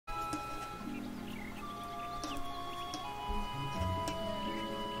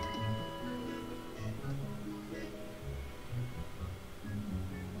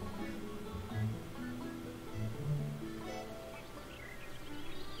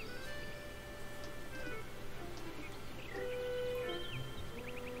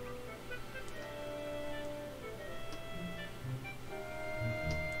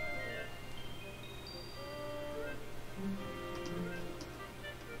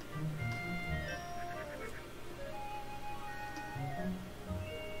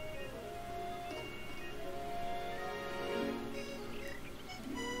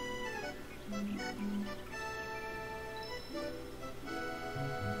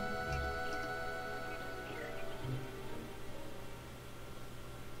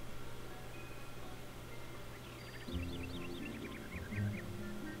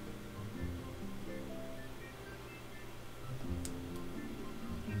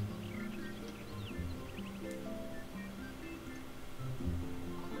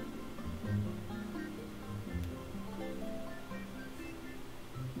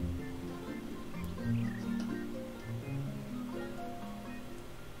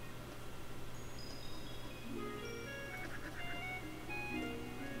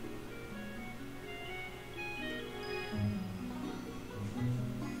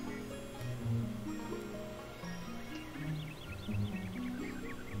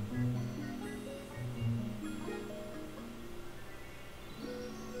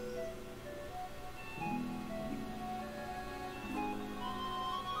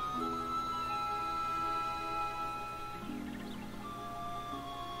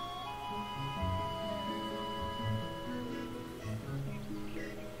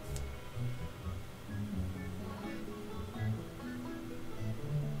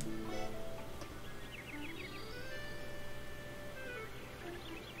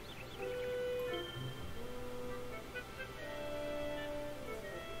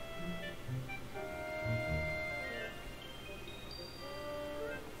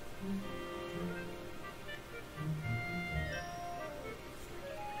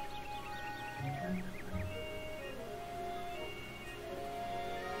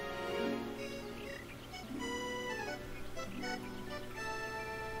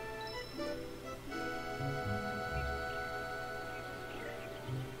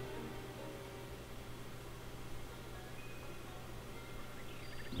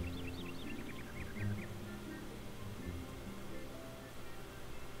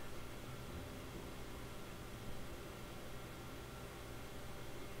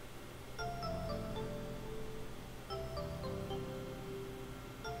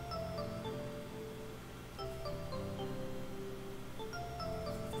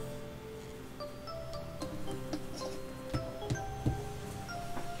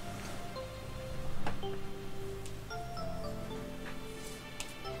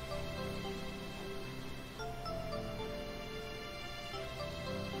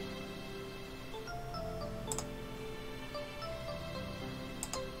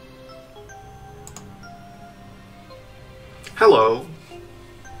Hello.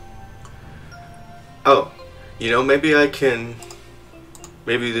 Oh, maybe I can.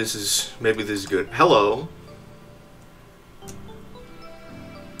 Maybe this is good. Hello.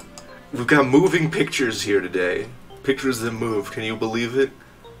 We've got moving pictures here today. Pictures that move. Can you believe it?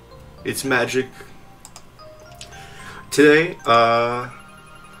 It's magic. Today,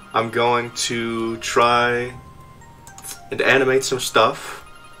 I'm going to try and animate some stuff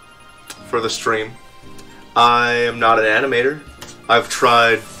for the stream. I am not an animator. I've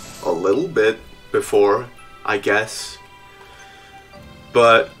tried a little bit before, I guess,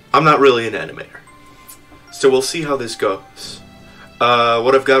 but I'm not really an animator. So we'll see how this goes.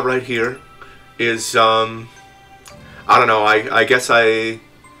 What I've got right here is, I don't know, I guess I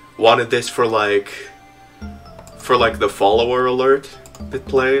wanted this for like the follower alert that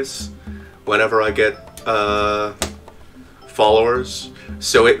plays whenever I get, followers.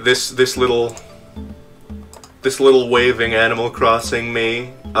 So this little waving Animal Crossing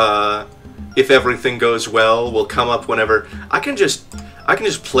me, if everything goes well, will come up whenever I can just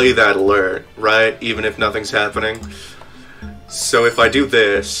play that alert, right? Even if nothing's happening. So if I do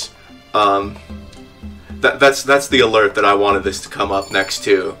this, that's the alert that I wanted this to come up next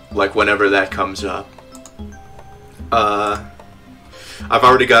to, like whenever that comes up. I've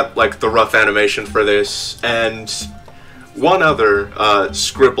already got like the rough animation for this, and one other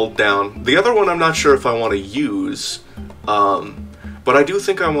scribbled down. The other one I'm not sure if I want to use, but I do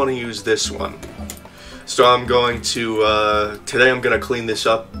think I want to use this one. So I'm going to, today I'm going to clean this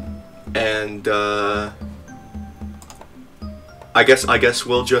up, and I guess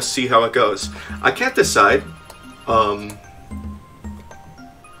we'll just see how it goes. I can't decide,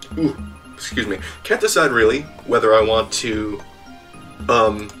 excuse me, can't decide really whether I want to,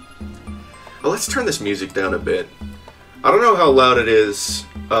 well, let's turn this music down a bit. I don't know how loud it is,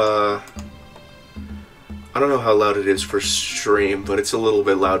 I don't know how loud it is for stream, but it's a little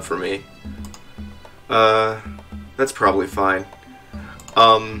bit loud for me. That's probably fine.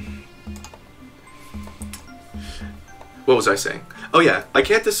 What was I saying? Oh yeah, I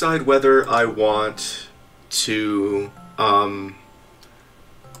can't decide whether I want to,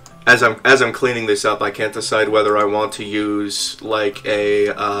 as I'm cleaning this up, I can't decide whether I want to use like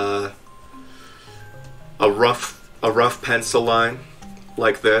a rough pencil line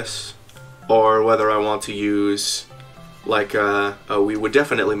like this, or whether I want to use like we would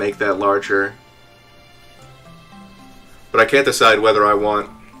definitely make that larger, but I can't decide whether I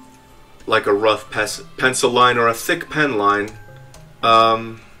want like a rough pencil line or a thick pen line.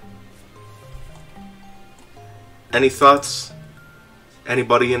 Any thoughts?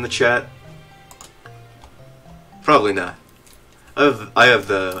 Anybody in the chat? Probably not. I have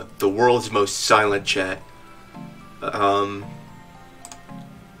the world's most silent chat.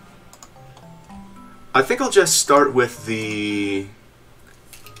 I think I'll just start with the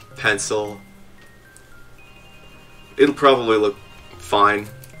pencil. It'll probably look fine.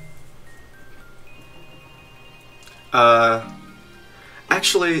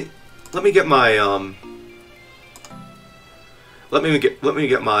 Actually, let me get my let me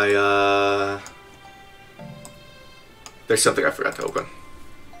get my there's something I forgot to open.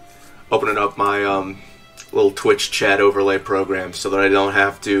 Opening up my little Twitch chat overlay program so that I don't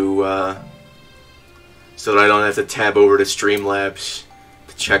have to tab over to Streamlabs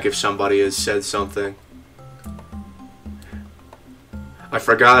to check if somebody has said something. I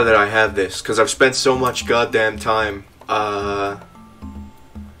forgot that I had this because I've spent so much goddamn time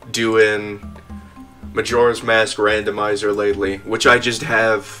doing Majora's Mask Randomizer lately, which I just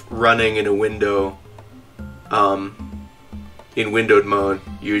have running in a window, in windowed mode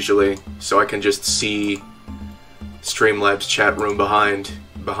usually, so I can just see Streamlabs chat room behind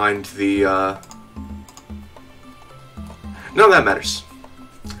the. None of that matters.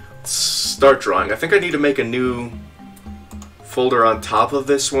 Let's start drawing. I think I need to make a new folder on top of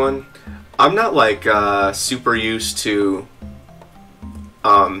this one. I'm not like super used to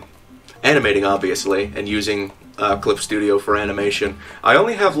animating, obviously, and using Clip Studio for animation. I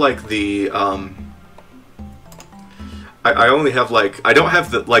only have like the I only have like, I don't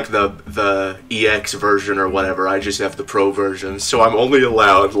have the EX version or whatever. I just have the Pro version, so I'm only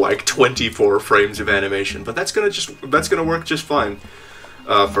allowed like 24 frames of animation. But that's gonna work just fine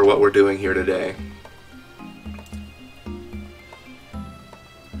for what we're doing here today.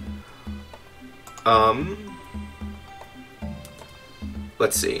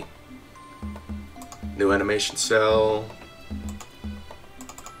 Let's see. New animation cell.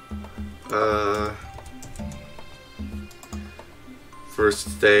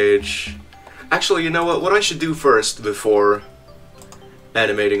 First stage. Actually, you know what? What I should do first before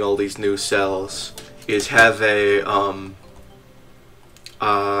animating all these new cells is have a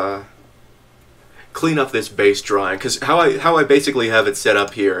uh, clean up this base drawing, because how I basically have it set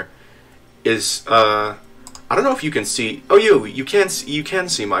up here is I don't know if you can see. Oh, you can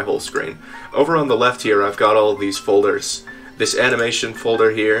see my whole screen. Over on the left here, I've got all these folders. This animation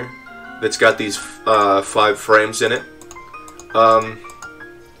folder here, that's got these 5 frames in it.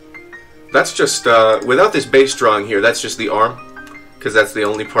 That's just without this base drawing here. That's just the arm, because that's the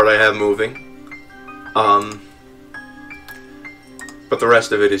only part I have moving. But the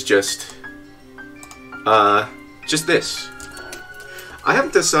rest of it is just this. I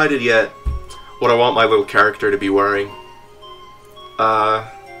haven't decided yet what I want my little character to be wearing.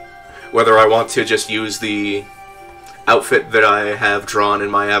 Whether I want to just use the outfit that I have drawn in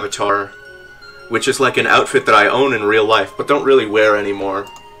my avatar, which is like an outfit that I own in real life, but don't really wear anymore.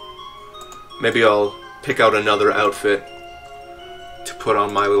 Maybe I'll pick out another outfit to put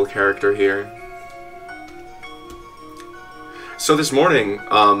on my little character here. So this morning,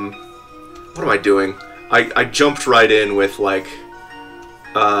 what am I doing? I jumped right in with like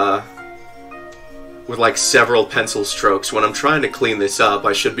several pencil strokes. When I'm trying to clean this up,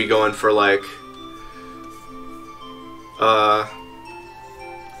 I should be going for like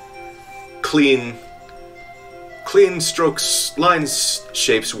clean strokes, lines,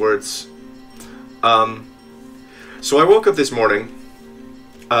 shapes, words. So I woke up this morning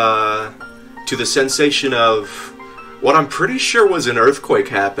to the sensation of what I'm pretty sure was an earthquake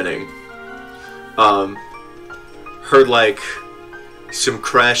happening. Heard like some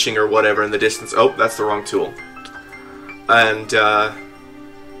crashing or whatever in the distance. Oh, that's the wrong tool. And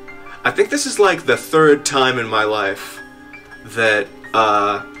I think this is like the 3rd time in my life that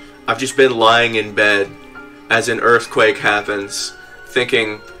I've just been lying in bed as an earthquake happens,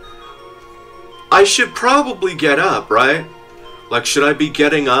 thinking, I should probably get up, right? Like, should I be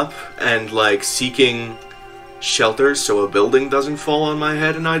getting up and like seeking shelter so a building doesn't fall on my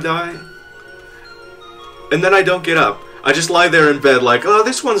head and I die? And then I don't get up. I just lie there in bed like, oh,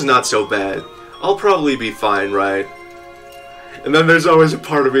 this one's not so bad. I'll probably be fine, right? And then there's always a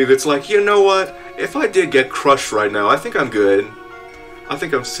part of me that's like, you know what? If I did get crushed right now, I think I'm good. I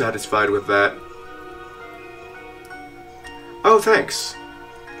think I'm satisfied with that. Oh, thanks.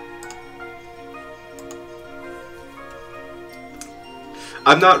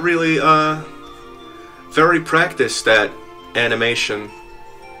 I'm not really, very practiced at animation.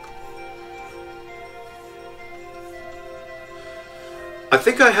 I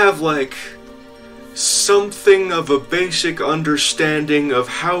think I have, like, something of a basic understanding of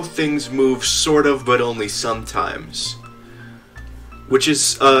how things move, sort of, but only sometimes. Which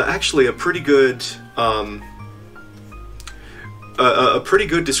is, actually a pretty good, a pretty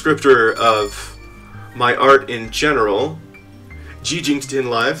good descriptor of my art in general. Jingstin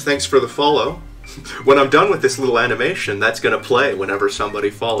Live, thanks for the follow. When I'm done with this little animation, that's gonna play whenever somebody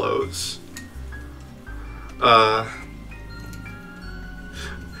follows.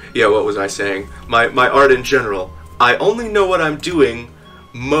 Yeah, what was I saying? My art in general. I only know what I'm doing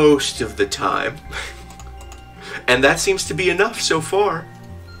most of the time. And that seems to be enough so far.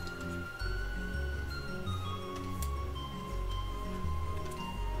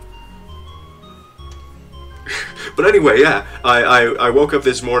 But anyway, yeah, I woke up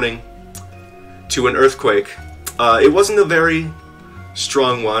this morning to an earthquake. It wasn't a very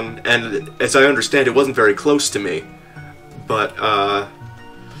strong one, and as I understand, it wasn't very close to me. But,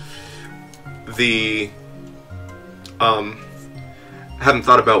 haven't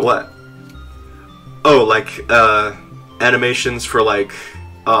thought about what? Oh, like, animations for, like,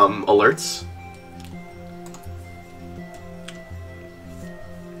 alerts?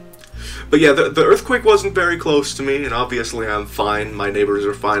 But yeah, the earthquake wasn't very close to me, and obviously I'm fine, my neighbors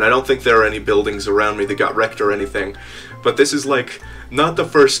are fine. I don't think there are any buildings around me that got wrecked or anything. But this is, like, not the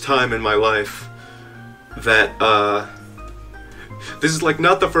first time in my life that, this is, like,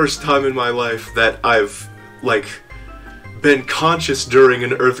 not the first time in my life that I've, like, been conscious during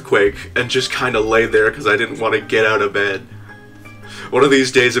an earthquake and just kind of lay there because I didn't want to get out of bed. One of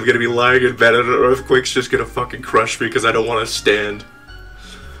these days I'm going to be lying in bed and an earthquake's just going to fucking crush me because I don't want to stand.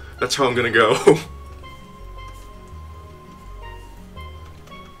 That's how I'm going to go.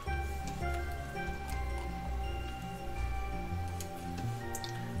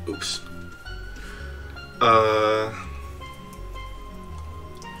 Oops.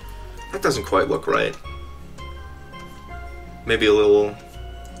 That doesn't quite look right. Maybe a little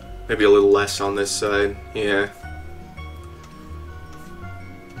less on this side. Yeah.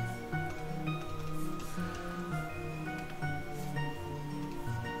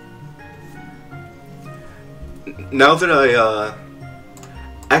 Now that I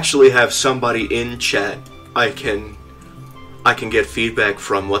actually have somebody in chat I can I can get feedback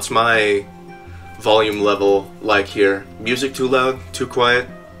from. What's my volume level like here? Music too loud? Too quiet?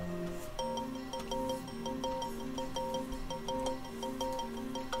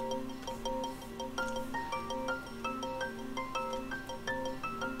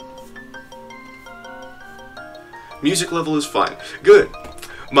 Music level is fine. Good.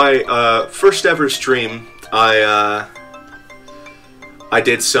 My first ever stream, I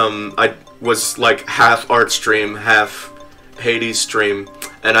was like half art stream, half Hades stream,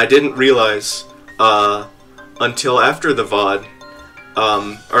 and I didn't realize until after the VOD,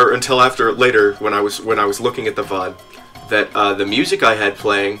 or until after later when I was looking at the VOD, that the music I had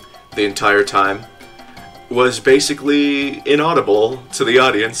playing the entire time was basically inaudible to the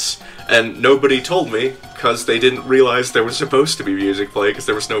audience, and nobody told me because they didn't realize there was supposed to be music playing because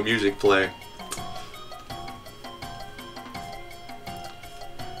there was no music playing.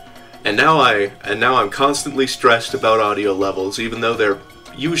 And now I'm constantly stressed about audio levels, even though they're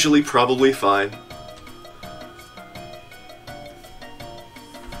usually probably fine.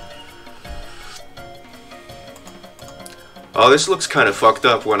 Oh, this looks kind of fucked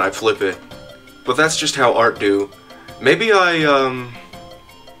up when I flip it. But that's just how art do. Maybe I,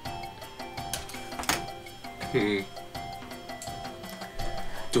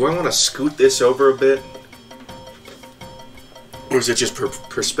 Do I want to scoot this over a bit? Or is it just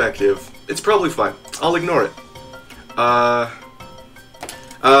perspective? It's probably fine. I'll ignore it. No,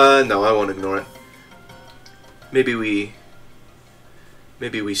 I won't ignore it. Maybe we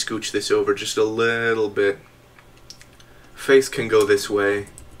scooch this over just a little bit. Face can go this way.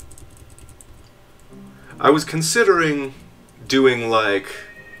 I was considering doing like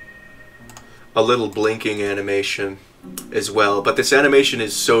a little blinking animation as well, but this animation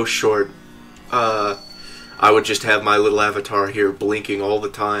is so short. I would just have my little avatar here blinking all the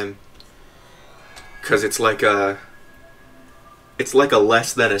time, cause it's like a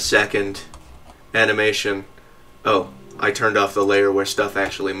less than a second animation. Oh, I turned off the layer where stuff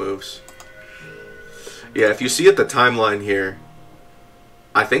actually moves. Yeah, if you see at the timeline here,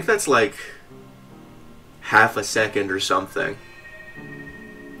 I think that's like half a second or something.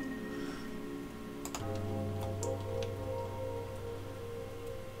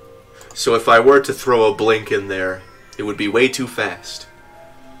 So if I were to throw a blink in there, it would be way too fast.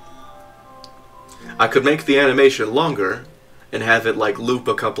 I could make the animation longer and have it like loop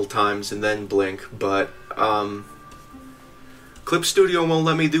a couple times and then blink, but Clip Studio won't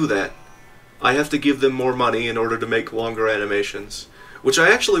let me do that. I have to give them more money in order to make longer animations, which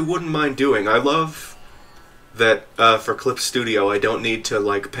I actually wouldn't mind doing. I love that for Clip Studio I don't need to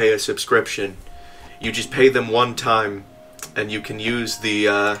like pay a subscription. You just pay them one time and you can use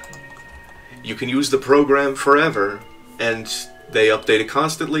the program forever, and they update it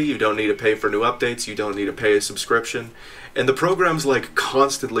constantly. You don't need to pay for new updates, you don't need to pay a subscription, and the program's like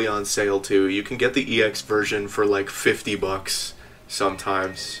constantly on sale too. You can get the EX version for like $50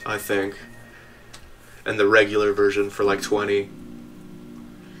 sometimes, I think, and the regular version for like 20.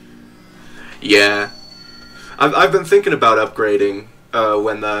 Yeah, I've been thinking about upgrading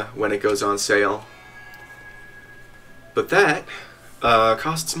when it goes on sale, but that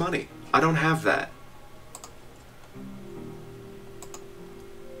costs money. I don't have that.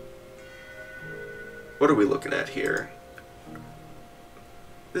 What are we looking at here?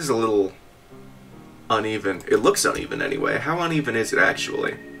 This is a little uneven. It looks uneven anyway. How uneven is it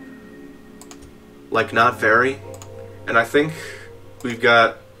actually? Like not very? And I think we've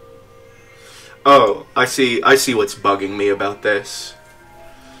got... Oh, I see what's bugging me about this.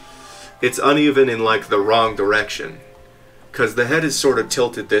 It's uneven in like the wrong direction. Because the head is sort of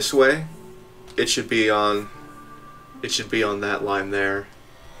tilted this way. It should be on that line there.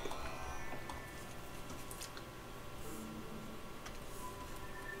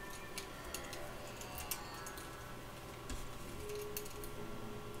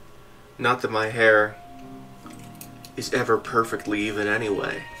 Not that my hair is ever perfectly even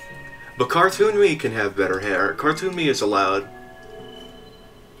anyway. But Cartoon Me can have better hair. Cartoon Me is allowed.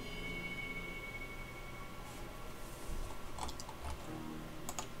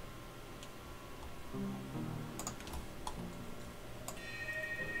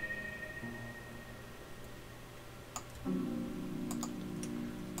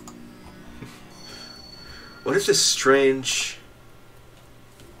 What is this strange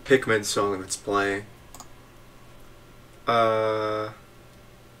Pikmin song that's playing? Oh,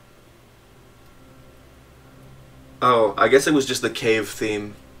 I guess it was just the cave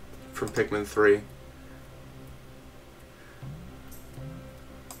theme from Pikmin 3.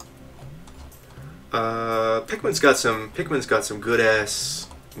 Pikmin's got some good ass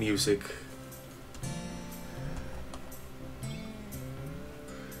music.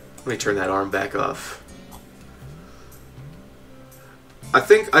 Let me turn that arm back off. I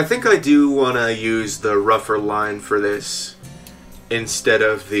think I do want to use the rougher line for this instead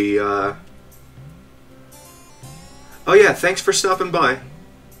of the Oh yeah, thanks for stopping by.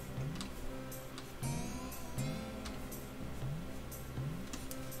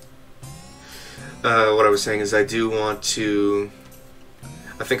 What I was saying is I think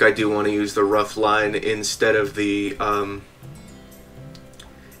I do want to use the rough line instead of the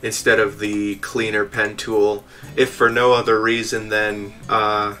cleaner pen tool, if for no other reason than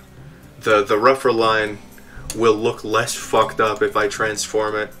the rougher line will look less fucked up if I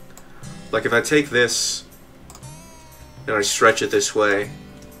transform it. Like if I take this and I stretch it this way,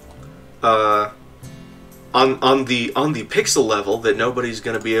 on the pixel level that nobody's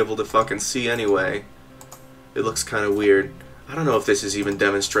gonna be able to fucking see anyway, it looks kind of weird. I don't know if this is even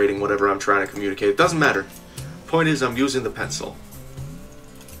demonstrating whatever I'm trying to communicate. It doesn't matter. Point is, I'm using the pencil.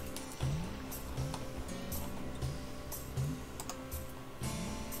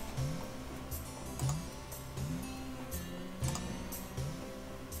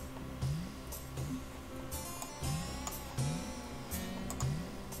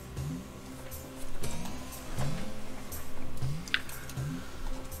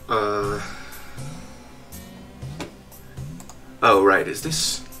 Oh, right, is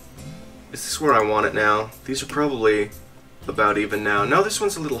this where I want it now? These are probably about even now. No, this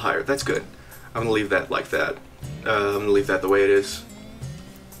one's a little higher. That's good. I'm gonna leave that like that. I'm gonna leave that the way it is.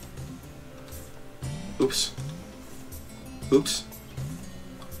 Oops. Oops.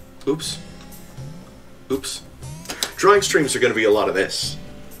 Oops. Oops. Drawing streams are gonna be a lot of this.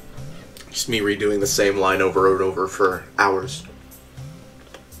 Just me redoing the same line over and over for hours.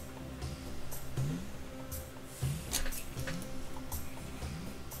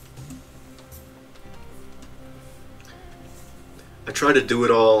 I try to do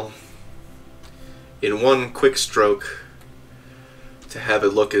it all in one quick stroke to have it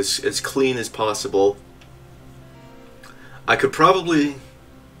look as clean as possible. I could probably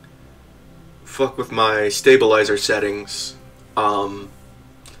fuck with my stabilizer settings and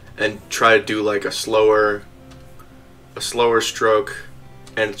try to do like a slower stroke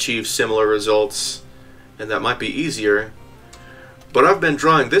and achieve similar results, and that might be easier. But I've been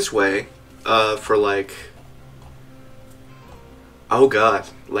drawing this way for like, oh god,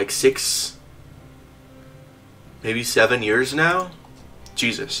 like 6, maybe 7 years now?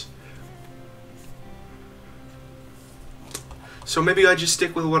 Jesus. So maybe I just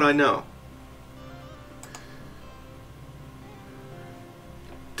stick with what I know.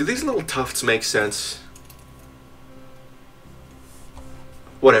 Do these little tufts make sense?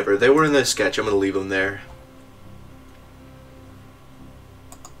 Whatever, they were in the sketch, I'm gonna leave them there.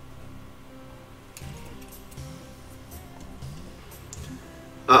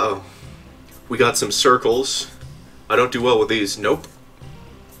 Uh-oh. We got some circles. I don't do well with these. Nope.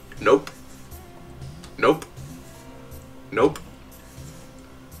 Nope. Nope. Nope.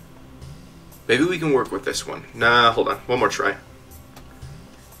 Maybe we can work with this one. Nah, hold on. One more try.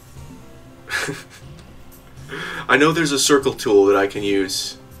 I know there's a circle tool that I can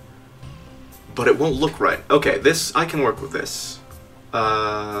use, but it won't look right. Okay, this, I can work with this.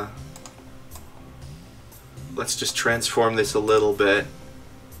 Let's just transform this a little bit.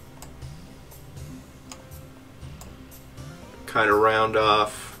 Kind of round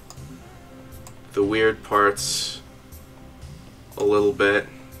off the weird parts a little bit.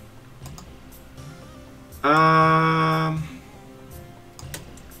 I'm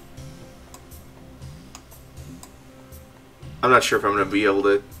not sure if I'm going to be able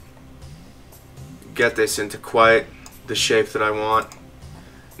to get this into quite the shape that I want.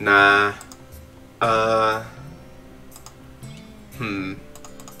 Nah.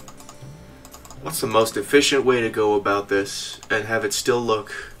 What's the most efficient way to go about this and have it still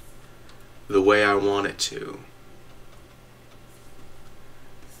look the way I want it to?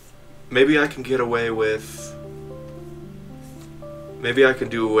 Maybe I can get away with... Maybe I can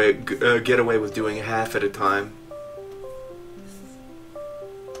get away with doing half at a time.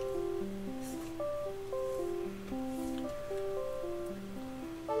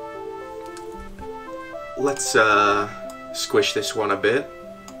 Let's squish this one a bit.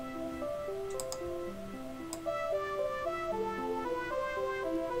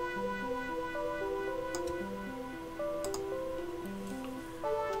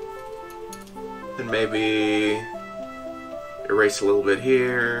 And maybe erase a little bit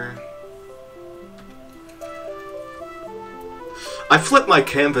here. I flip my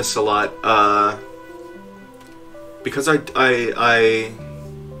canvas a lot because I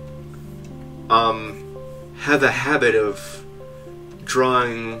have a habit of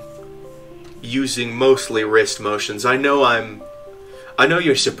drawing using mostly wrist motions. I know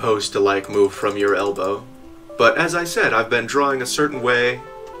you're supposed to like move from your elbow, but as I said, I've been drawing a certain way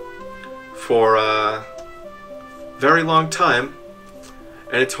for a very long time,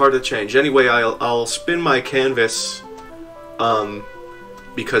 and it's hard to change. Anyway, I'll spin my canvas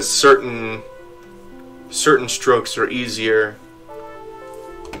because certain strokes are easier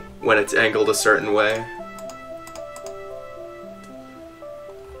when it's angled a certain way.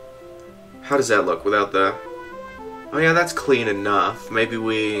 How does that look without the... Oh yeah, that's clean enough. Maybe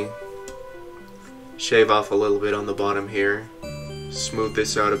we shave off a little bit on the bottom here. Smooth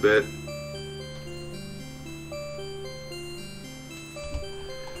this out a bit.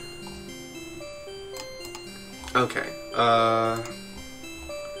 Okay, no,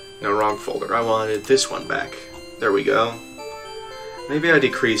 wrong folder. I wanted this one back. There we go. Maybe I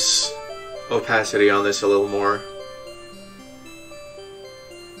decrease opacity on this a little more.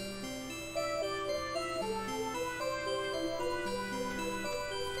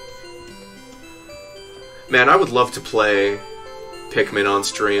 Man, I would love to play Pikmin on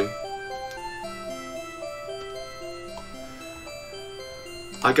stream.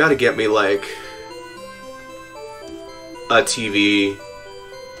 I gotta get me, like, a TV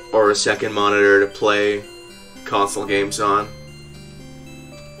or a second monitor to play console games on.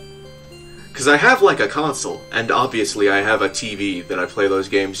 Because I have, like, a console, and obviously I have a TV that I play those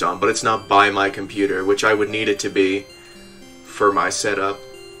games on, but it's not by my computer, which I would need it to be for my setup.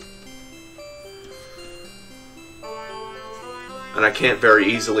 And I can't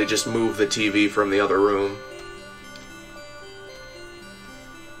very easily just move the TV from the other room.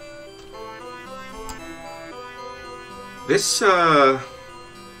 This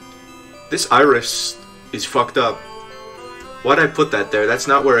iris is fucked up. Why'd I put that there? That's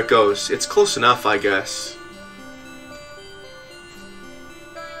not where it goes. It's close enough, I guess.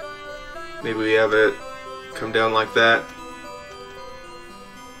 Maybe we have it come down like that.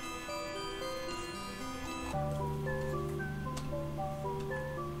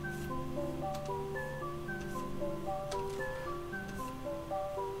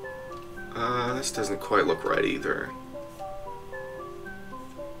 This doesn't quite look right either.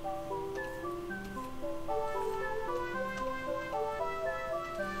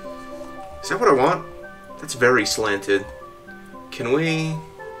 Is that what I want? That's very slanted. Can we...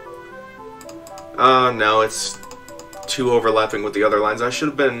 no, it's too overlapping with the other lines. I should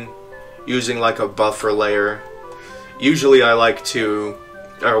have been using like a buffer layer. Usually I like to,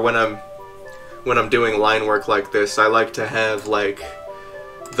 or when I'm doing line work like this, I like to have like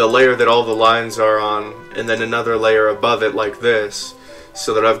the layer that all the lines are on, and then another layer above it like this,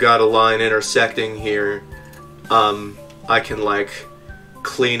 so that I've got a line intersecting here. I can like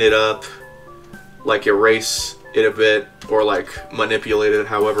clean it up, like erase it a bit, or like manipulate it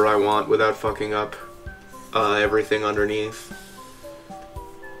however I want without fucking up everything underneath.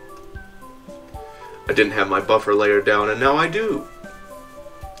 I didn't have my buffer layer down, and now I do.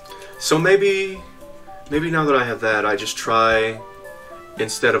 So maybe now that I have that, I just try,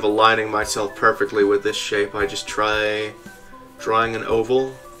 instead of aligning myself perfectly with this shape, I just try drawing an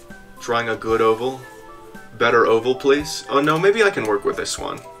oval, drawing a good oval. Better oval, please. Oh no, maybe I can work with this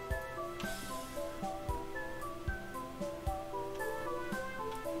one.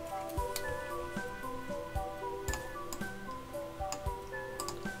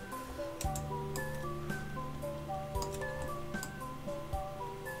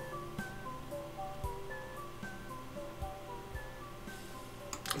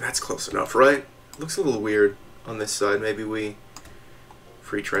 That's close enough, right? Looks a little weird on this side. Maybe we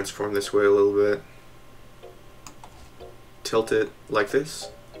free transform this way a little bit. Tilt it like this.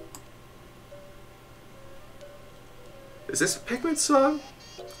 Is this a Pikmin song?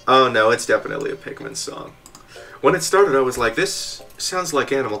 Oh no, it's definitely a Pikmin song. When it started, I was like, this sounds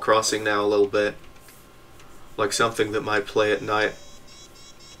like Animal Crossing now a little bit. Like something that might play at night.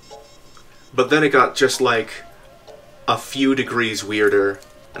 But then it got just like a few degrees weirder.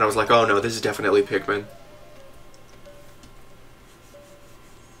 And I was like, oh no, this is definitely Pikmin.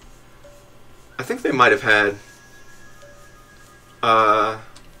 I think they might have had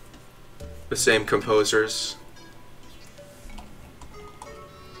the same composers.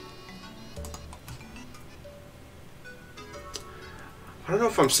 I don't know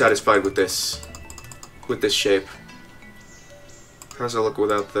if I'm satisfied with this shape. How does it look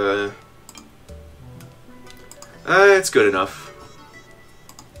without the... it's good enough.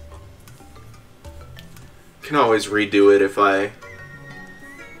 Can always redo it if I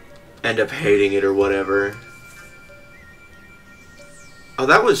end up hating it or whatever. Oh,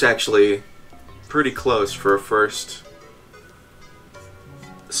 that was actually pretty close for a first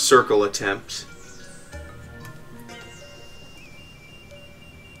circle attempt.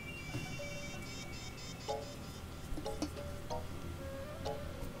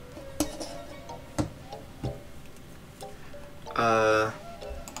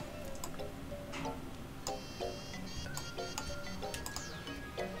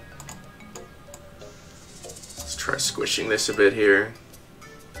 Let's try squishing this a bit here.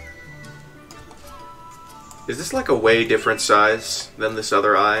 Is this like a way different size than this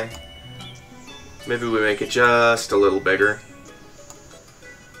other eye? Maybe we make it just a little bigger.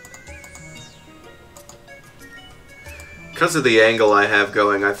 Because of the angle I have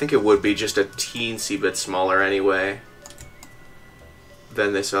going, I think it would be just a teensy bit smaller anyway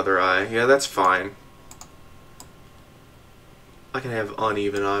than this other eye. Yeah, that's fine. I can have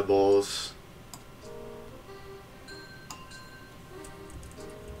uneven eyeballs.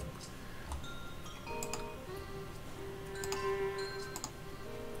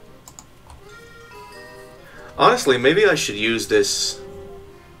 Honestly, maybe I should use this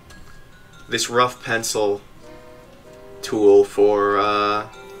rough pencil tool for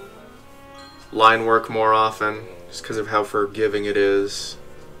line work more often, just because of how forgiving it is.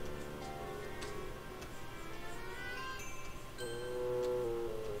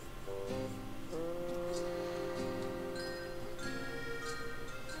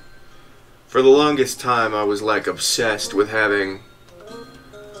 For the longest time, I was like obsessed with having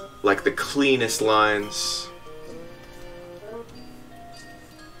like the cleanest lines.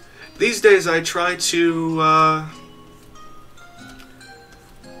 These days I try to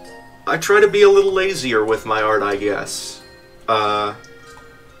be a little lazier with my art, I guess.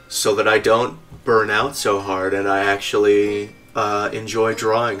 So that I don't burn out so hard and I actually enjoy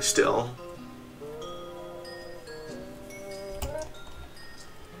drawing still.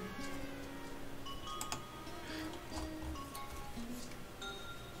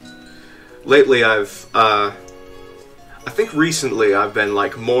 Lately I think recently I've been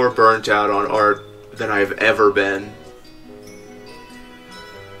like more burnt out on art than I've ever been.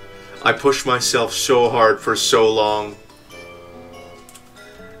 I pushed myself so hard for so long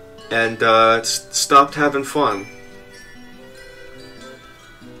and stopped having fun.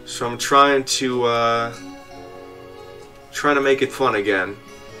 So I'm trying to make it fun again.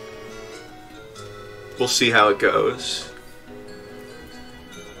 We'll see how it goes.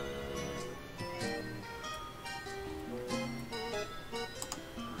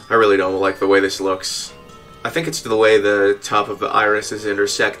 I really don't like the way this looks. I think it's the way the top of the iris is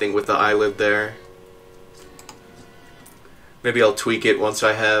intersecting with the eyelid there. Maybe I'll tweak it once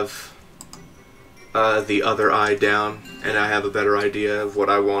I have the other eye down and I have a better idea of what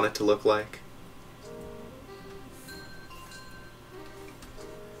I want it to look like.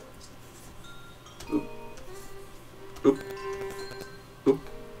 Oop. Oop. Oop.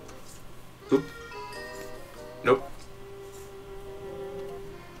 Oop. Nope.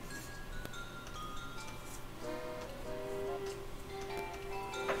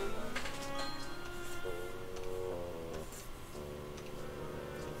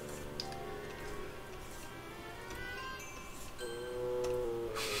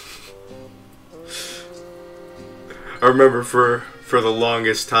 I remember for the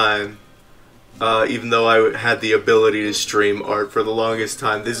longest time, even though I had the ability to stream art for the longest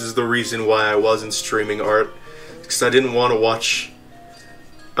time, this is the reason why I wasn't streaming art, because I didn't want to watch,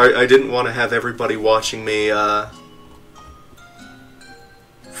 I didn't want to have everybody watching me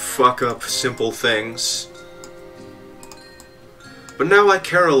fuck up simple things. But now I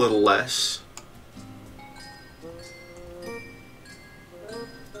care a little less.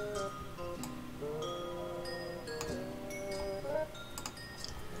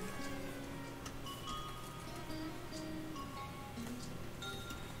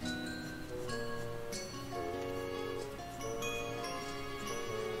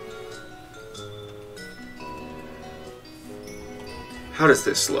 How does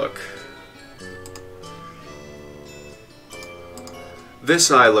this look? This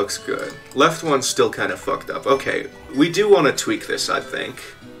eye looks good. Left one's still kind of fucked up. Okay, we do want to tweak this, I think.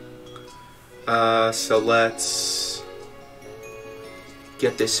 So let's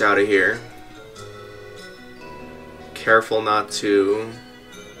get this out of here. Careful not to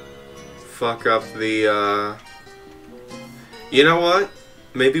fuck up the, You know what?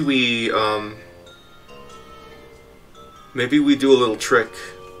 Maybe we do a little trick.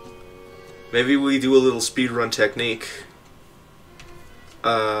 Maybe we do a little speedrun technique.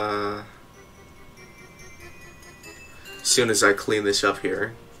 As soon as I clean this up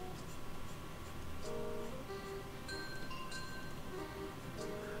here.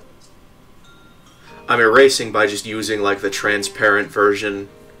 I'm erasing by just using like the transparent version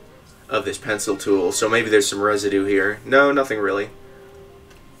of this pencil tool, so maybe there's some residue here. No, nothing really.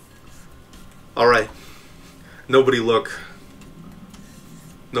 Alright. Nobody look.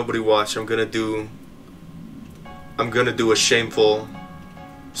 Nobody watch. I'm gonna do a shameful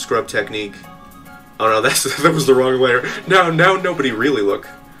scrub technique. Oh no, that was the wrong layer. Now nobody really look.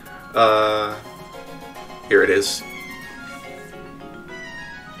 Here it is.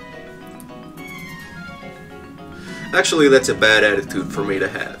 Actually, that's a bad attitude for me to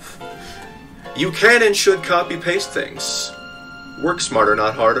have. You can and should copy-paste things. Work smarter,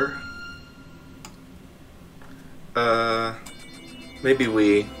 not harder. Maybe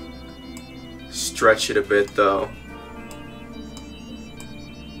we stretch it a bit, though.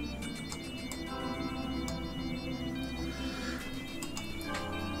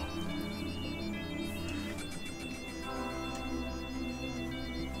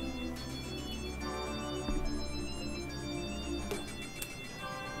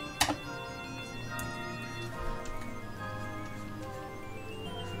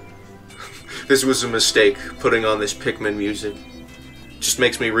 This was a mistake, putting on this Pikmin music. Just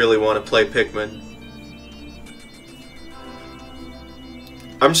makes me really want to play Pikmin.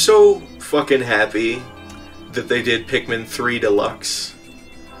 I'm so fucking happy that they did Pikmin 3 Deluxe.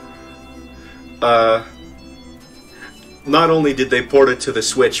 Not only did they port it to the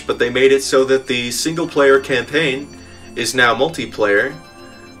Switch, but they made it so that the single-player campaign is now multiplayer,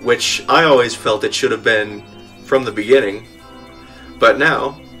 which I always felt it should have been from the beginning. But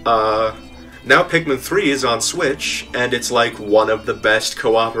now Pikmin 3 is on Switch, and it's like one of the best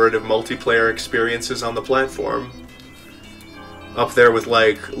cooperative multiplayer experiences on the platform. Up there with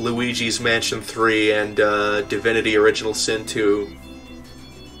like Luigi's Mansion 3 and Divinity Original Sin 2.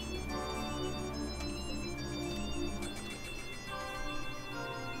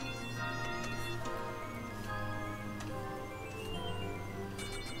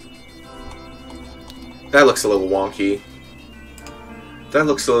 That looks a little wonky. That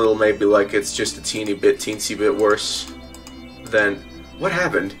looks a little maybe like it's just a teensy bit worse than... What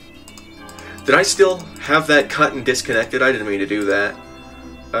happened? Did I still have that cut and disconnected? I didn't mean to do that.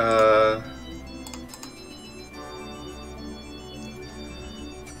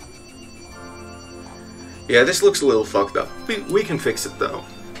 Yeah, this looks a little fucked up. We can fix it though.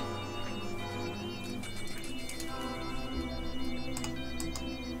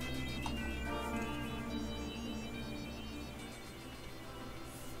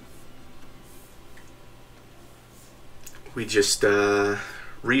 We just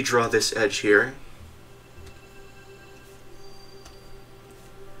redraw this edge here.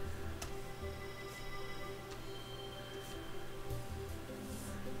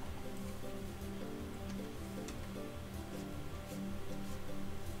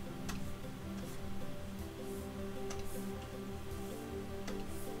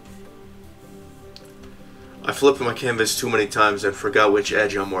 I flipped my canvas too many times and forgot which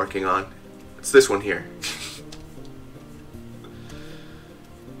edge I'm working on. It's this one here.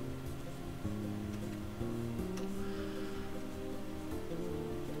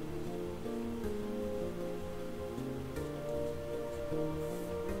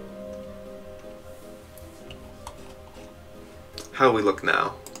 How we look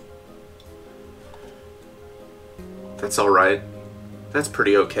now? That's alright. That's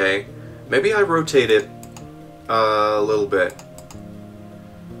pretty okay. Maybe I rotate it a little bit.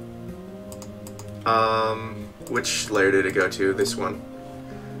 Which layer did it go to? This one.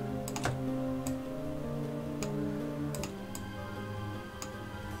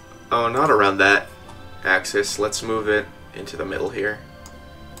 Oh, not around that axis. Let's move it into the middle here.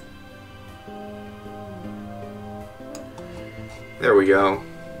 There we go.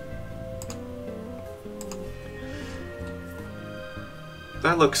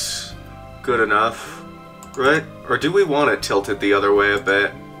 That looks good enough, right? Or do we want it tilted the other way a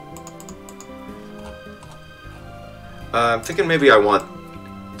bit? I'm thinking maybe I want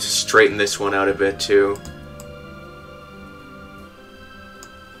to straighten this one out a bit too.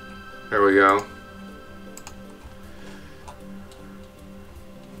 There we go.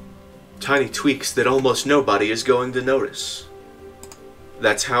 Tiny tweaks that almost nobody is going to notice.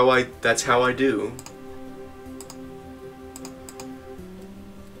 That's how I do.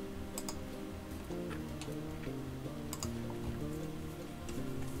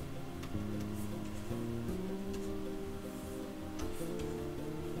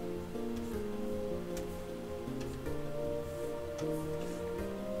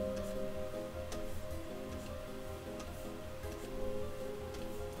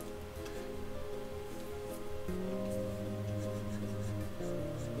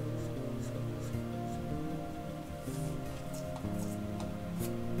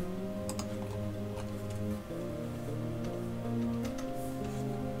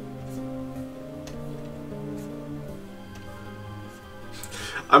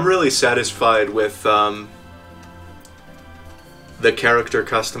 I'm really satisfied with the character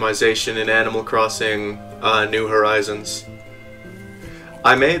customization in Animal Crossing New Horizons.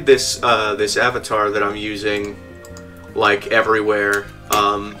 I made this this avatar that I'm using like everywhere.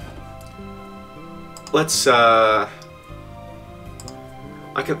 Let's I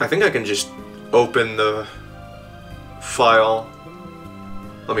think I can just open the file.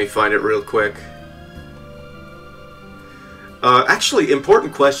 Let me find it real quick. Actually,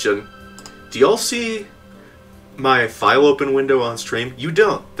 important question. Do y'all see my file open window on stream? You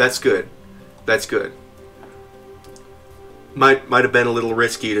don't. That's good. That's good. Might have been a little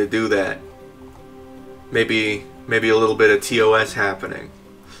risky to do that. Maybe a little bit of TOS happening.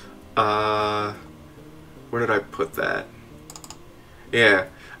 Where did I put that? Yeah.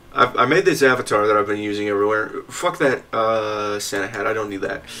 I made this avatar that I've been using everywhere. Fuck that Santa hat. I don't need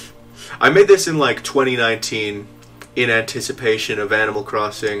that. I made this in like 2019 in anticipation of Animal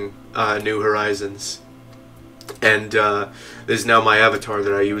Crossing New Horizons. And this is now my avatar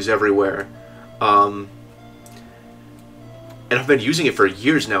that I use everywhere. And I've been using it for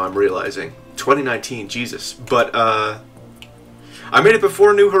years now, I'm realizing. 2019, Jesus. But I made it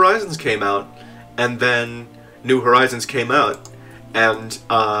before New Horizons came out. And then New Horizons came out. And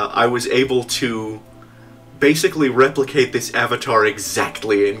I was able to basically replicate this avatar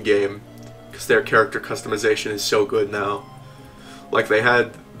exactly in-game. Because their character customization is so good now. Like, they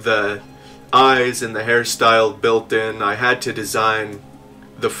had the eyes and the hairstyle built in. I had to design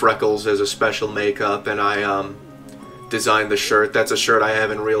the freckles as a special makeup, and I designed the shirt. That's a shirt I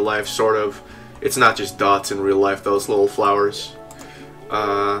have in real life, sort of. It's not just dots in real life, those little flowers.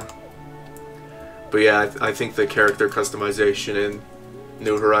 But yeah, I think the character customization in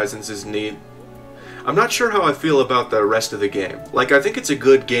New Horizons is neat. I'm not sure how I feel about the rest of the game. Like, I think it's a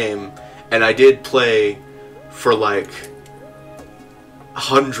good game, and I did play for, like,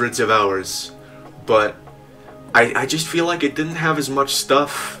 hundreds of hours, but I just feel like it didn't have as much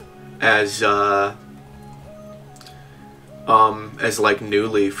stuff as like New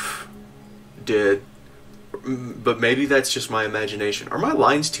Leaf did. But maybe that's just my imagination. Are my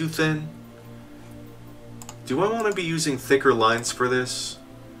lines too thin? Do I want to be using thicker lines for this?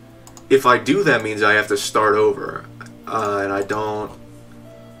 If I do, that means I have to start over, and I don't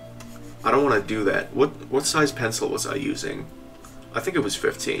want to do that. What size pencil was I using? I think it was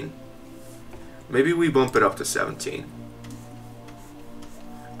 15. Maybe we bump it up to 17.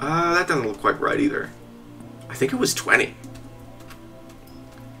 That doesn't look quite right either. I think it was 20.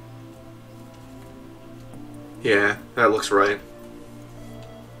 Yeah, that looks right.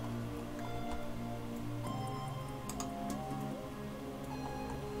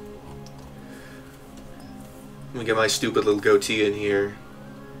 Let me get my stupid little goatee in here.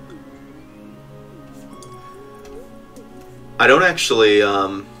 I don't actually,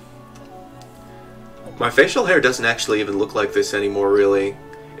 my facial hair doesn't actually even look like this anymore, really.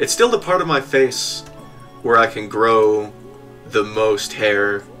 It's still the part of my face where I can grow the most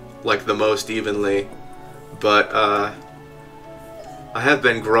hair, like the most evenly. But, I have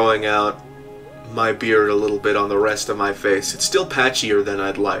been growing out my beard a little bit on the rest of my face. It's still patchier than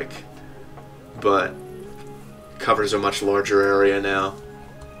I'd like, but covers a much larger area now.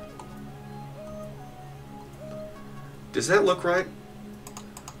 Does that look right?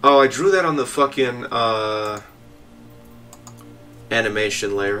 Oh, I drew that on the fucking,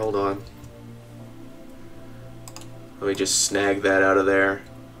 animation layer. Hold on. Let me just snag that out of there.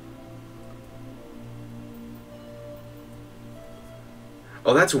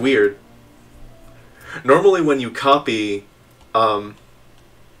 Oh, that's weird. Normally when you copy, a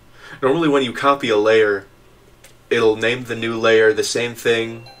layer, it'll name the new layer the same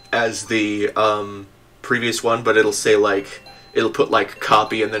thing as the, previous one, but it'll say, like, it'll put, like,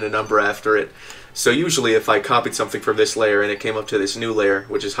 copy and then a number after it. So usually if I copied something from this layer and it came up to this new layer,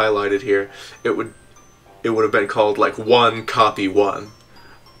 which is highlighted here, it would have been called, like, 1 copy 1.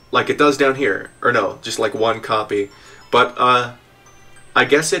 Like it does down here. Or no, just like 1 copy. But, I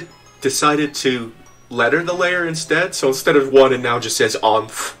guess it decided to letter the layer instead, so instead of 1 it now just says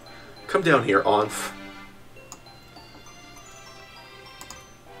onf. Come down here, onf.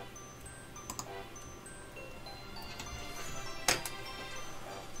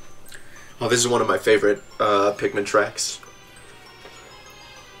 Oh, this is one of my favorite Pikmin tracks.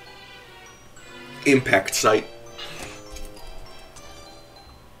 Impact Site.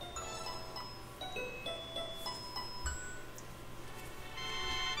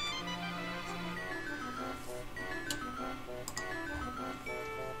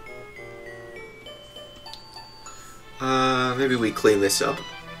 Maybe we clean this up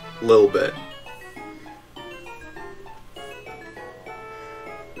a little bit.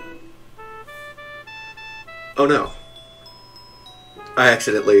 Oh no. I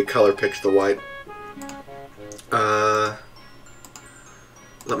accidentally color picked the white.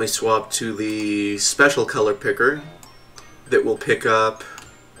 Let me swap to the special color picker that will pick up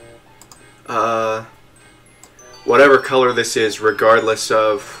whatever color this is, regardless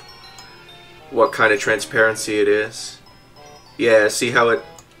of what kind of transparency it is. Yeah, see how it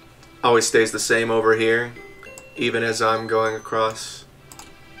always stays the same over here, even as I'm going across?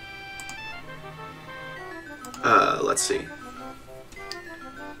 Let's see.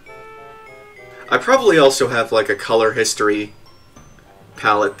 I probably also have like a color history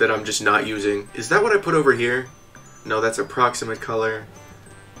palette that I'm just not using. Is that what I put over here? No, that's approximate color.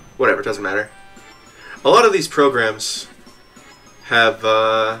 Whatever, doesn't matter. A lot of these programs have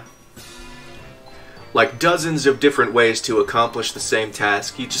like dozens of different ways to accomplish the same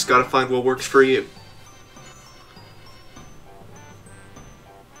task. You just gotta find what works for you.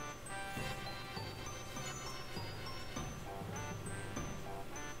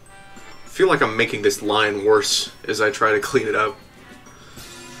 I feel like I'm making this line worse as I try to clean it up.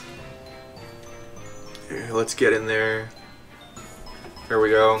 Here, let's get in there. There we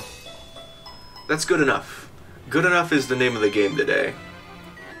go. That's good enough. Good enough is the name of the game today.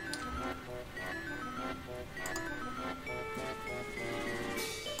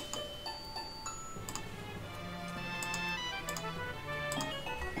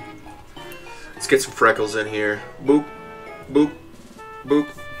 Let's get some freckles in here. Boop, boop, boop.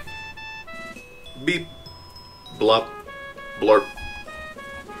 Beep, blop, blurp.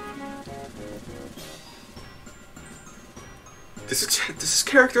 Does this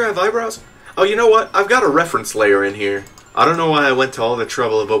character have eyebrows? Oh, you know what? I've got a reference layer in here. I don't know why I went to all the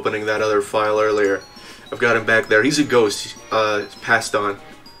trouble of opening that other file earlier. I've got him back there. He's a ghost. Passed on.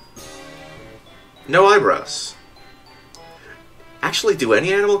 No eyebrows. Actually, do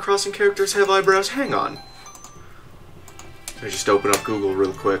any Animal Crossing characters have eyebrows? Hang on. Let me just open up Google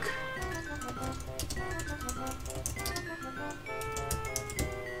real quick.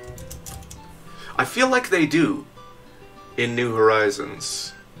 I feel like they do in New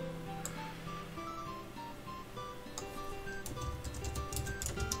Horizons.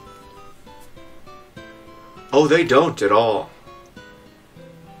 Oh, they don't at all.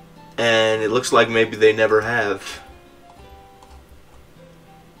 And it looks like maybe they never have.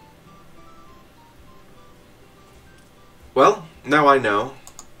 Well, now I know.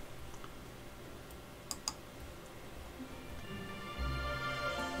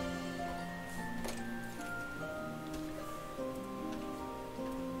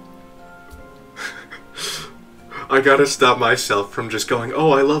 I gotta stop myself from just going,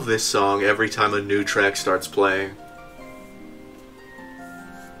 oh, I love this song every time a new track starts playing.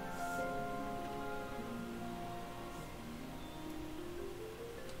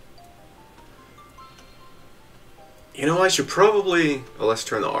 You know, I should probably... Oh, let's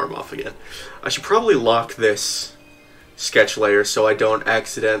turn the arm off again. I should probably lock this sketch layer so I don't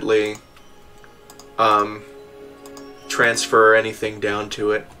accidentally transfer anything down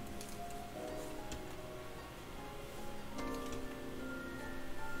to it.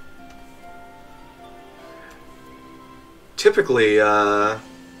 Typically, Animal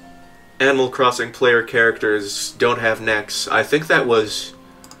Crossing player characters don't have necks. I think that was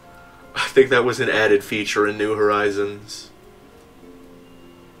an added feature in New Horizons.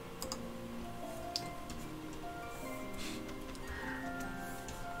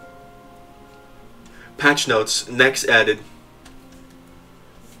 Patch notes, necks added.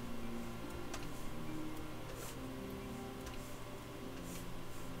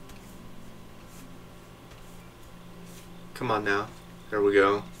 Come on now. There we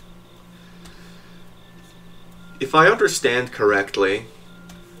go. If I understand correctly,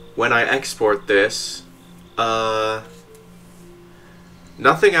 when I export this,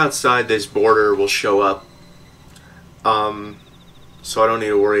 nothing outside this border will show up. So I don't need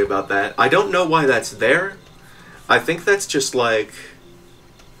to worry about that. I don't know why that's there. I think that's just like...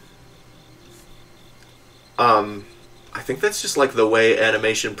 I think that's just like the way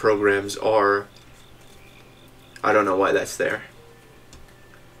animation programs are. I don't know why that's there.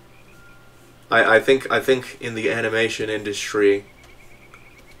 I think in the animation industry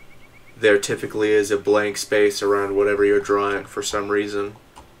there typically is a blank space around whatever you're drawing for some reason.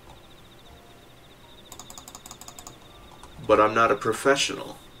 But I'm not a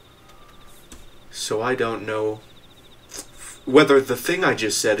professional, so I don't know whether the thing I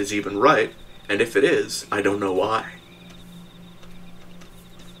just said is even right, and if it is, I don't know why.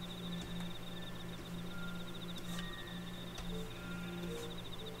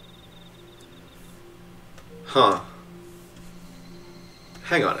 Huh.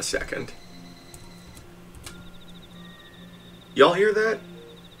 Hang on a second. Y'all hear that?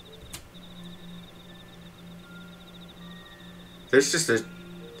 There's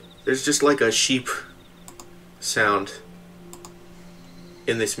just like a sheep sound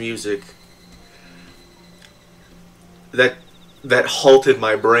in this music that halted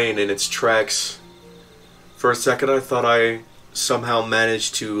my brain in its tracks. For a second I thought I somehow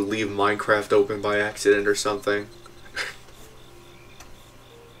managed to leave Minecraft open by accident or something.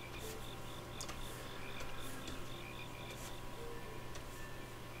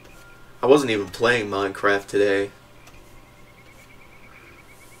 I wasn't even playing Minecraft today.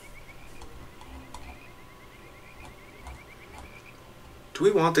 Do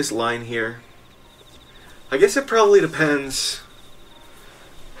we want this line here? I guess it probably depends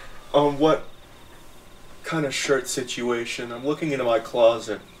on what kind of shirt situation. I'm looking into my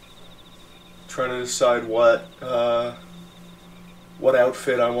closet, trying to decide what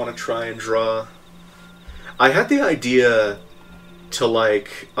outfit I want to try and draw. I had the idea to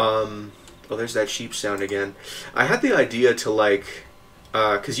like, oh, there's that sheep sound again. I had the idea to like,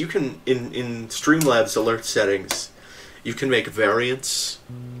 because you can, in Streamlabs alert settings, you can make variants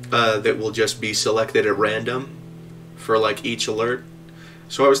that will just be selected at random for like each alert.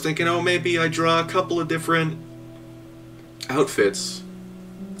 So I was thinking, oh, maybe I draw a couple of different outfits.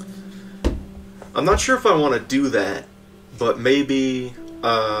 I'm not sure if I want to do that, but maybe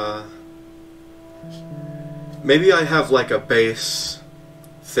maybe I have like a base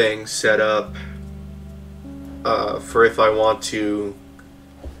thing set up for if I want to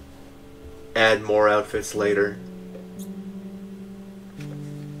add more outfits later.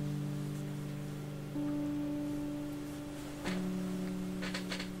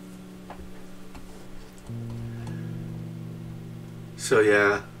 So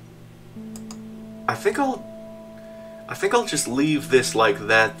yeah, I think I'll just leave this like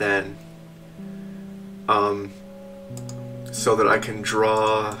that then, so that I can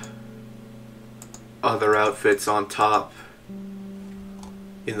draw other outfits on top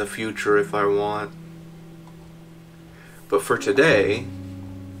in the future if I want. But for today,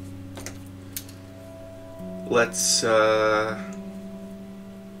 let's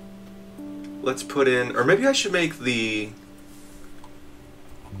put in, or maybe I should make the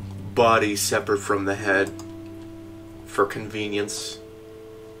body separate from the head for convenience.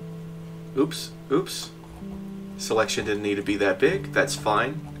 Oops. Selection didn't need to be that big. That's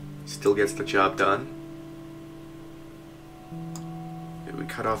fine. Still gets the job done. Did we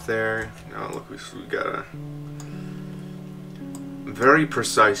cut off there? No, look, we gotta... I'm very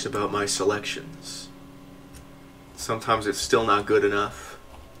precise about my selections. Sometimes it's still not good enough.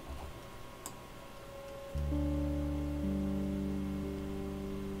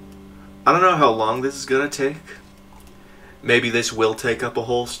 I don't know how long this is gonna take. Maybe this will take up a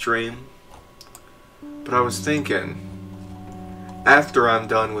whole stream. But I was thinking, after I'm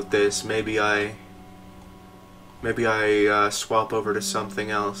done with this, maybe I swap over to something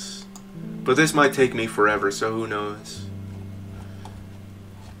else. But this might take me forever, so who knows.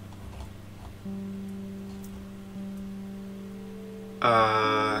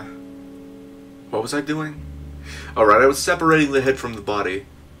 What was I doing? Alright, I was separating the head from the body.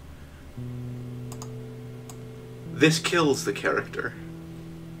 This kills the character.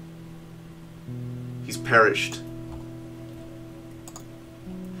 He's perished.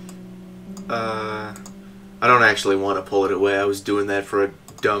 I don't actually want to pull it away. I was doing that for a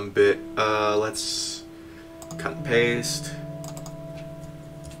dumb bit. Let's cut and paste.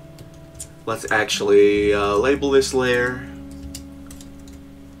 Let's actually label this layer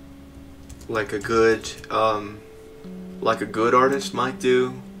like a good artist might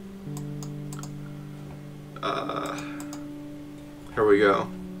do. Here we go.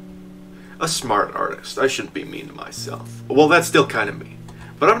 A smart artist. I shouldn't be mean to myself. Well, that's still kind of mean.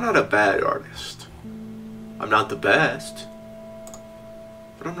 But I'm not a bad artist. I'm not the best.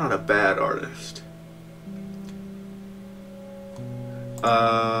 But I'm not a bad artist.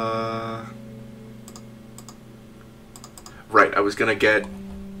 Right, I was gonna get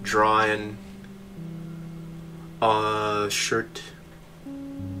drawing a shirt.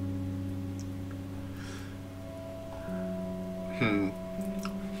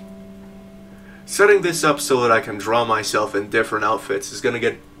 Setting this up so that I can draw myself in different outfits is going to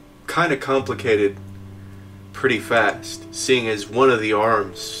get kind of complicated pretty fast, seeing as one of the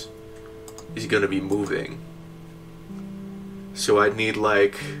arms is going to be moving. So I'd need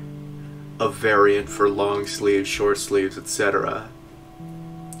like a variant for long sleeves, short sleeves, etc.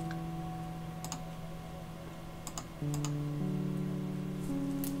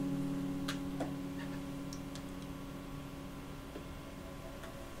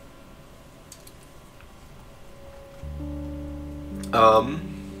 Um,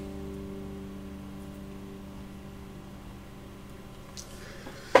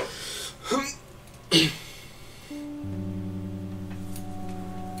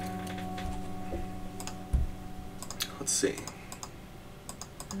 let's see.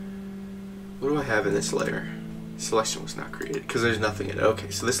 What do I have in this layer? Selection was not created because there's nothing in it. Okay,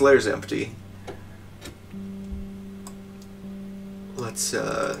 so this layer is empty. Let's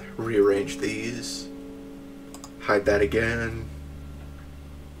rearrange these. Hide that again.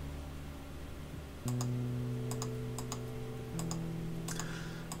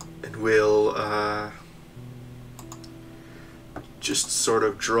 And we'll just sort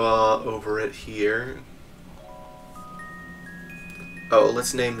of draw over it here. Oh,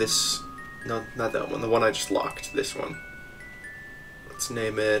 let's name this... No, not that one. The one I just locked. This one. Let's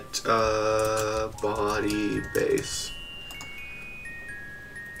name it body base.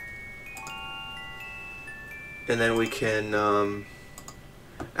 And then we can...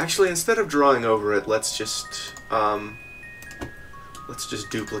 actually, instead of drawing over it, let's just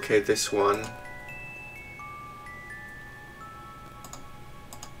duplicate this one.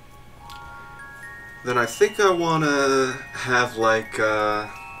 Then I think I want to have, like,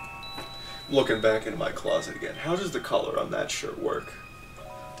 looking back into my closet again. How does the color on that shirt work?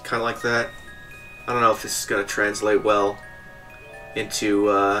 Kind of like that. I don't know if this is going to translate well into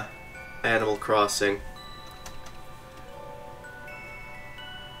Animal Crossing.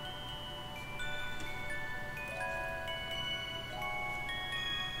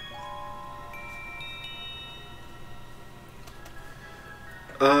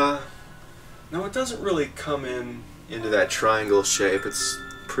 No, it doesn't really come into that triangle shape. It's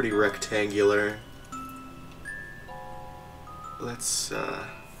pretty rectangular. Let's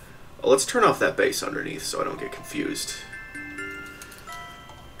turn off that base underneath so I don't get confused.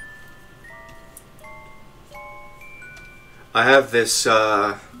 I have this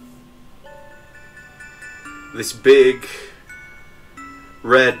this big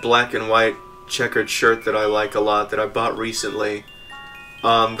red, black, and white checkered shirt that I like a lot that I bought recently.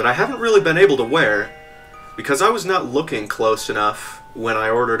 That I haven't really been able to wear because I was not looking close enough when I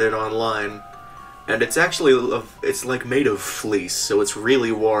ordered it online, and it's actually it's like made of fleece, so it's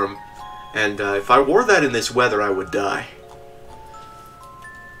really warm, and if I wore that in this weather I would die.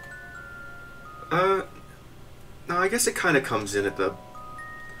 No, I guess it kind of comes in at the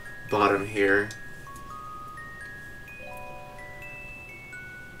bottom here.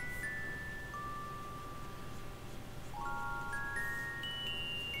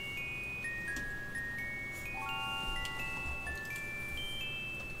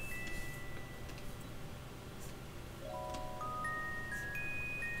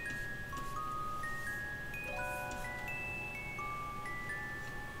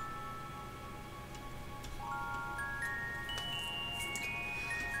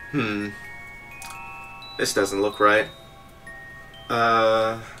 This doesn't look right.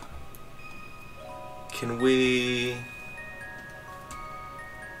 Can we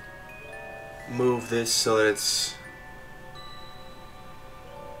move this so that it's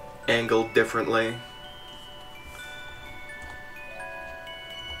angled differently?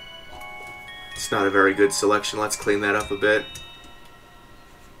 It's not a very good selection. Let's clean that up a bit.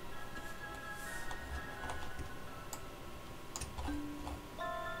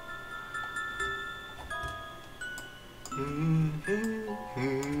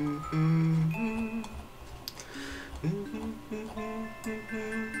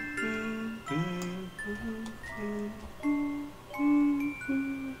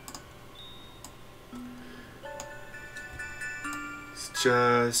 Let's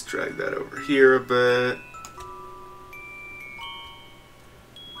just drag that over here a bit.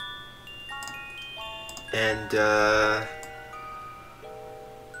 And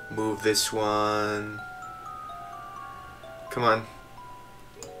move this one. Come on.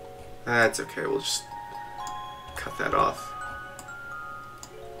 That's okay, we'll just cut that off.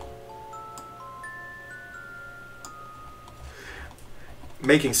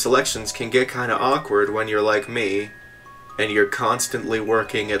 Making selections can get kind of awkward when you're like me and you're constantly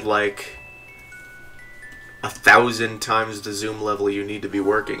working at like 1,000 times the zoom level you need to be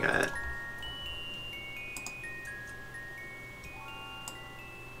working at.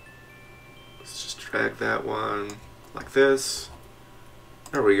 Let's just drag that one like this.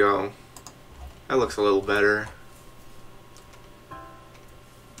 There we go. That looks a little better.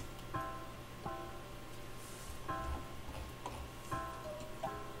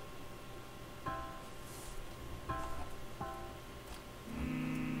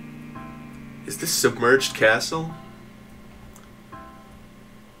 Is this submerged castle?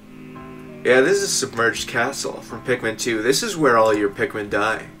 Yeah, this is Submerged Castle from Pikmin 2. This is where all your Pikmin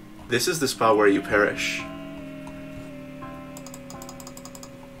die. This is the spot where you perish.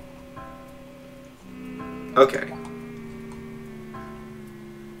 Okay.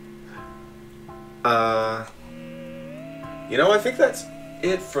 You know, I think that's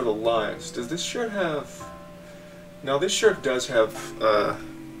it for the lines. Does this shirt have... No, this shirt does have,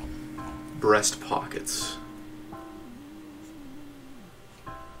 breast pockets.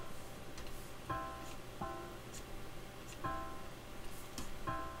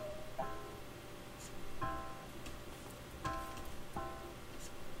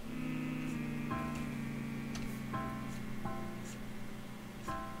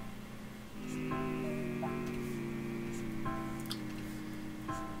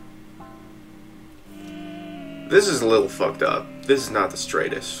 This is a little fucked up. This is not the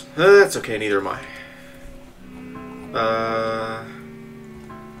straightest. That's okay, neither am I.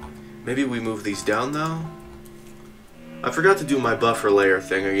 Maybe we move these down, though? I forgot to do my buffer layer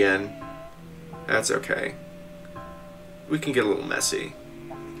thing again. That's okay. We can get a little messy.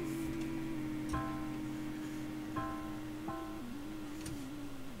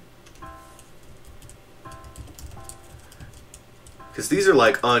 Because these are,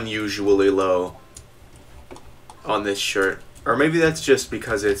 like, unusually low on this shirt. Or maybe that's just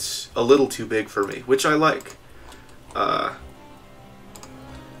because it's a little too big for me, which I like.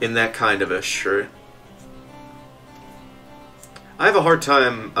 In that kind of a shirt. I have a hard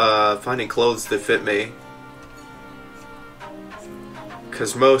time finding clothes that fit me.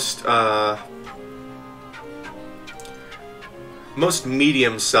 Because most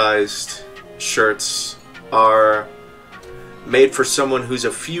medium-sized shirts are made for someone who's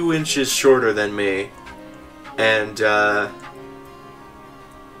a few inches shorter than me. And, or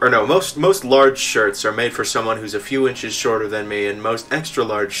no, most large shirts are made for someone who's a few inches shorter than me, and most extra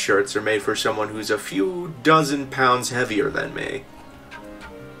large shirts are made for someone who's a few dozen pounds heavier than me.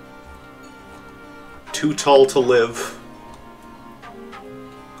 Too tall to live.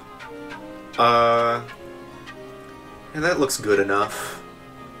 And that looks good enough.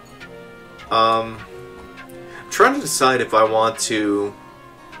 I'm trying to decide if I want to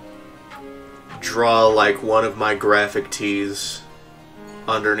draw like one of my graphic tees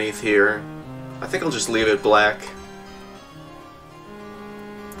underneath here. I think I'll just leave it black.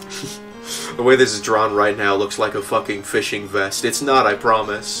 The way this is drawn right now looks like a fucking fishing vest. It's not, I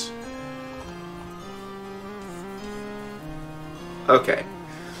promise. Okay.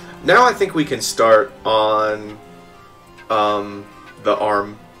 Now I think we can start on the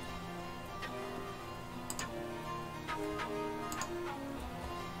arm.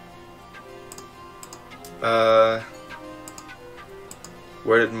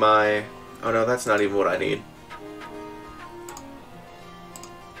 Where did my... Oh no, that's not even what I need.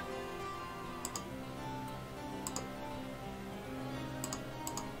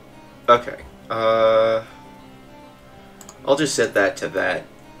 Okay, I'll just set that to that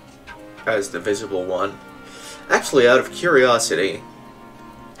as the visible one. Actually, out of curiosity,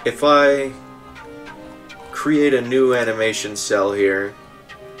 if I create a new animation cell here,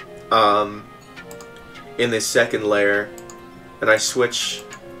 in this second layer, and I switch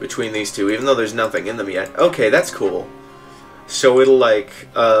between these two, even though there's nothing in them yet. Okay, that's cool. So it'll like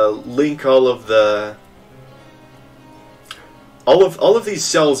link all of the all of these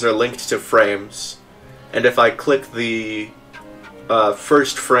cells are linked to frames, and if I click the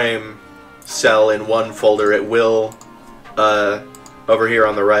first frame cell in one folder, it will over here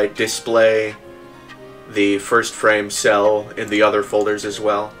on the right display the first frame cell in the other folders as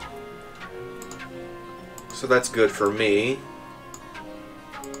well. So that's good for me.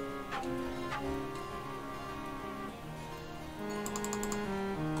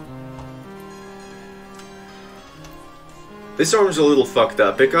 This arm's a little fucked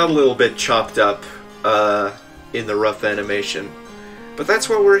up. It got a little bit chopped up in the rough animation. But that's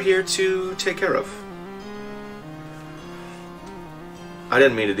what we're here to take care of. I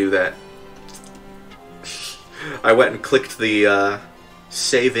didn't mean to do that. I went and clicked the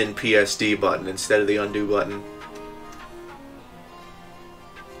Save in PSD button instead of the Undo button.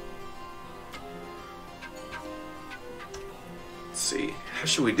 Let's see. How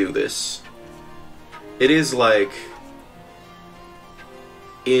should we do this? It is like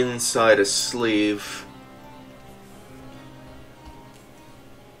inside a sleeve.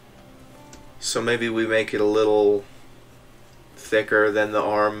 So maybe we make it a little thicker than the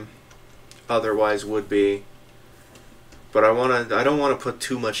arm otherwise would be. But I don't want to put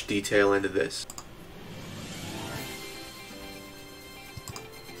too much detail into this.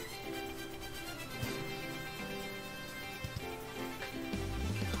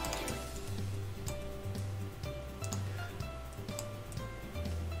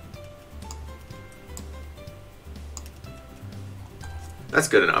 That's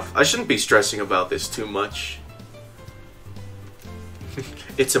good enough. I shouldn't be stressing about this too much.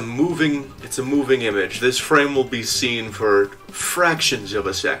 It's a moving image. This frame will be seen for fractions of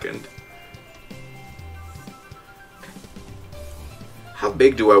a second. How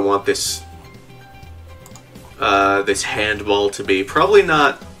big do I want this this handball to be? Probably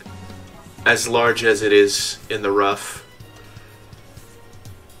not as large as it is in the rough.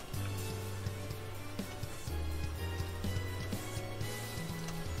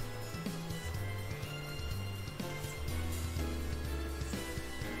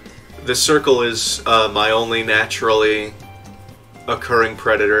 The circle is my only naturally occurring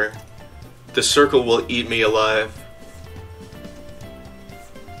predator. The circle will eat me alive.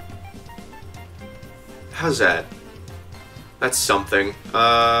 How's that? That's something.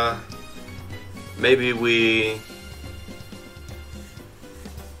 Maybe we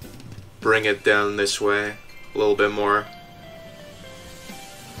bring it down this way a little bit more.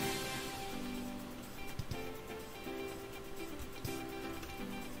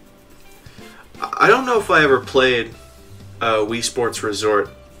 I don't know if I ever played Wii Sports Resort,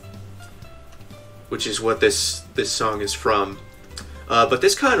 which is what this song is from, but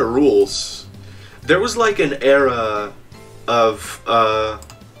this kind of rules. There was like an era of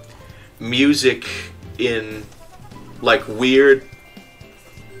music in like weird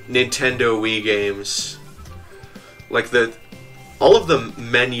Nintendo Wii games, like all of the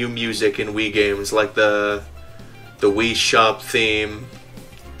menu music in Wii games, like the Wii Shop theme.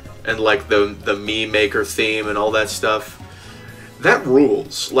 And like the Mii Maker theme and all that stuff, that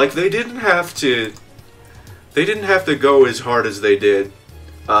rules. Like they didn't have to go as hard as they did,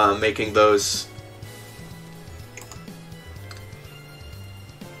 making those.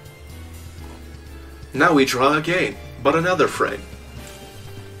 Now we draw again, but another frame.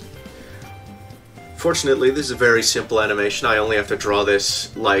 Fortunately, this is a very simple animation. I only have to draw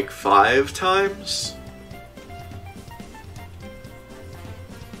this like 5 times.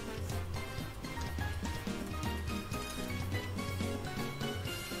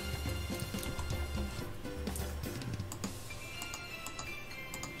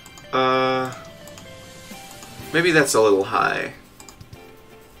 Maybe that's a little high.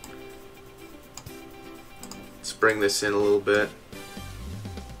 Let's bring this in a little bit.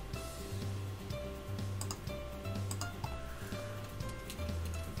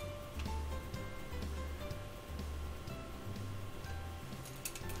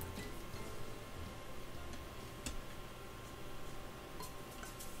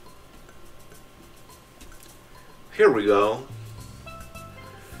 Here we go.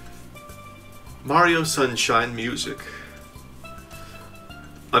 Mario Sunshine music.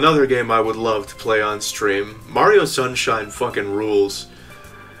 Another game I would love to play on stream. Mario Sunshine fucking rules.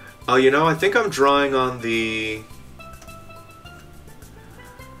 You know, I think I'm drawing on the...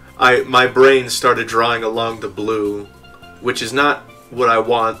 My brain started drawing along the blue, which is not what I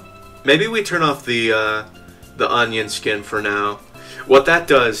want. Maybe we turn off the onion skin for now. What that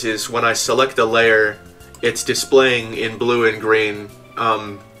does is when I select a layer, it's displaying in blue and green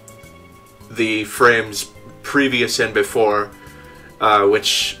the frames previous and before,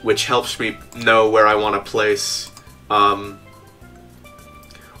 which helps me know where I want to place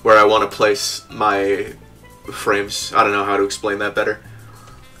my frames. I don't know how to explain that better.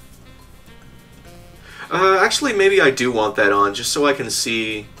 Actually, maybe I do want that on, just so I can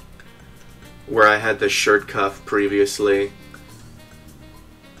see where I had the shirt cuff previously.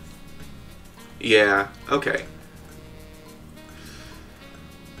 Yeah, okay.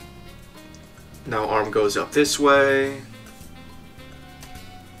 Now arm goes up this way.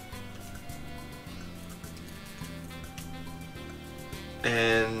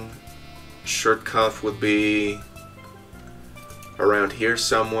 And shirt cuff would be around here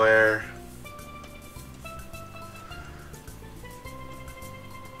somewhere.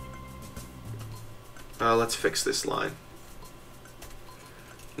 Let's fix this line.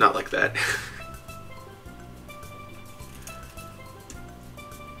 Not like that.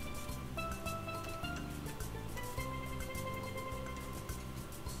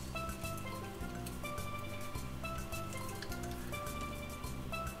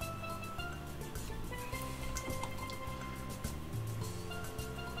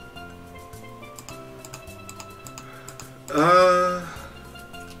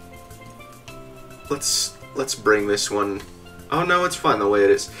 Let's bring this one. Oh no, it's fine the way it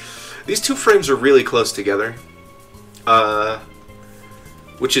is. These two frames are really close together,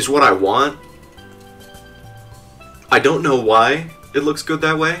 which is what I want. I don't know why it looks good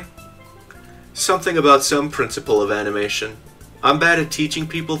that way. Something about some principle of animation. I'm bad at teaching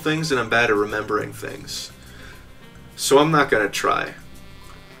people things and I'm bad at remembering things. So I'm not gonna try.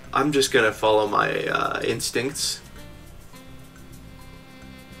 I'm just gonna follow my instincts.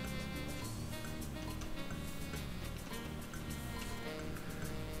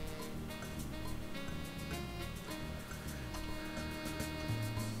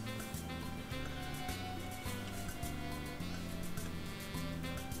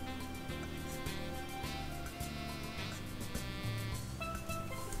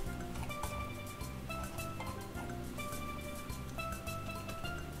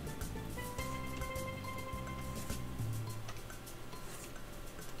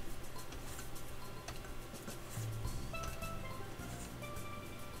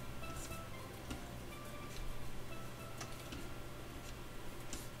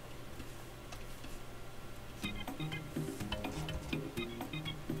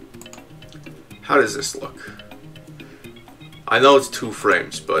 How does this look? I know it's 2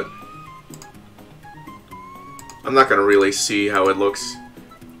 frames, but I'm not gonna really see how it looks.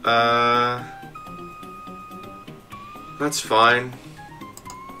 That's fine.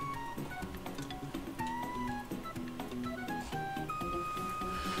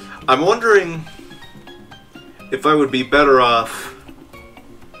 I'm wondering if I would be better off,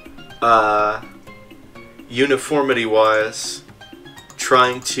 uniformity-wise,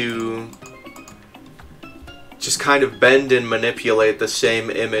 trying to just kind of bend and manipulate the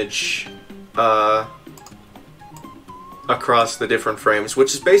same image across the different frames,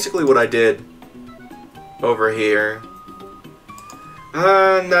 which is basically what I did over here.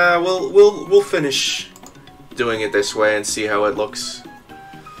 Nah, we'll finish doing it this way and see how it looks.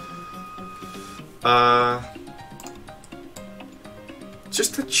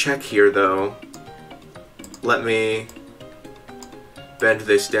 Just to check here, though, let me bend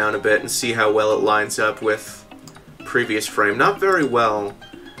this down a bit and see how well it lines up with previous frame. Not very well.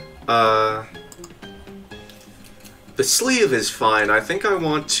 The sleeve is fine. I think I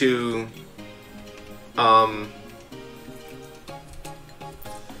want to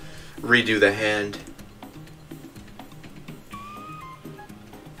redo the hand.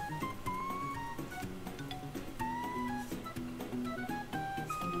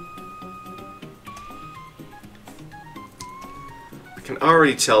 I can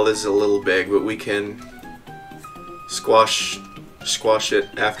already tell this is a little big, but we can squash it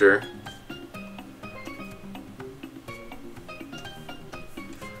after.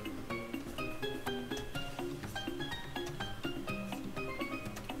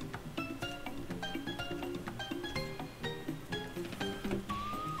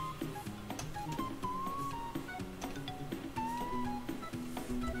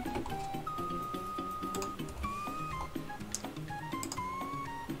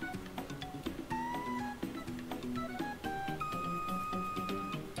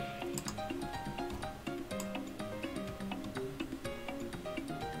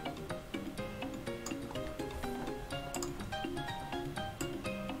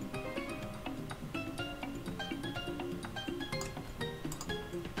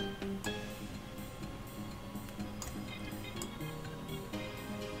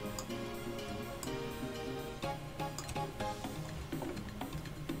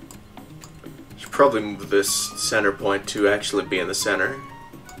 Should probably move this center point to actually be in the center.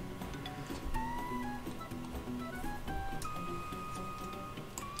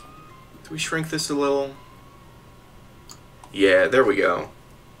 Do we shrink this a little? Yeah, there we go.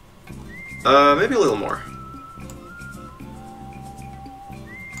 Maybe a little more.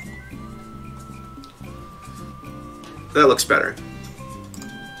 That looks better.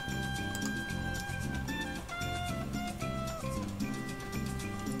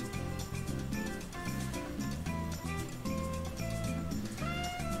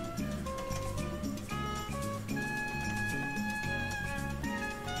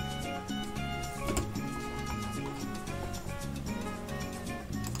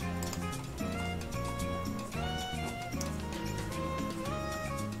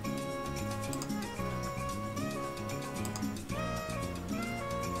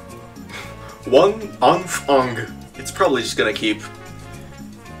 One ong. It's probably just gonna keep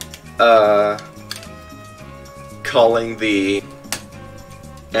calling the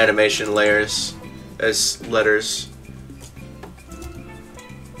animation layers as letters.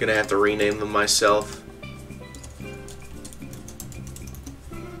 Gonna have to rename them myself.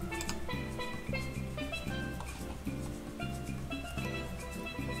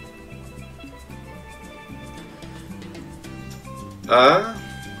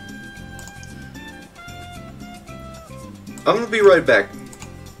 I'm gonna be right back.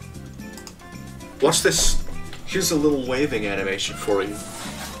 Watch this. Here's a little waving animation for you.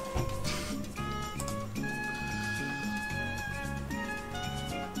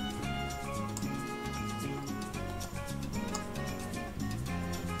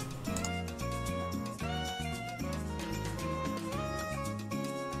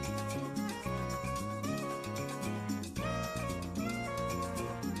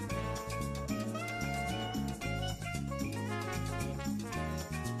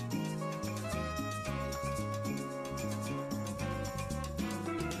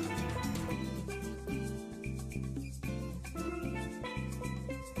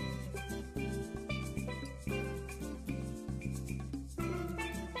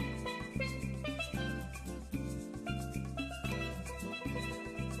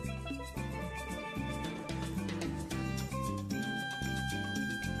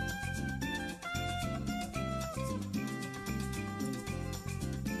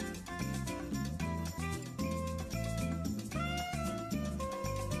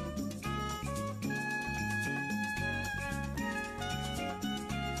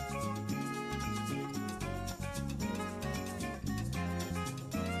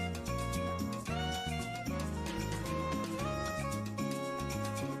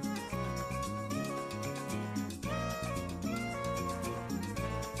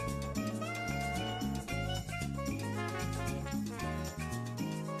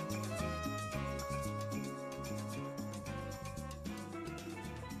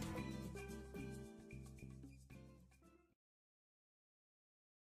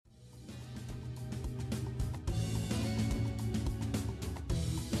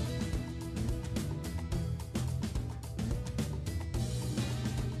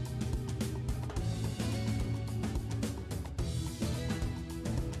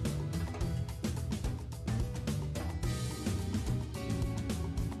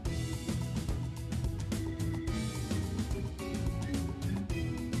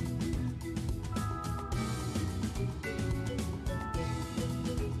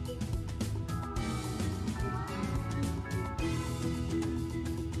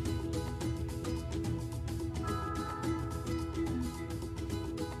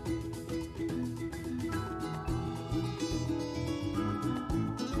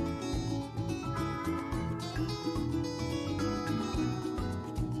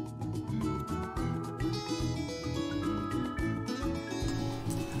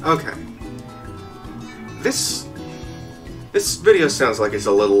 Okay. This video sounds like it's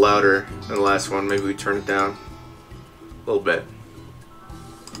a little louder than the last one. Maybe we turn it down a little bit.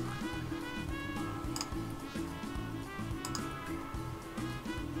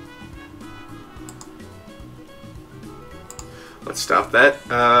 Let's stop that.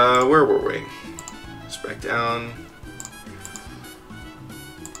 Where were we? Let's back down.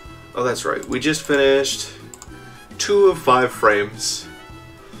 Oh, that's right. We just finished 2 of 5 frames.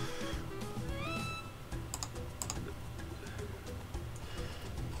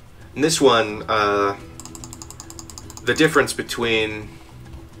 In this one, the difference between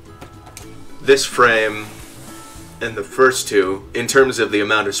this frame and the first 2, in terms of the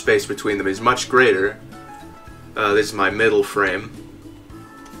amount of space between them, is much greater. This is my middle frame.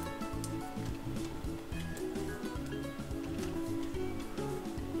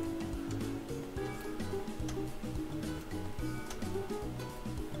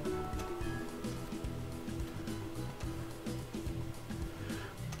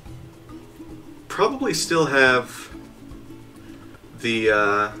 Probably still have the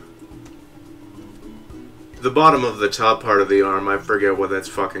bottom of the top part of the arm, I forget what that's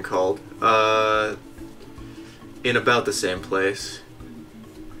fucking called, in about the same place.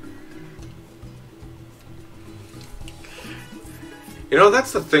 You know,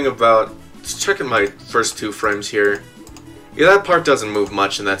 that's the thing about... Just checking my first 2 frames here. Yeah, that part doesn't move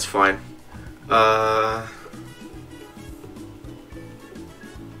much, and that's fine.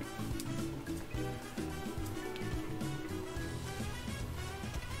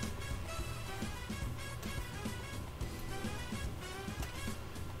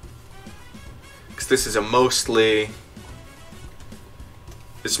 This is a mostly...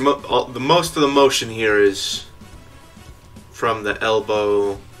 It's the most of the motion here is from the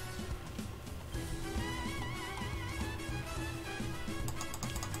elbow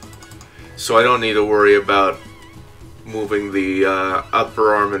so I don't need to worry about moving the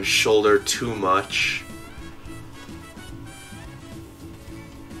upper arm and shoulder too much.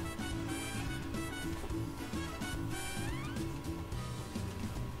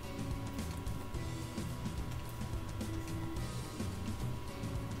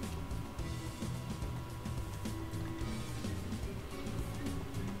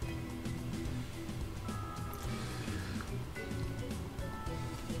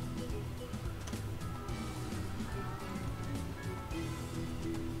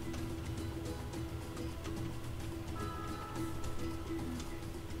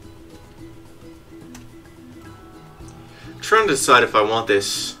 Trying to decide if I want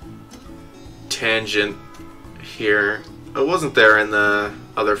this tangent here. It wasn't there in the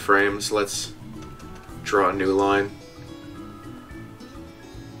other frames. Let's draw a new line.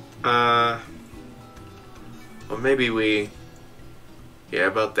 Well, maybe we... Yeah,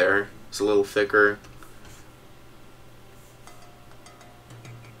 about there. It's a little thicker.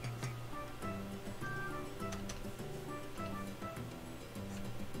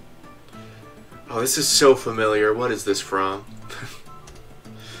 Oh, this is so familiar. What is this from?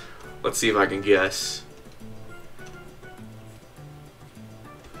 Let's see if I can guess.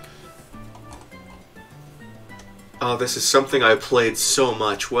 Oh, this is something I played so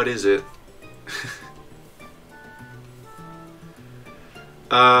much. What is it?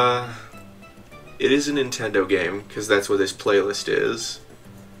 It is a Nintendo game, because that's what this playlist is.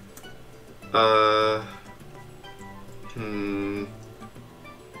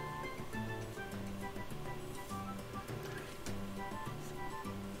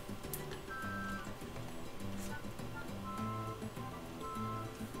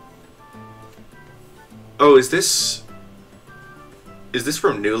 Oh, is this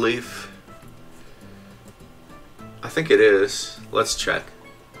from New Leaf? I think it is. Let's check.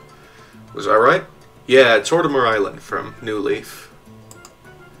 Was I right? Yeah, Tortimer Island from New Leaf.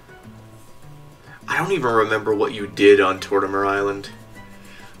 I don't even remember what you did on Tortimer Island.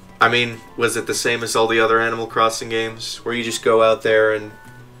 I mean, was it the same as all the other Animal Crossing games? Where you just go out there and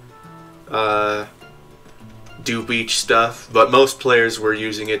do beach stuff? But most players were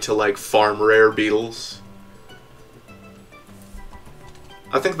using it to, like, farm rare beetles.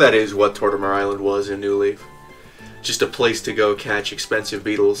 I think that is what Tortimer Island was in New Leaf. Just a place to go catch expensive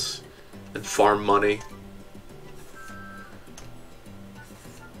beetles and farm money.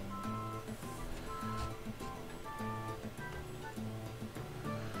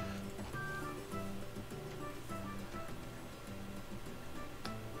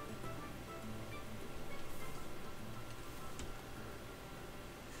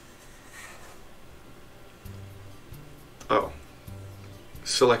 Oh.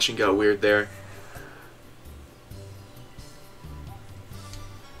 Selection got weird there.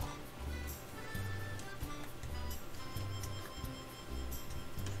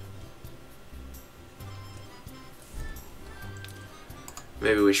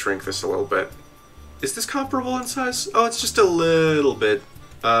 Maybe we shrink this a little bit. Is this comparable in size? Oh, it's just a little bit.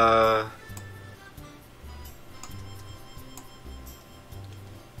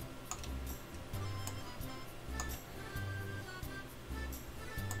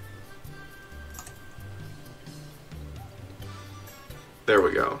 There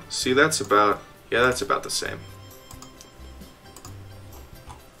we go. See, that's about... yeah, that's about the same.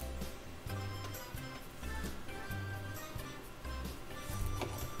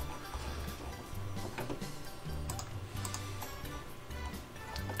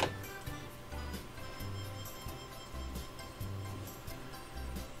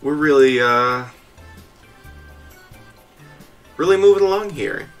 We're really, really moving along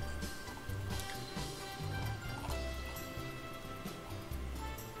here.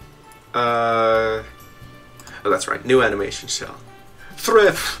 Oh, that's right. New animation cell.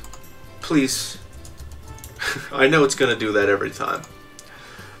 Thrift! Please. I know it's gonna do that every time.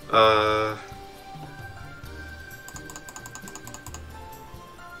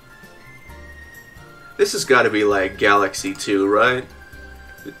 This has got to be like Galaxy 2, right?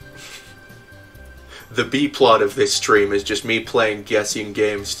 The B plot of this stream is just me playing guessing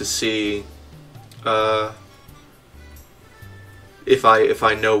games to see if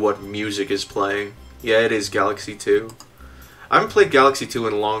I know what music is playing. Yeah, it is Galaxy 2. I haven't played Galaxy 2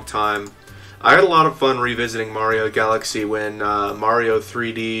 in a long time. I had a lot of fun revisiting Mario Galaxy when Mario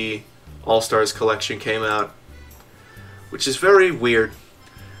 3D All-Stars Collection came out, which is very weird.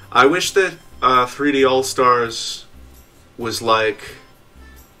 I wish that 3D All-Stars was like...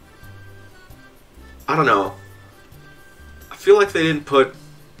 I don't know. I feel like they didn't put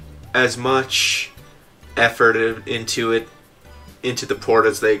as much effort into the port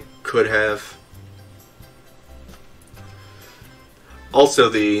as they could have. Also,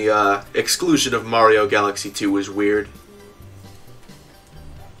 the exclusion of Mario Galaxy 2 was weird.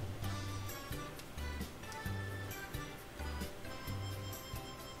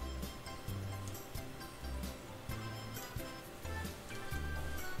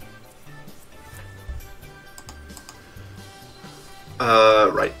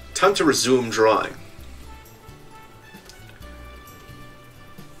 Right. Time to resume drawing.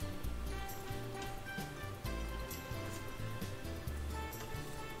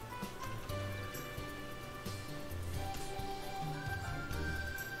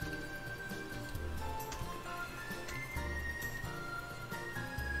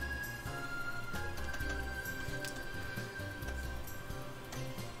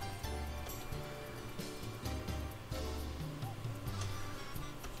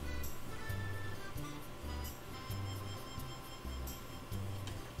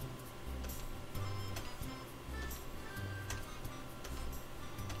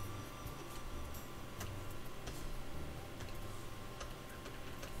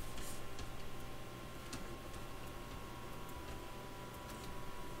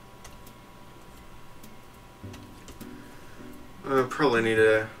 I probably need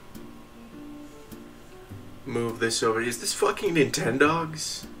to move this over. Is this fucking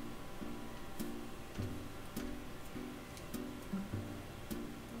Nintendogs?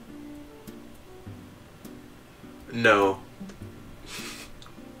 No.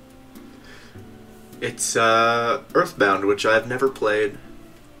 It's Earthbound, which I've never played.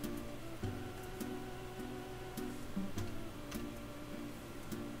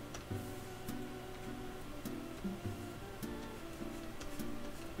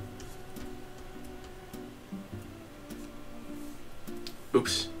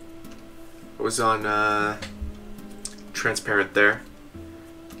 Oops. I was on transparent there.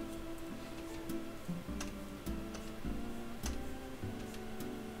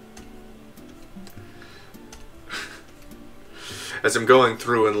 As I'm going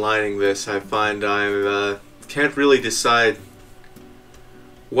through and lining this, I find I can't really decide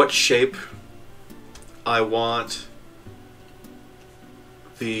what shape I want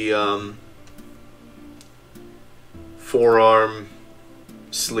the forearm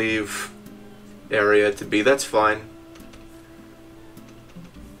sleeve area to be. That's fine.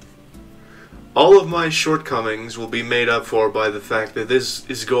 All of my shortcomings will be made up for by the fact that this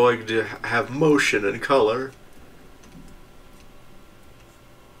is going to have motion and color.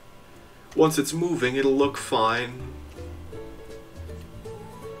 Once it's moving, it'll look fine.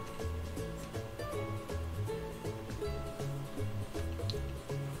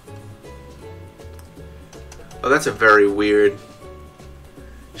 Oh, that's a very weird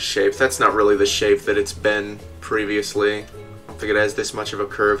shape. That's not really the shape that it's been previously. I don't think it has this much of a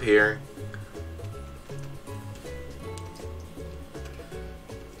curve here.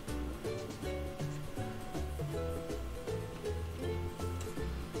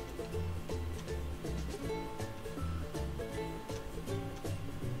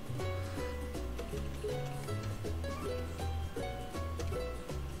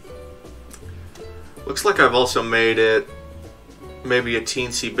 Looks like I've also made it maybe a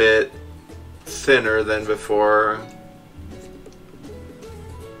teensy bit thinner than before.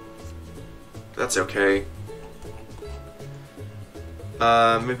 That's okay.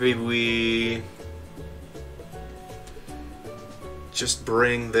 Maybe we just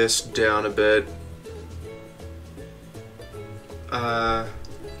bring this down a bit.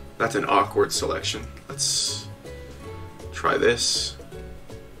 That's an awkward selection. Let's try this.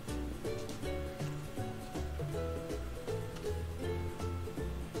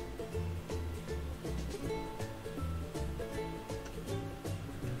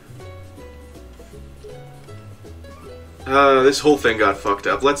 This whole thing got fucked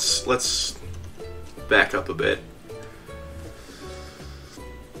up. Let's back up a bit.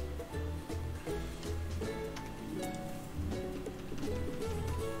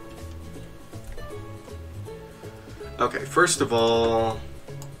 Okay, first of all,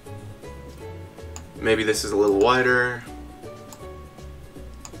 maybe this is a little wider.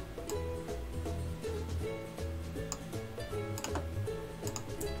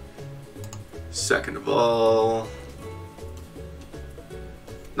 Second of all,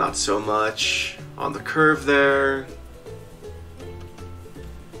 not so much on the curve there.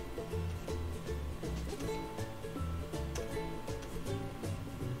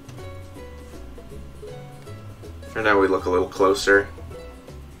 And now we look a little closer.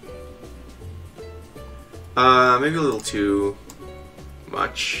 Maybe a little too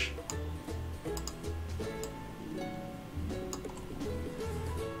much.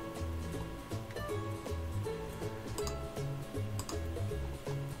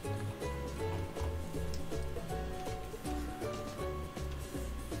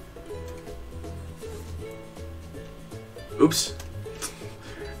 Oops.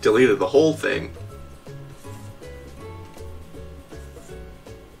 Deleted the whole thing.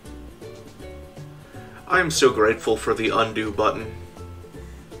 I am so grateful for the undo button.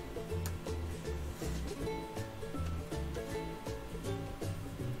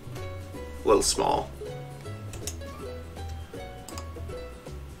 A little small.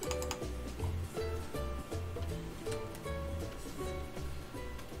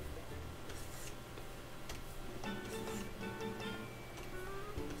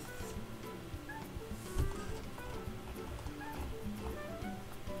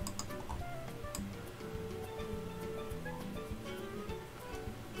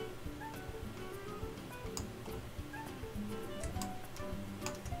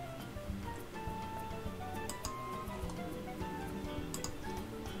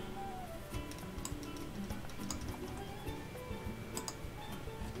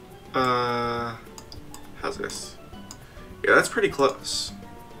 How's this? Yeah, that's pretty close.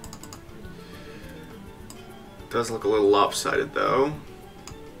 Does look a little lopsided though.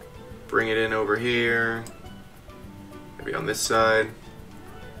 Bring it in over here. Maybe on this side.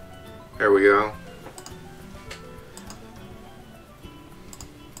 There we go.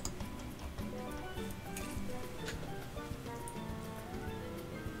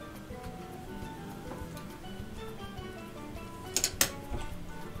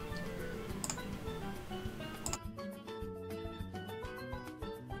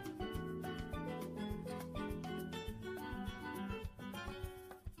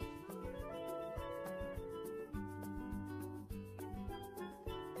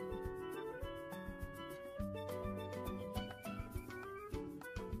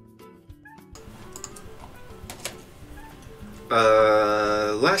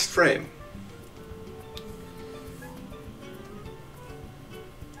 Last frame.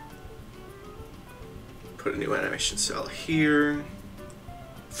 Put a new animation cell here.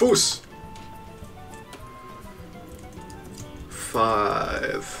 Foos!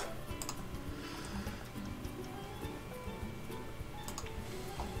 5.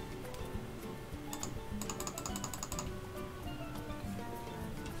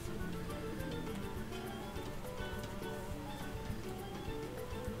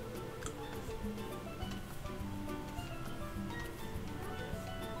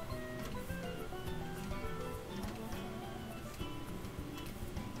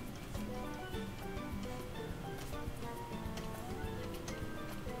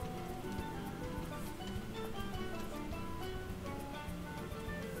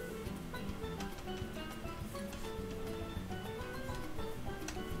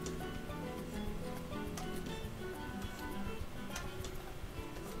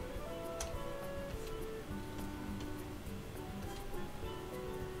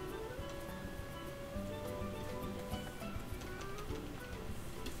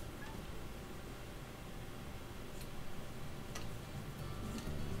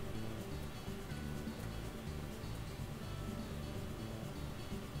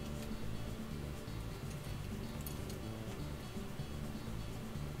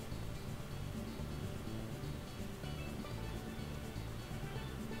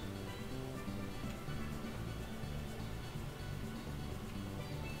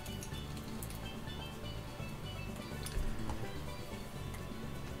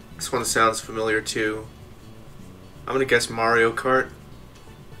 This one sounds familiar too. I'm gonna guess Mario Kart.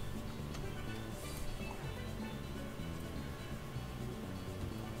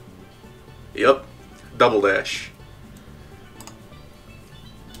 Yep, Double Dash.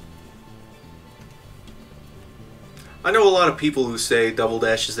 I know a lot of people who say Double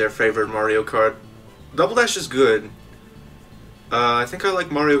Dash is their favorite Mario Kart. Double Dash is good. I think I like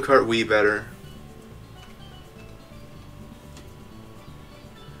Mario Kart Wii better.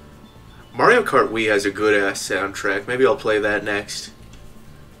 Mario Kart Wii has a good-ass soundtrack. Maybe I'll play that next.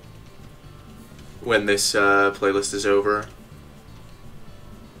 When this playlist is over.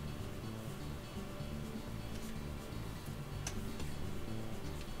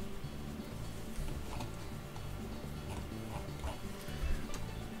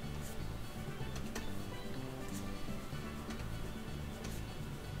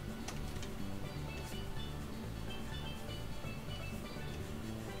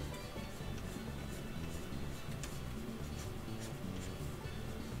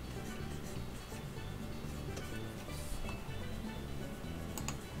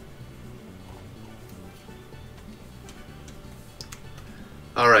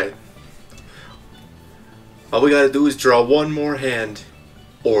 Alright. All we gotta do is draw one more hand.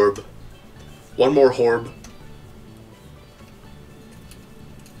 Orb. One more horb.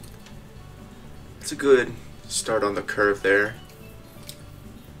 It's a good start on the curve there.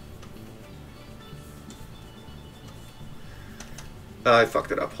 I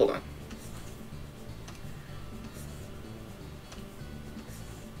fucked it up. Hold on.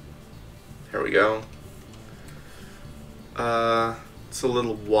 There we go. It's a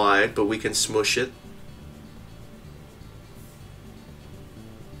little wide, but we can smush it.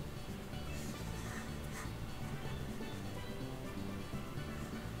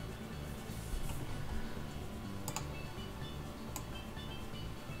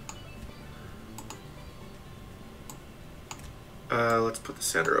 Let's put the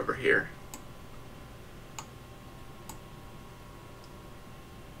center over here.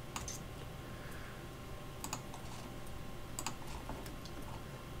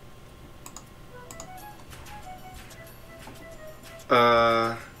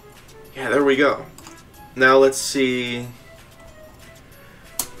 Yeah, there we go. Now let's see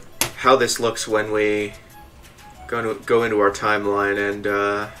how this looks when we go into our timeline. And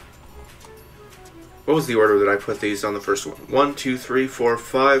what was the order that I put these on the first one? 1, 2, 3, 4,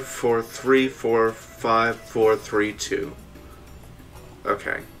 5, 4, 3, 4, 5, 4, 3, 2.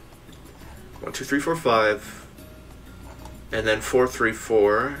 Okay. 1, 2, 3, 4, 5. And then 4, 3,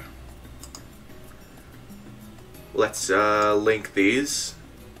 4. Let's link these.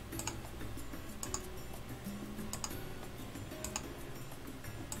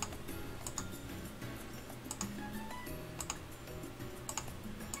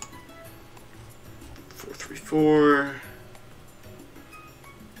 Four,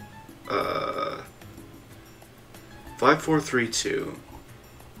 5, 4, 3, 2.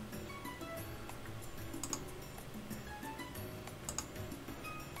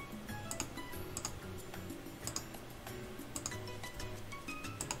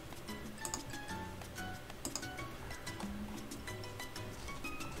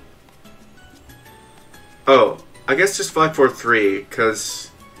 Oh, I guess just 5, 4, 3, because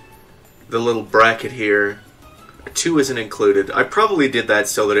the little bracket here. 2 isn't included. I probably did that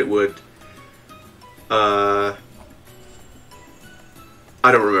so that it would... I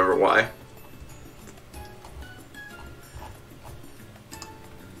don't remember why.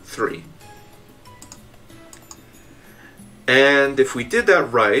 3. And if we did that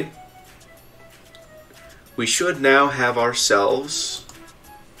right, we should now have ourselves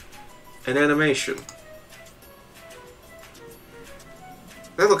an animation.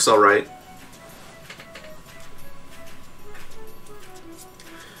 That looks alright.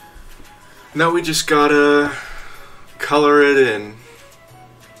 Now we just gotta color it in.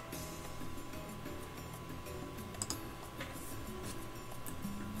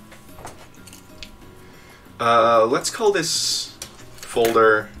 Let's call this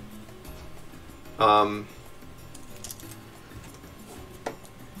folder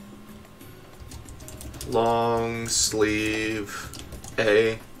long sleeve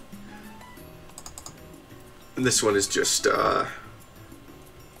A. And this one is just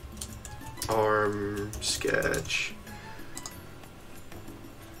arm sketch.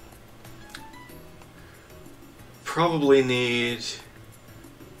 Probably need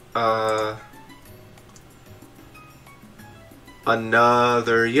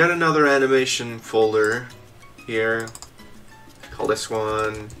yet another animation folder here. Call this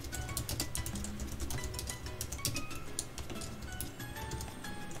one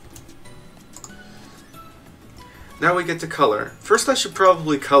Now we get to color. First I should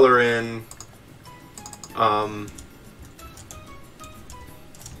probably color in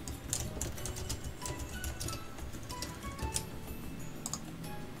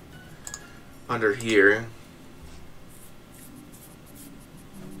under here.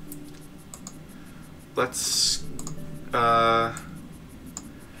 Let's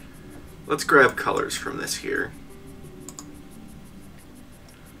grab colors from this here.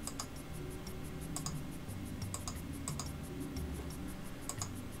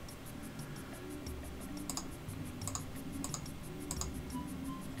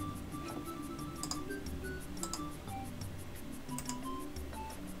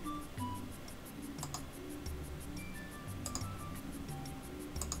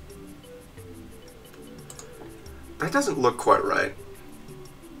 That doesn't look quite right.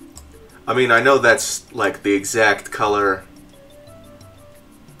 I mean, I know that's like the exact color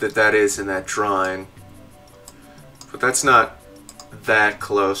that is in that drawing, but that's not that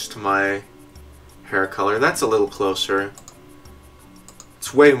close to my hair color. That's a little closer.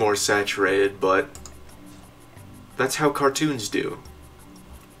 It's way more saturated, but that's how cartoons do.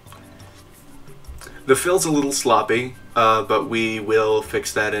 The fill's a little sloppy, but we will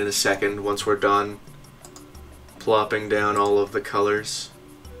fix that in a second once we're done plopping down all of the colors.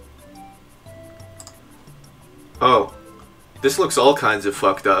 Oh, this looks all kinds of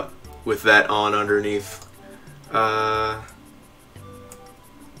fucked up with that on underneath.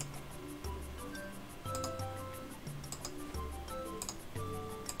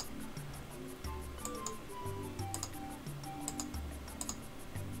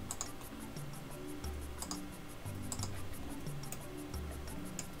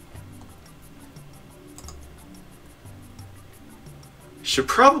 Should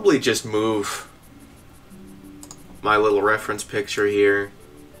probably just move my little reference picture here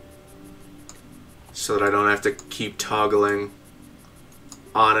so that I don't have to keep toggling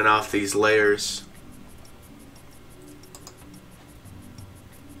on and off these layers.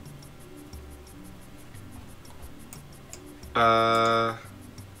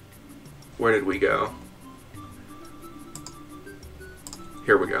 Where did we go?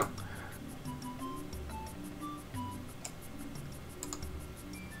 Here we go.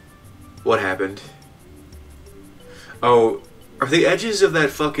 What happened? Oh, are the edges of that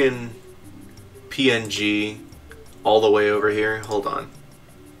fucking PNG all the way over here? Hold on.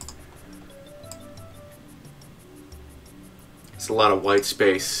 It's a lot of white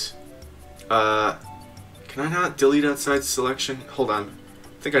space. Can I not delete outside selection? Hold on.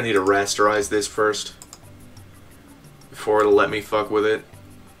 I think I need to rasterize this first before it'll let me fuck with it.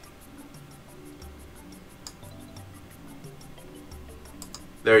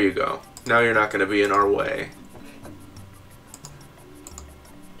 There you go. Now you're not going to be in our way.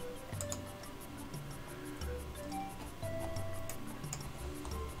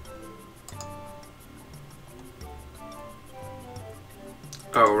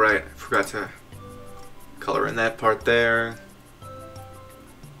 Oh, right. I forgot to color in that part there.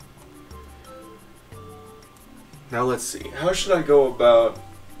 Now let's see. How should I go about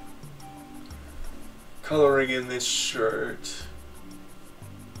coloring in this shirt?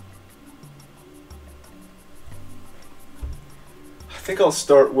 I think I'll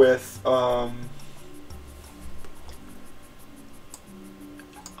start with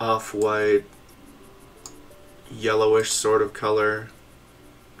off-white, yellowish sort of color.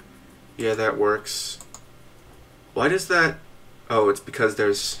 Yeah, that works. Why does that... Oh, it's because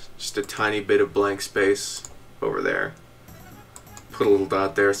there's just a tiny bit of blank space over there. Put a little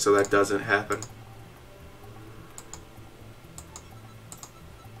dot there so that doesn't happen.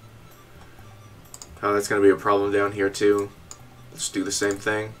 Oh, that's going to be a problem down here too. Let's do the same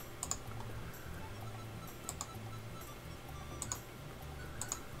thing.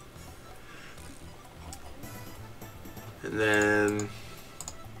 And then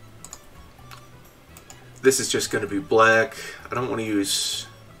this is just going to be black. I don't want to use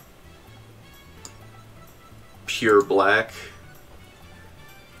pure black.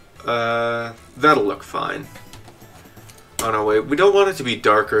 That'll look fine. Oh no, wait. We don't want it to be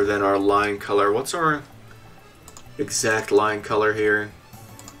darker than our line color. What's our exact line color here?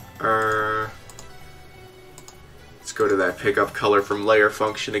 Let's go to that pickup color from layer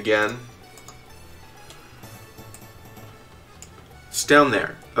function again. It's down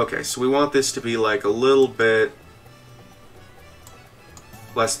there. Okay, so we want this to be like a little bit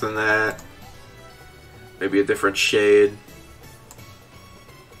less than that. Maybe a different shade.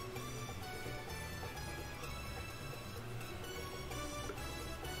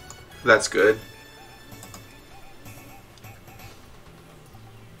 That's good.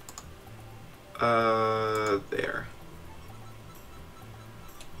 There.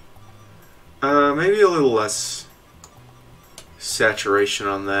 Maybe a little less saturation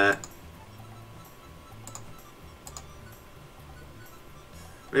on that.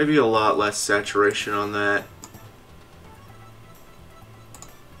 Maybe a lot less saturation on that.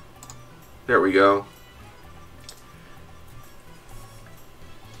 There we go.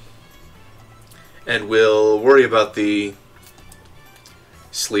 And we'll worry about the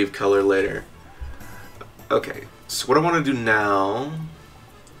sleeve color later. Okay, so what I want to do now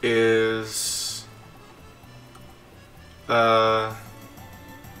is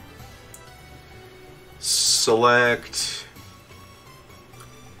select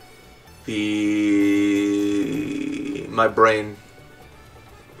my brain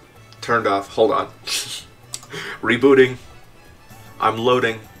turned off. Hold on. Rebooting. I'm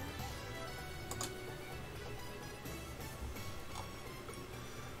loading.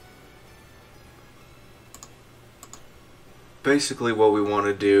 Basically what we want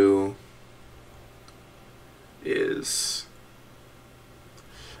to do is...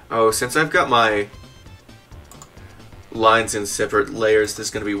 Oh, since I've got my lines in separate layers, this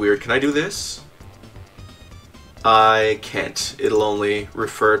is going to be weird. Can I do this? I can't. It'll only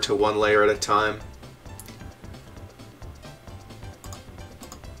refer to one layer at a time.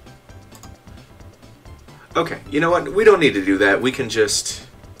 Okay, you know what? We don't need to do that. We can just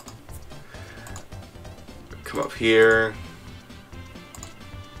come up here.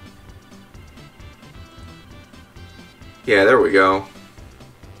 Yeah, there we go.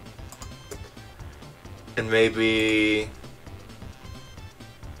 And maybe...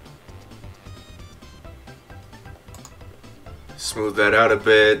 smooth that out a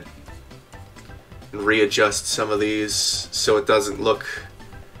bit. And readjust some of these so it doesn't look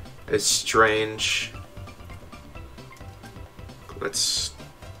as strange. Let's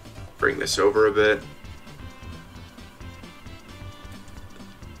bring this over a bit.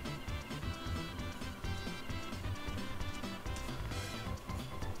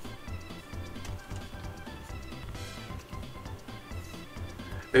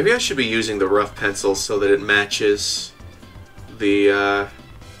 Maybe I should be using the rough pencil so that it matches the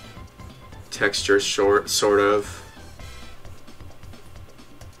texture sort of.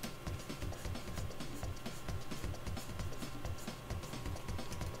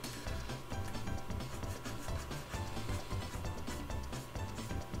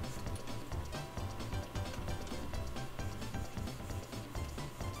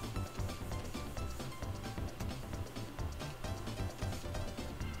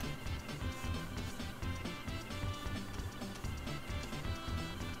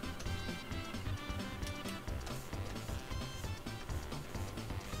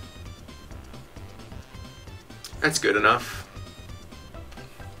 That's good enough.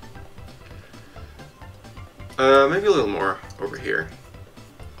 Maybe a little more over here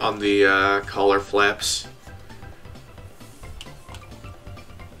on the collar flaps.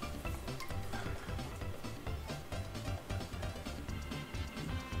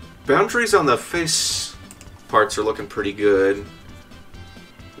 Boundaries on the face parts are looking pretty good.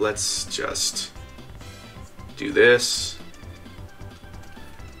 Let's just do this.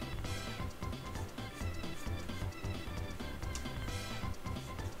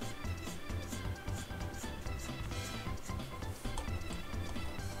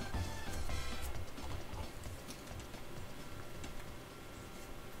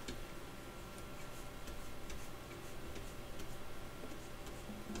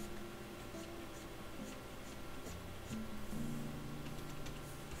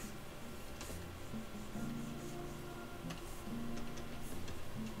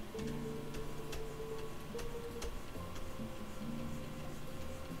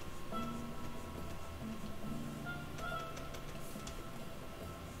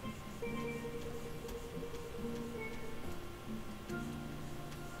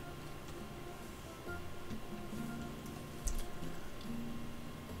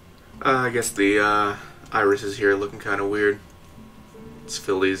 I guess the irises here are looking kind of weird. Let's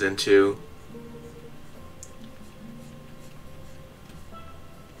fill these in too.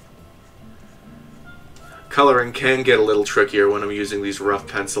 Coloring can get a little trickier when I'm using these rough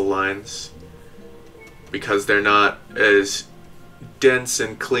pencil lines because they're not as dense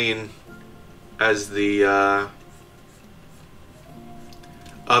and clean as the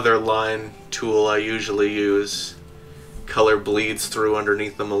other line tool I usually use. Color bleeds through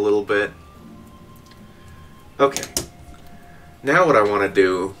underneath them a little bit. Okay, now what I want to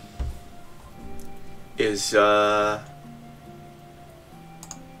do is let's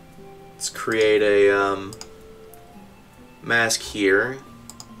create a mask here.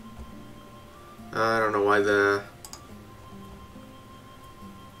 I don't know why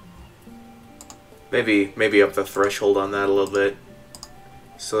Maybe up the threshold on that a little bit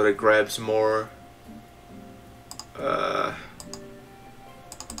so that it grabs more.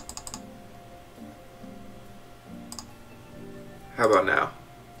 How about now?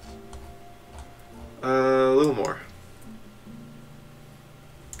 A little more.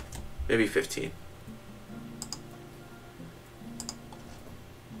 Maybe 15.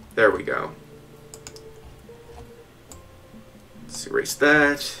 There we go. Let's erase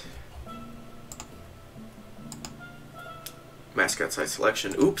that. Mask outside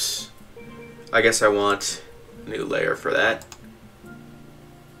selection. Oops. I guess I want a new layer for that.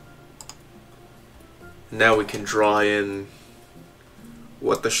 Now we can draw in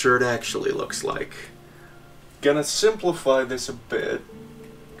what the shirt actually looks like. Gonna simplify this a bit,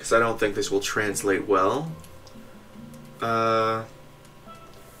 because I don't think this will translate well. But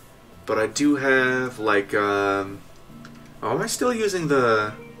I do have, like, oh, am I still using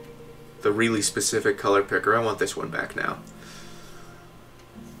the really specific color picker? I want this one back now.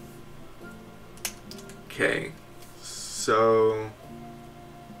 Okay, so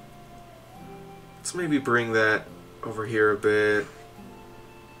let's maybe bring that over here a bit.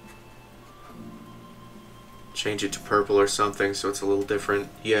 Change it to purple or something so it's a little different.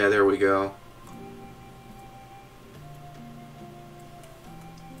 Yeah, there we go.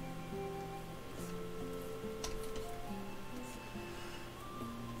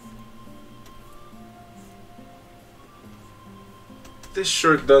 This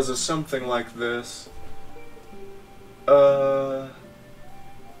shirt does something like this.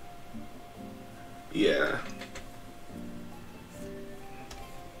 Yeah.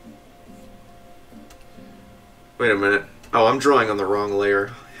 Wait a minute. Oh, I'm drawing on the wrong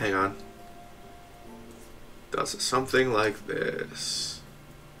layer. Hang on. Does something like this.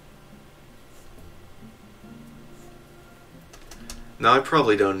 Now I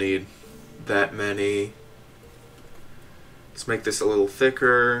probably don't need that many. Let's make this a little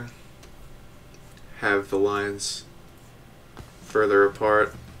thicker. Have the lines further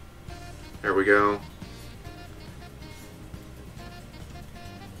apart. There we go.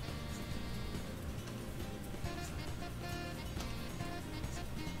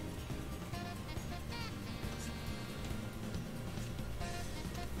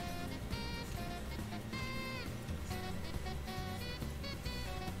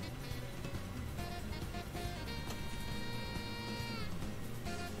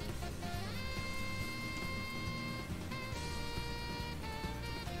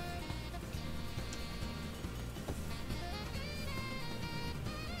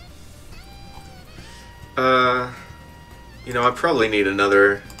 You know, I probably need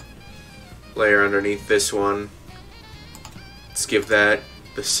another layer underneath this one. Let's give that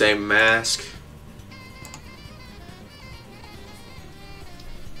the same mask.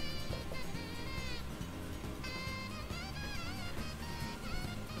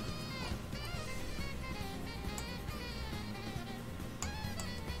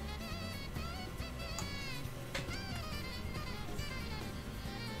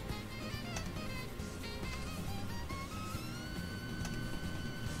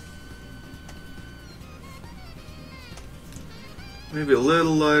 Maybe a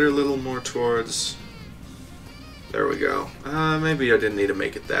little lighter, a little more towards... There we go. Maybe I didn't need to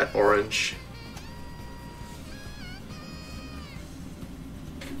make it that orange.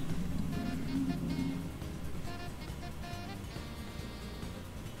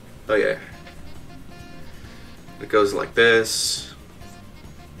 Oh yeah. It goes like this.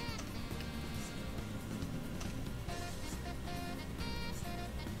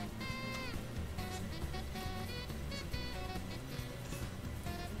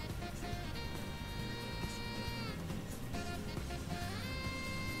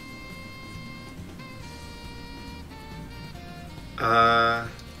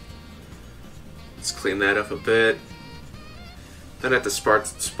 Let's clean that up a bit. Then at the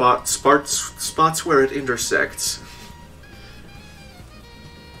spots where it intersects,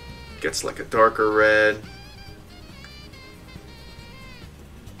 gets like a darker red.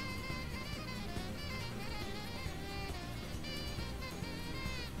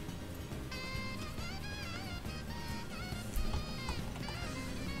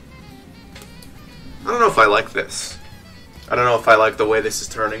 I don't know if I like this. I don't know if I like the way this is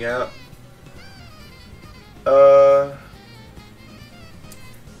turning out.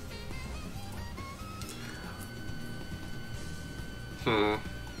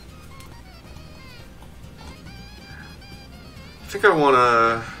 I think I want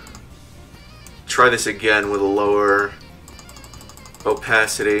to try this again with a lower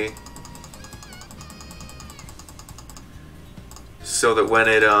opacity, so that when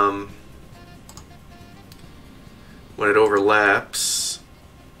it when it overlaps.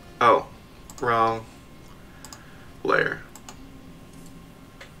 Oh, wrong layer.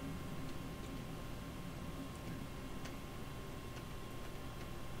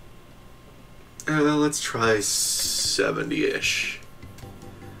 Let's try 70-ish.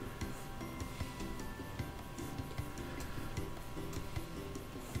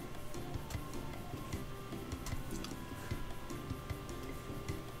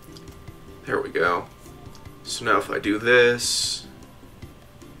 There we go. So now if I do this,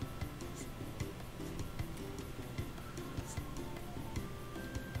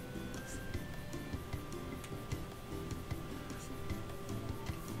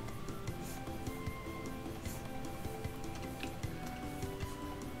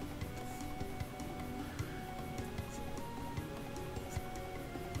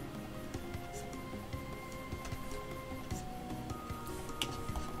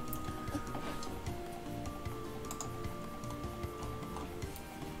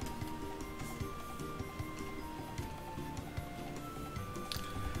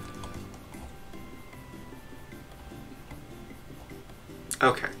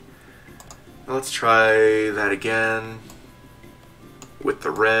 okay. Now let's try that again with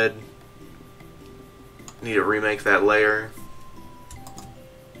the red. Need to remake that layer.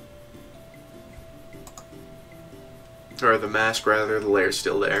 Or the mask rather, the layer's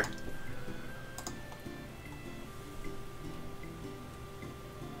still there.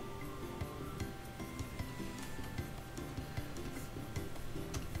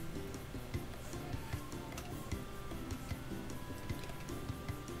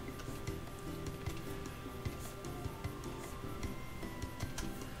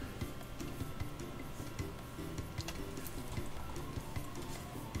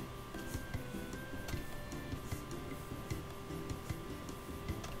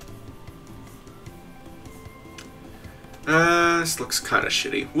 This looks kind of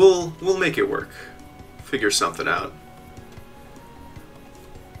shitty. We'll make it work. Figure something out.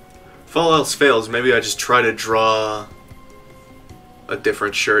 If all else fails, maybe I just try to draw a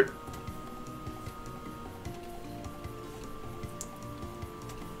different shirt.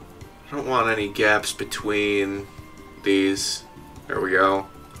 I don't want any gaps between these. There we go.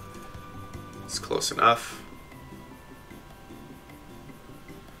 It's close enough.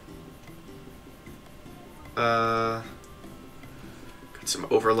 Got some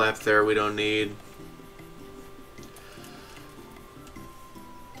overlap there we don't need.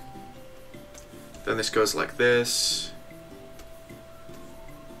 Then this goes like this.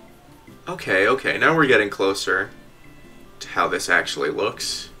 Okay, now we're getting closer to how this actually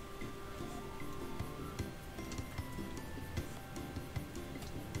looks.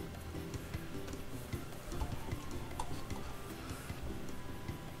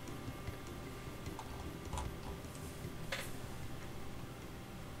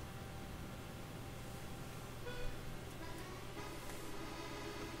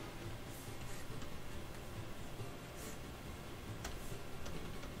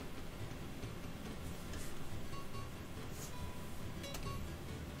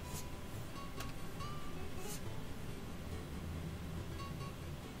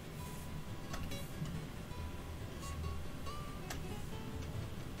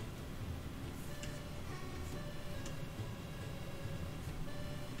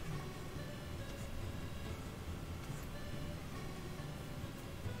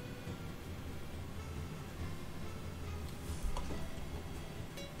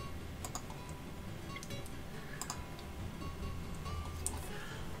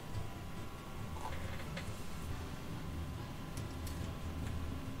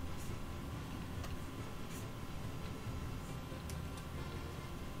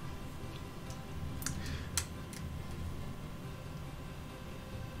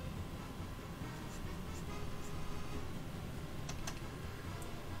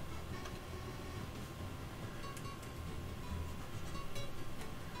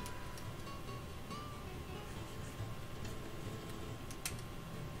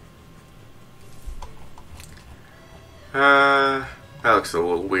 That looks a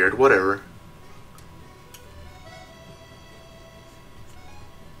little weird. Whatever.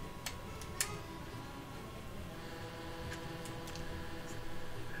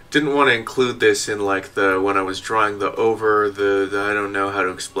 Didn't want to include this in like the when I was drawing the I don't know how to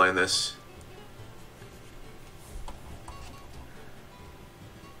explain this.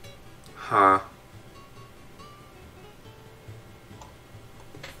 Huh.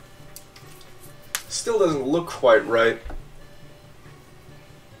 Still doesn't look quite right.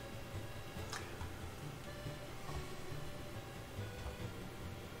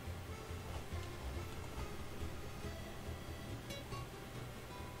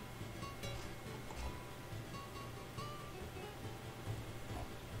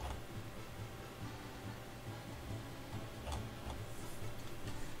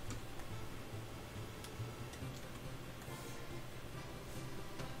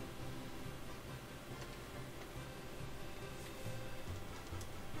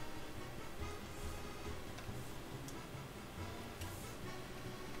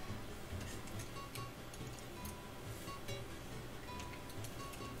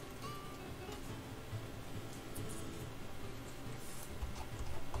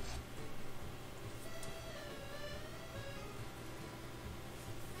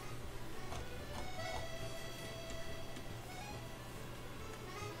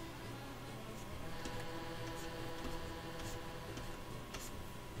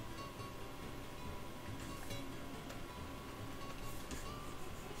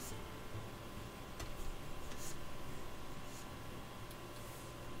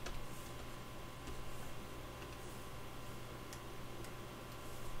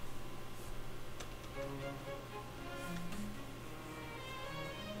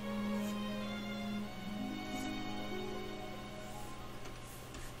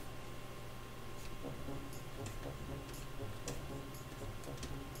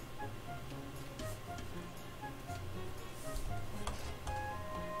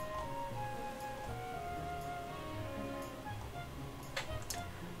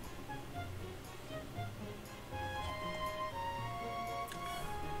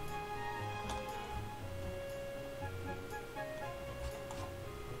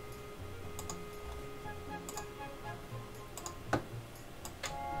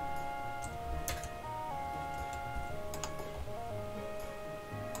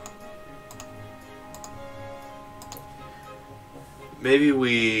 Maybe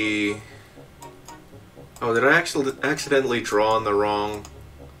we... Oh, did I actually accidentally draw on the wrong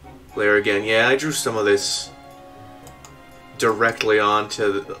layer again? Yeah, I drew some of this directly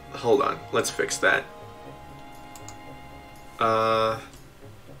onto the... Hold on, let's fix that.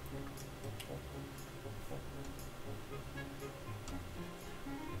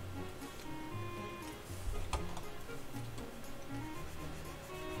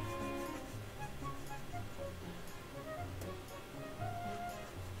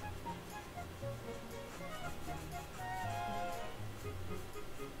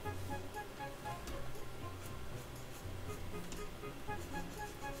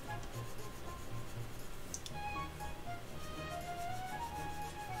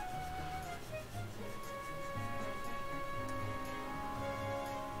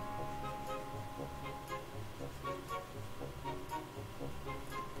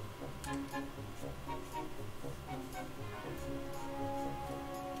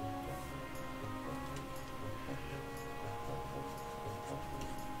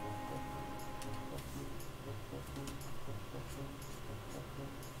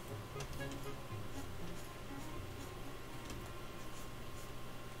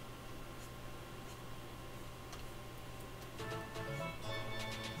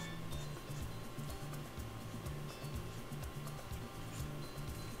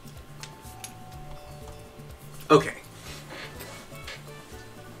 Okay.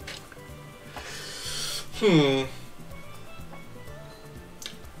 You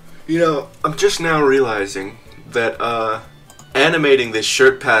know, I'm just now realizing that, animating this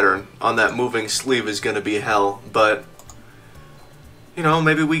shirt pattern on that moving sleeve is gonna be hell, but, you know,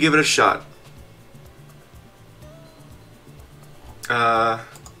 maybe we give it a shot.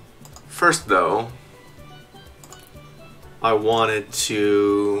 First though, I wanted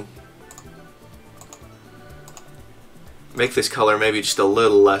to make this color maybe just a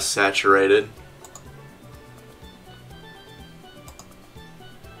little less saturated.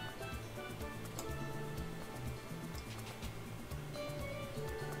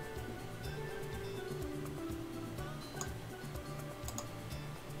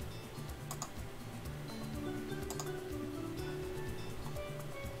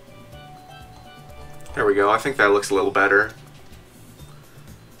 There we go, I think that looks a little better.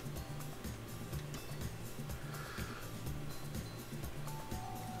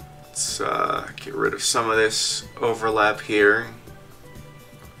 Let's get rid of some of this overlap here.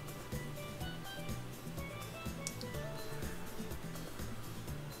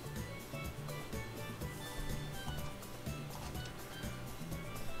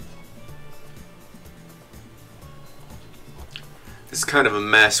 It's kind of a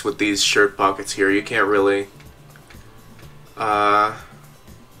mess with these shirt pockets here. You can't really...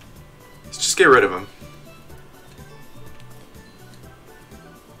 let's just get rid of them.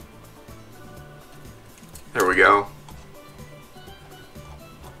 There we go.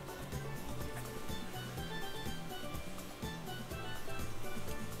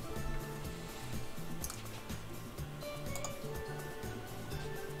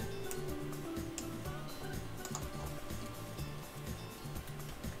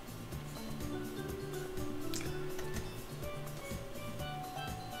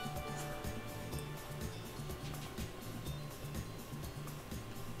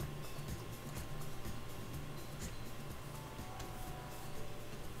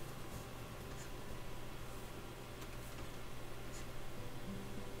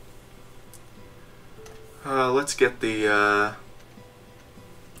 Let's get the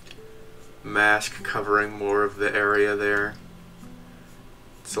mask covering more of the area there.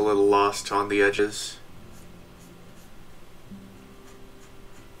 It's a little lost on the edges.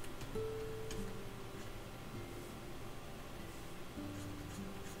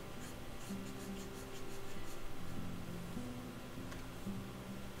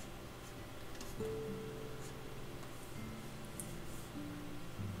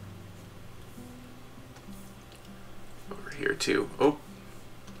 Here too. Oh,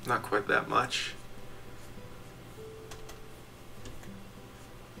 not quite that much.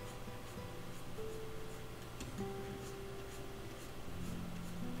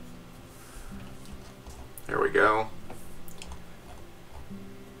 There we go.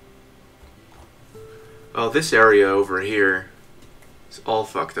 Oh, this area over here is all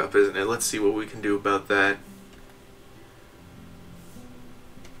fucked up, isn't it? Let's see what we can do about that.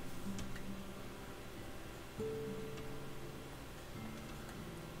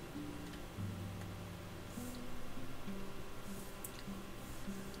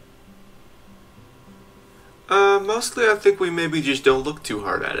 Mostly I think we maybe just don't look too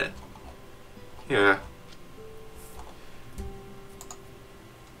hard at it. Yeah.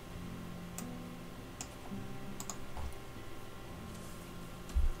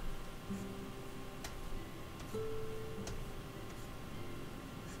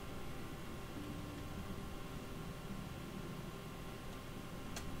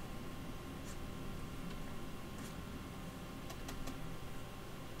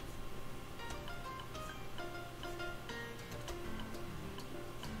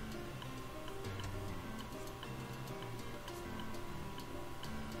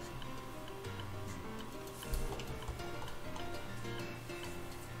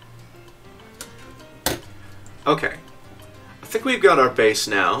 Okay. I think we've got our base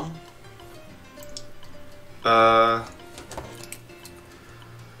now.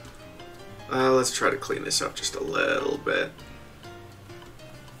 Let's try to clean this up just a little bit.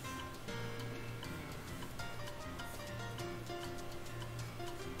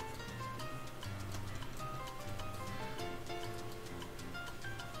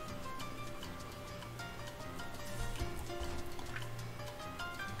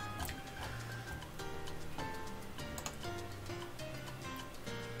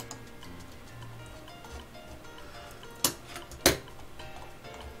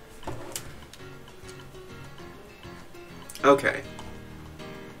 Okay.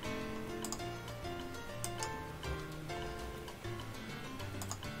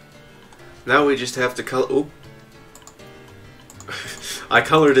 Now we just have to color. Oop. I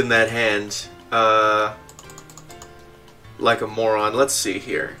colored in that hand, like a moron. Let's see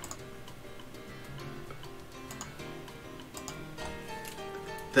here.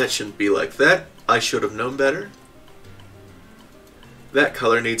 That shouldn't be like that. I should have known better. That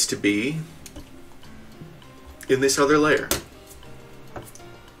color needs to be in this other layer.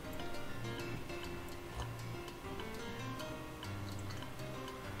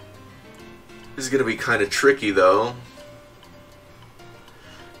 This is going to be kind of tricky though,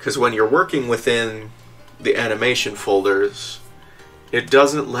 because when you're working within the animation folders, it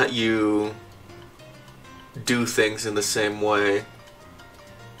doesn't let you do things in the same way.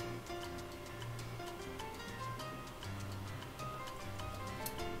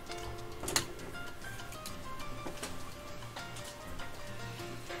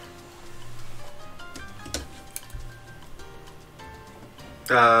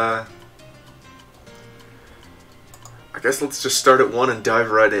 I guess let's just start at 1 and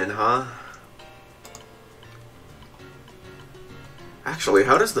dive right in, huh? Actually,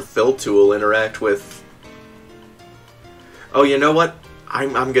 how does the fill tool interact with... Oh, you know what?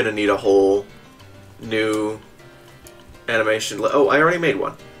 I'm gonna need a whole new animation. Oh, I already made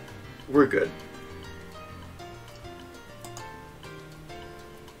one. We're good.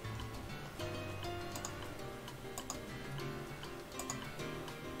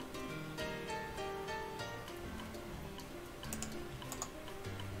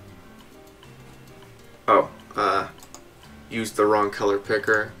 Oh, used the wrong color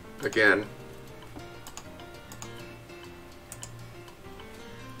picker again.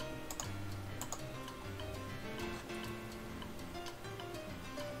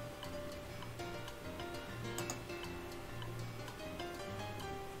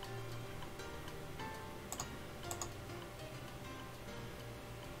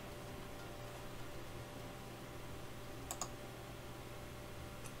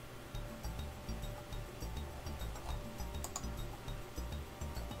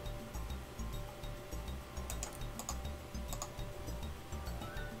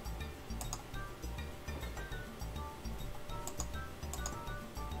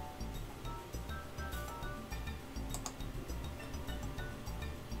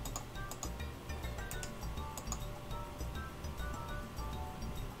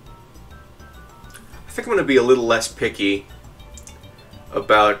 I think I'm going to be a little less picky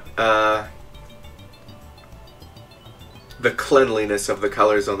about the cleanliness of the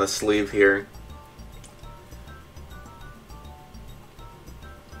colors on the sleeve here.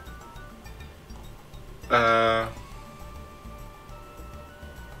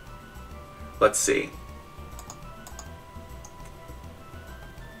 Let's see.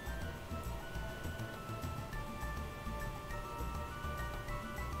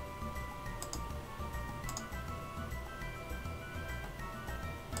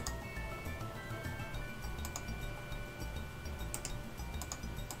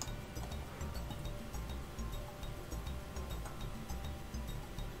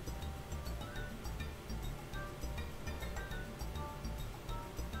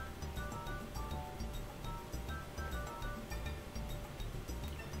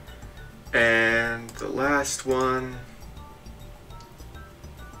 And the last one.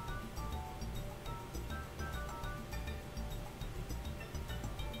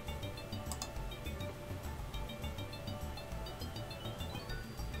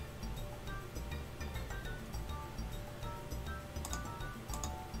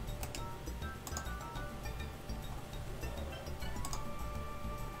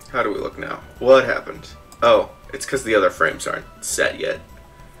 How do we look now? What happened? Oh, it's because the other frames aren't set yet.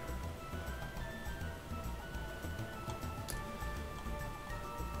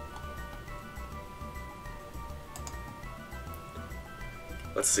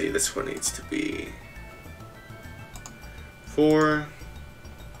 Let's see, this one needs to be 4.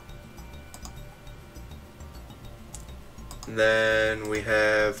 And then we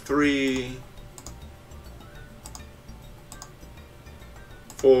have 3,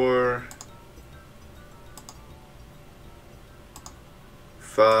 4,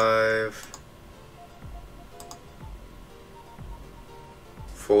 5,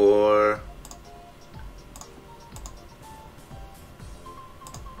 4,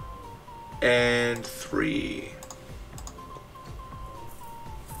 and 3.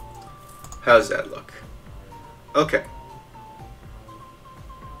 How's that look? Okay.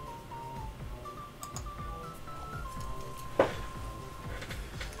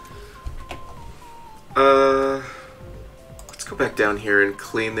 Let's go back down here and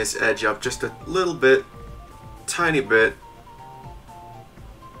clean this edge up just a little bit, tiny bit.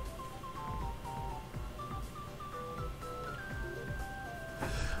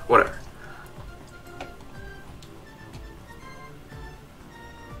 Whatever.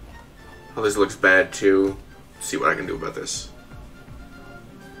 Oh, this looks bad too. See what I can do about this.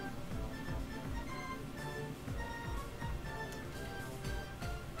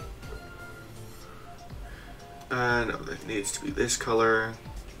 No, that needs to be this color.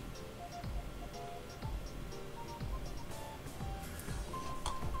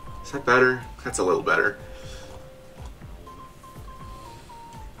 Is that better? That's a little better.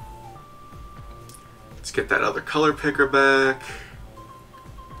 Let's get that other color picker back.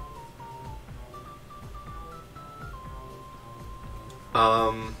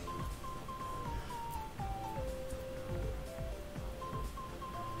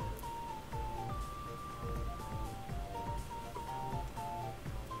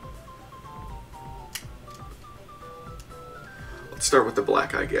 Let's start with the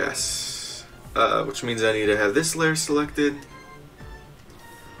black, I guess. Which means I need to have this layer selected.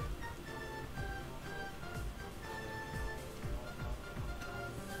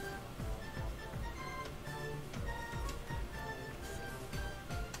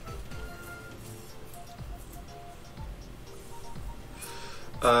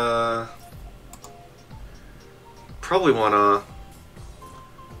 Probably want to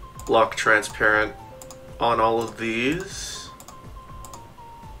lock transparent on all of these.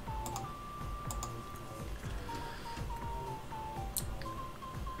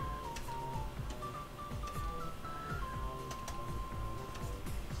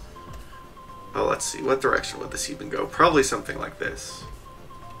 Oh, let's see. What direction would this even go? Probably something like this.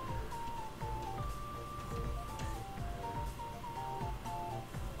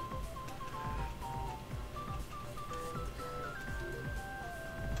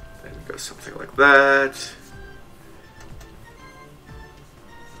 Go something like that.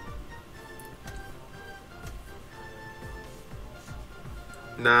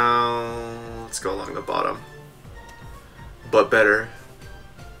 Now let's go along the bottom, but better.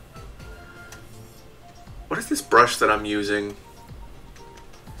 What is this brush that I'm using?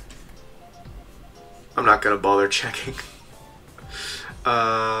 I'm not gonna bother checking.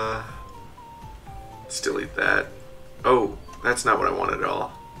 Let's delete that. Oh, that's not what I wanted at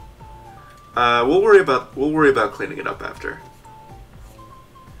all. We'll worry about cleaning it up after.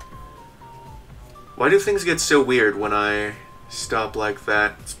 Why do things get so weird when I stop like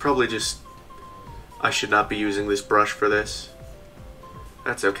that? It's probably just I should not be using this brush for this.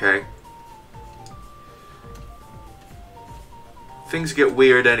 That's okay. Things get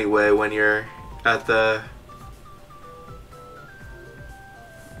weird anyway when you're at the...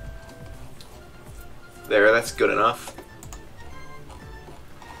 There, that's good enough.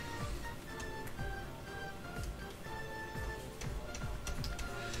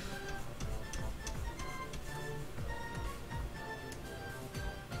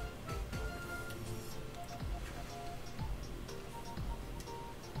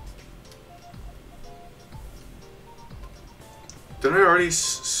 Did I already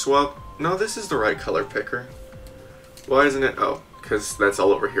swap? No, this is the right color picker. Why isn't it? Oh, because that's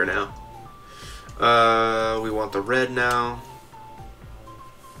all over here now. We want the red now.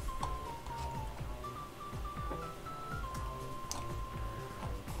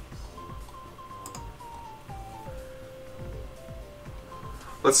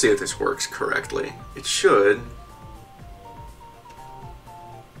 Let's see if this works correctly. It should.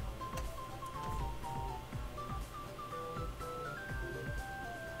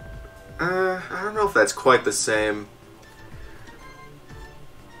 I don't know if that's quite the same.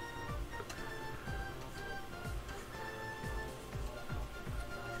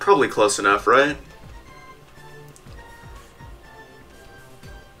 Probably close enough, right?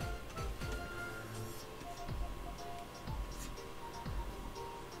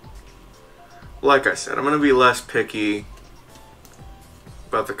 Like I said, I'm going to be less picky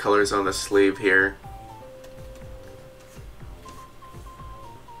about the colors on the sleeve here.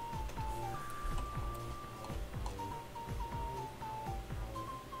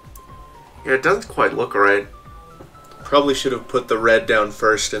 Yeah, it doesn't quite look right. Probably should have put the red down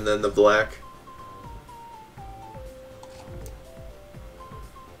first and then the black.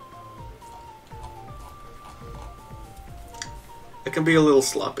 It can be a little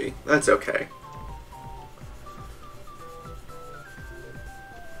sloppy. That's okay.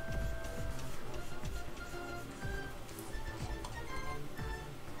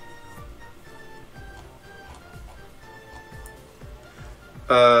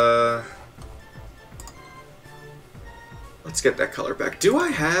 Let's get that color back. Do I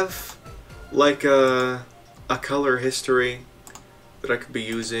have, like, a color history that I could be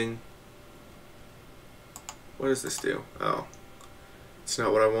using? What does this do? Oh. It's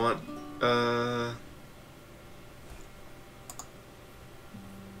not what I want.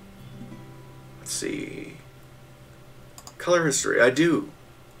 Let's see. Color history. I do.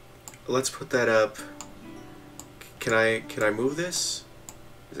 Let's put that up. Can I move this?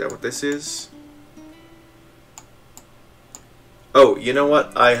 Is that what this is? Oh, you know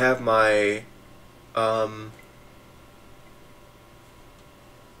what? I have my yeah,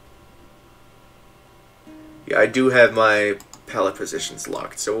 I do have my palette positions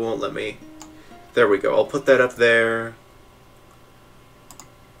locked, so it won't let me. There we go. I'll put that up there.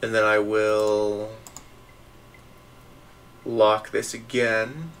 And then I will lock this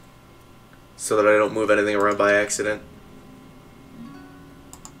again so that I don't move anything around by accident.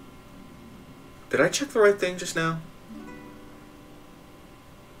 Did I check the right thing just now?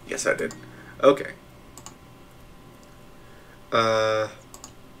 Yes, I did. Okay.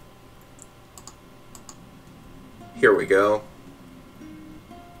 Here we go.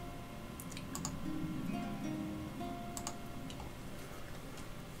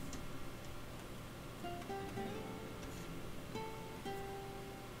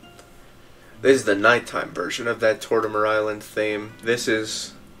 This is the nighttime version of that Tortimer Island theme. This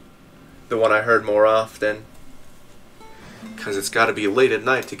is the one I heard more often. Because it's got to be late at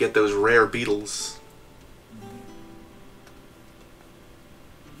night to get those rare beetles.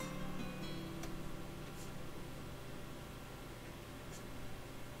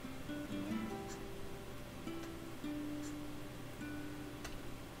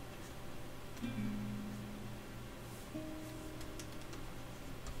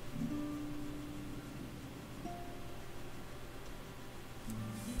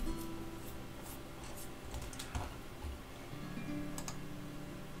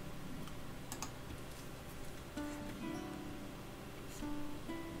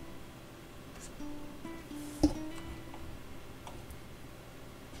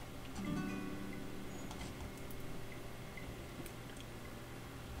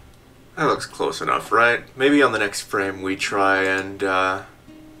 That looks close enough, right? Maybe on the next frame we try and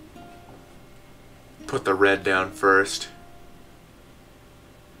put the red down first.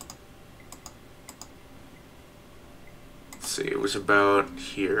 Let's see, it was about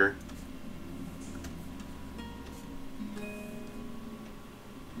here.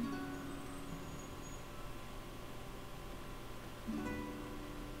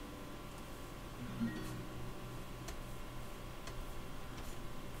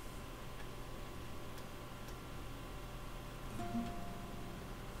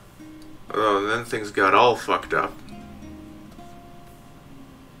 Oh, and then things got all fucked up.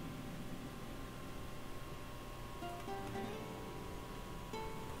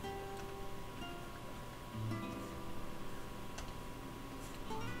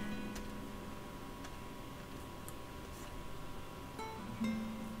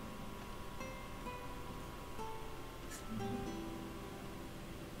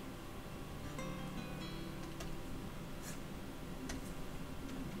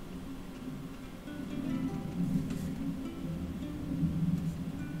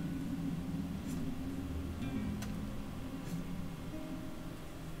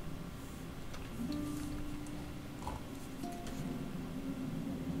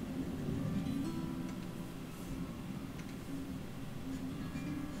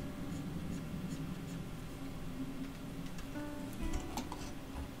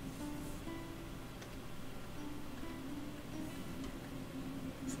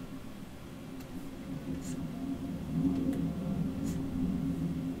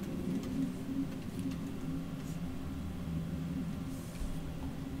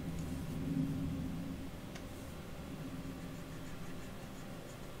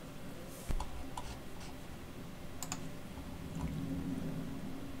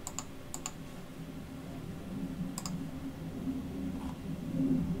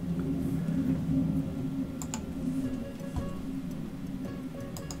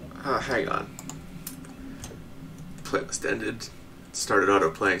 Hang on. Playlist ended. started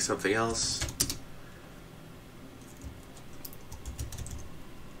auto-playing something else.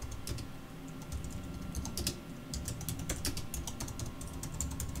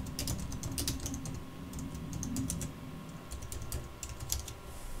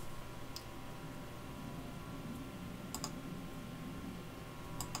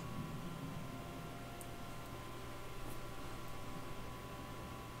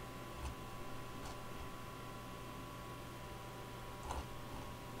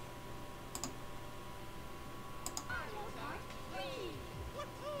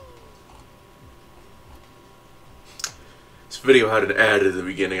 Video had an ad at the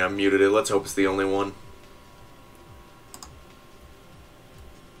beginning. I muted it. Let's hope it's the only one.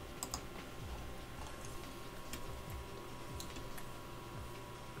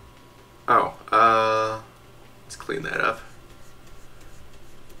 Oh, let's clean that up.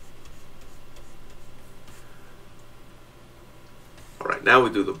 Alright, now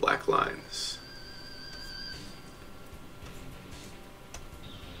we do the black lines.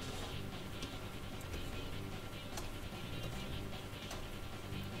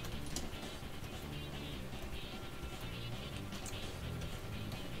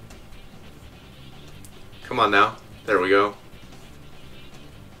 Come on now. There we go.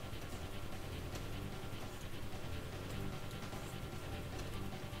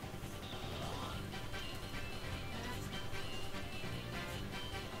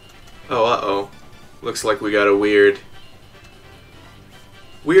 Oh, uh-oh. Looks like we got a weird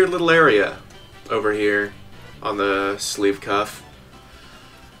little area over here on the sleeve cuff.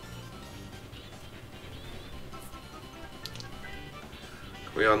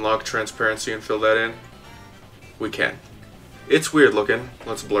 Can we unlock transparency and fill that in? We can. It's weird looking.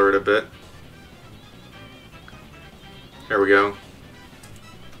 Let's blur it a bit. There we go.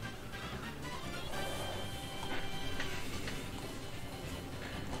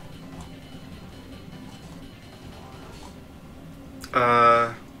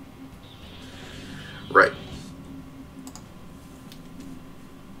 Right.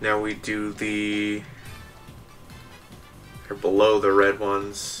 Now we do the... They're below the red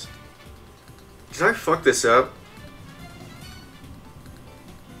ones. Did I fuck this up?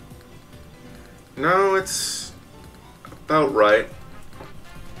 No, it's about right.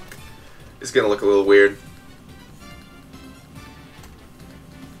 It's gonna look a little weird.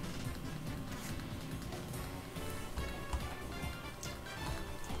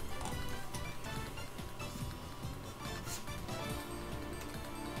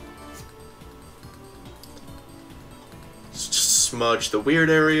 Just smudge the weird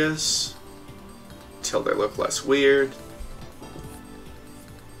areas until they look less weird.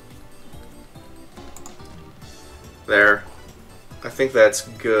 There. I think that's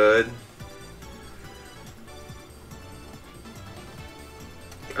good.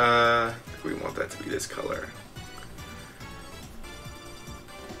 I think we want that to be this color.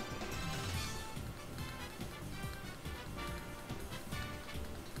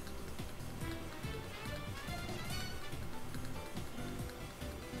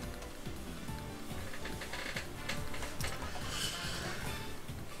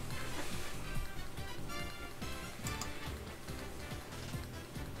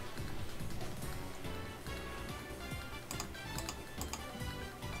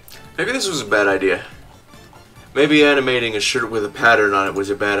 Maybe this was a bad idea. Maybe animating a shirt with a pattern on it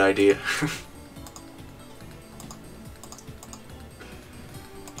was a bad idea.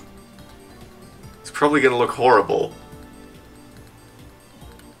 It's probably gonna look horrible.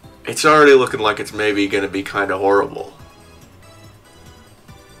 It's already looking like it's maybe gonna be kinda horrible.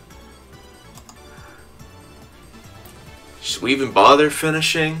 Should we even bother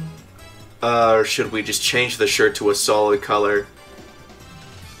finishing? Or should we just change the shirt to a solid color?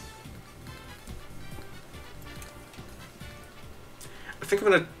 I think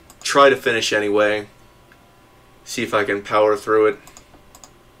I'm gonna try to finish anyway. See if I can power through it.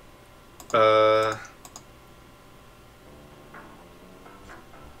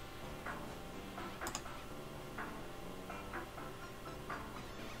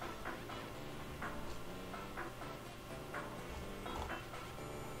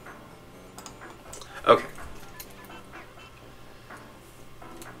 Okay.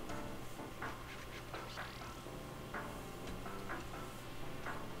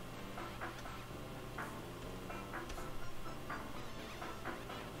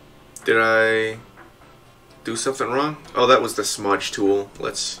 Did I do something wrong? Oh, that was the smudge tool.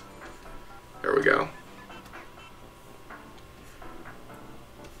 There we go.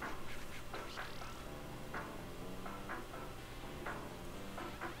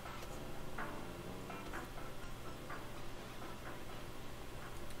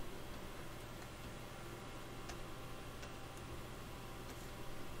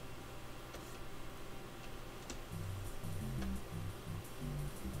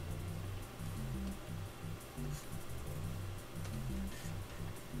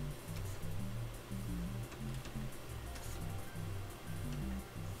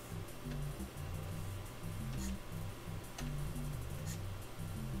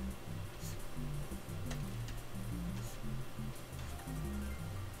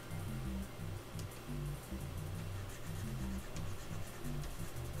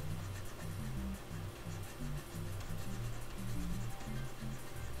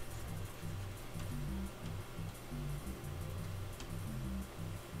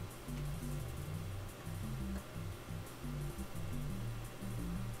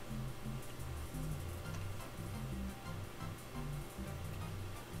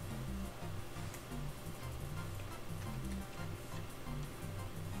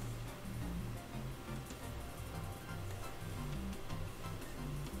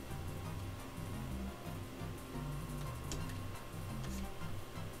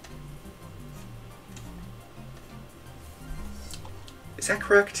 Is that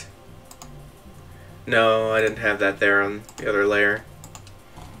correct? No, I didn't have that there on the other layer.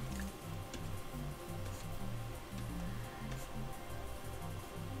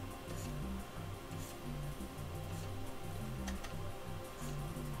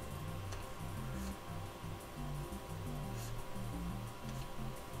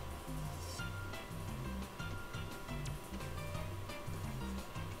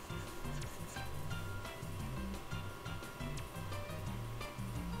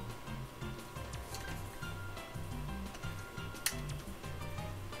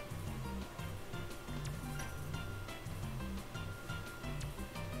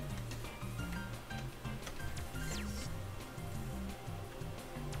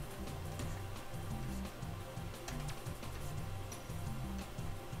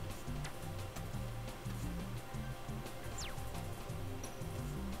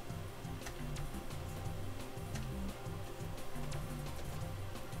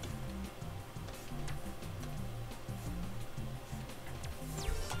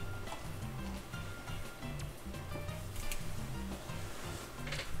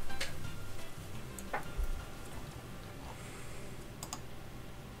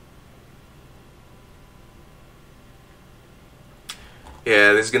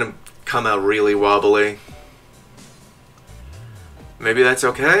 Yeah, this is gonna come out really wobbly. Maybe that's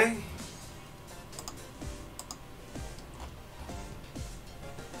okay?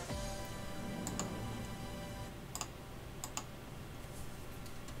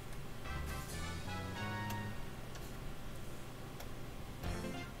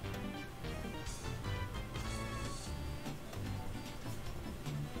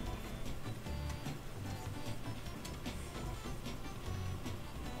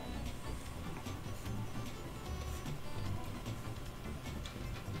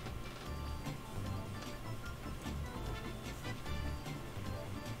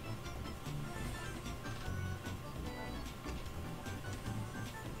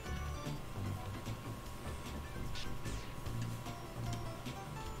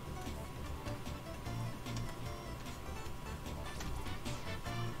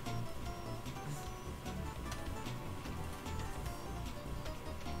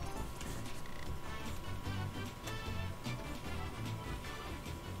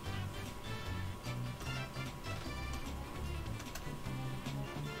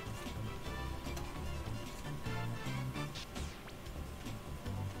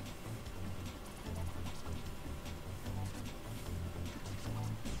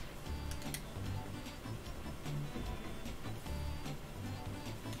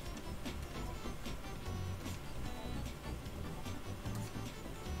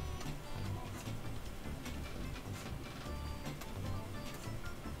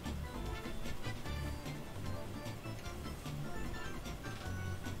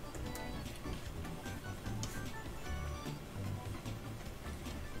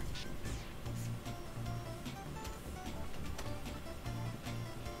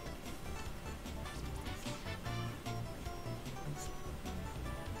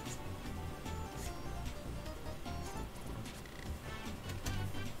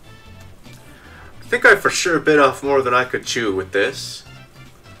 I think I for sure bit off more than I could chew with this.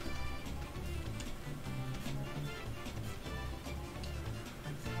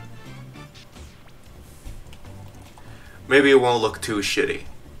 Maybe it won't look too shitty.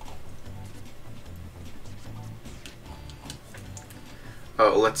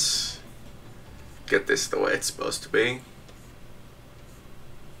 Oh, let's get this the way it's supposed to be.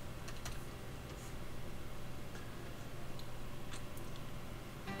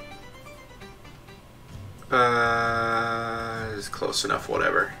 It's close enough,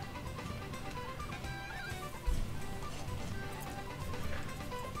 whatever.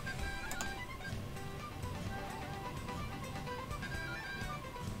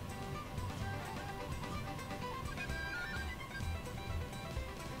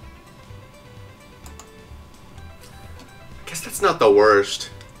 I guess that's not the worst.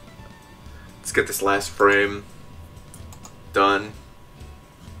 Let's get this last frame done.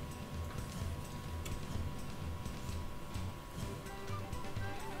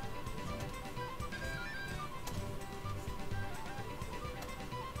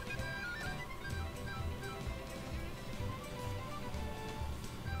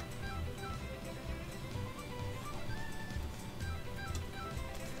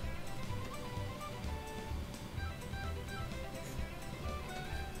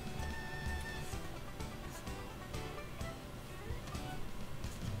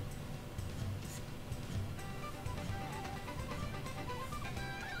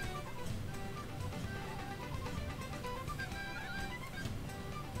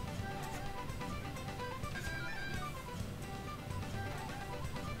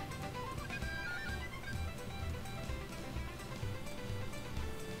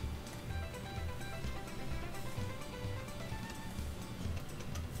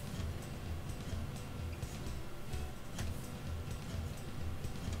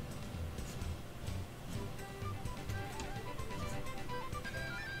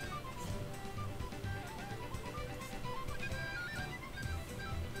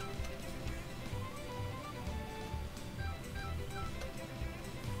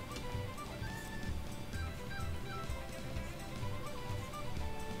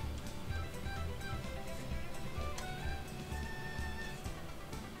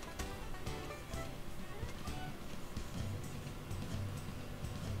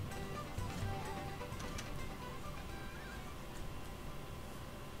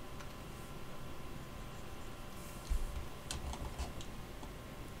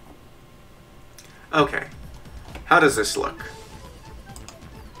 Okay. How does this look?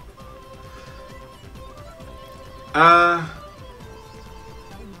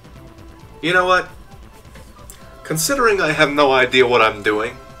 You know what? Considering I have no idea what I'm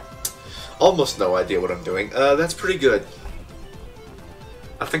doing, almost no idea what I'm doing, that's pretty good.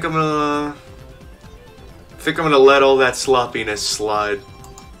 I think I'm gonna let all that sloppiness slide.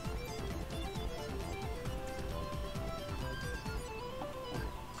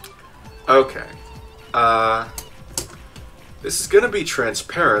 Okay. This is gonna be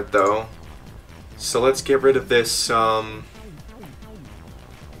transparent though. So let's get rid of this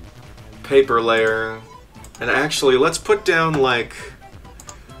paper layer. And actually, let's put down like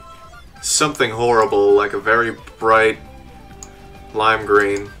something horrible, like a very bright lime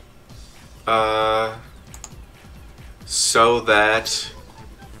green. So that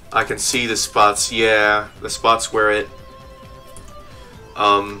I can see the spots, yeah, the spots where it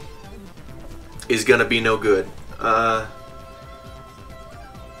is gonna be no good.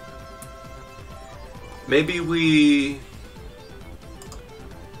 Maybe we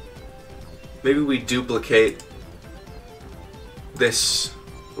duplicate this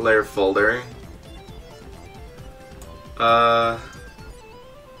layer folder.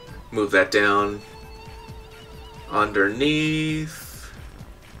 Move that down underneath.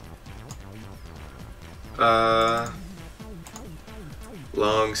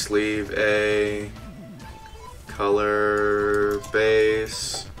 Long sleeve A, color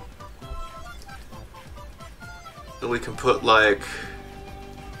base. Then we can put like,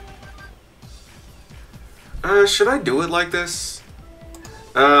 should I do it like this?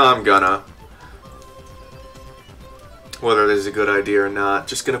 I'm gonna. Whether this is a good idea or not.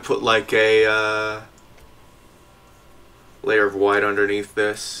 Just gonna put like a layer of white underneath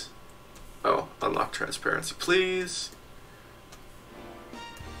this. Oh, unlock transparency, please.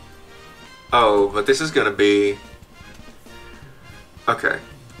 Oh, but this is gonna be... Okay.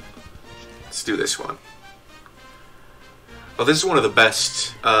 Let's do this one. Oh, this is one of the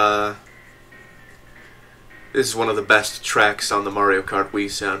best, this is one of the best tracks on the Mario Kart Wii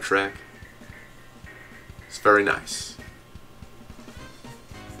soundtrack. It's very nice.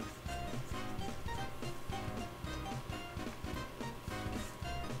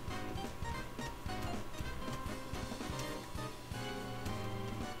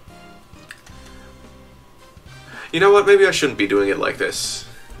 You know what? Maybe I shouldn't be doing it like this.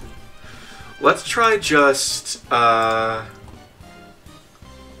 Let's try just,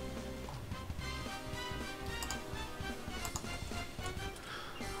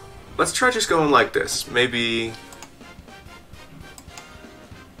 let's try just going like this. Maybe...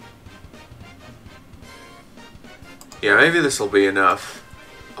 Yeah, maybe this will be enough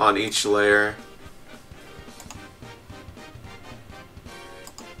on each layer.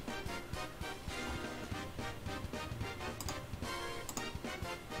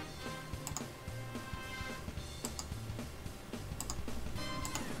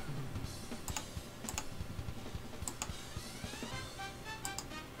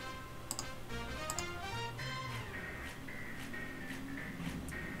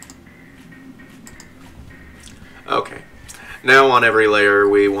 Okay, now on every layer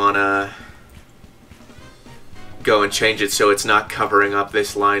we want to go and change it so it's not covering up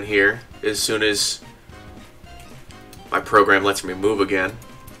this line here as soon as my program lets me move again.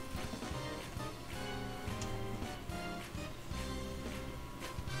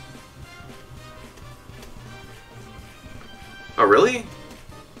 Oh, really?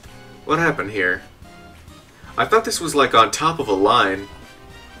 What happened here? I thought this was like on top of a line.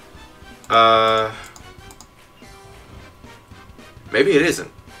 Maybe it isn't.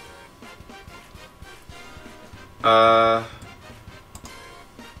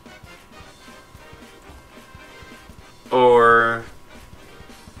 Or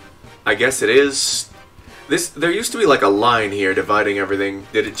I guess it is. There used to be like a line here dividing everything.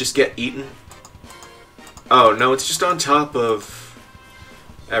 Did it just get eaten? Oh, no, it's just on top of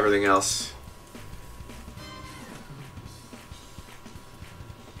everything else.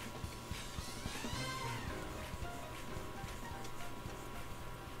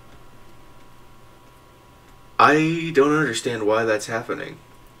 I don't understand why that's happening.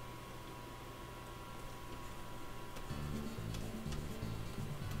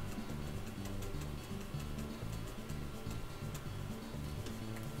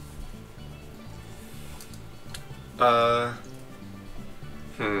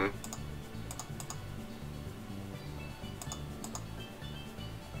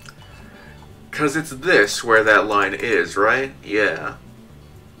 Because it's this where that line is, right? Yeah.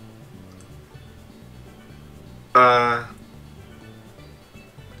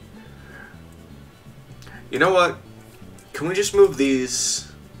 know what? Can we just move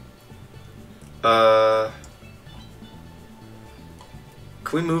these? Can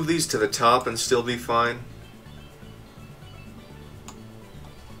we move these to the top and still be fine?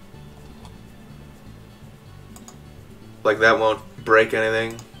 Like that won't break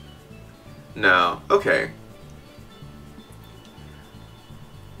anything? No. Okay.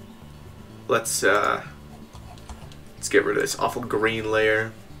 Let's get rid of this awful green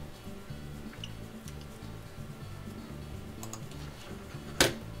layer.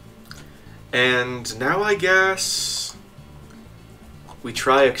 And now I guess we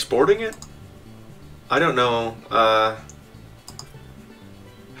try exporting it? I don't know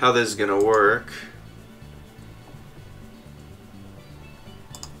how this is gonna work.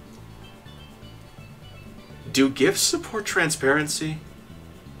 Do GIFs support transparency?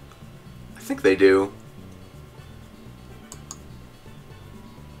 I think they do.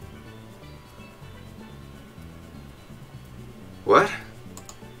 What?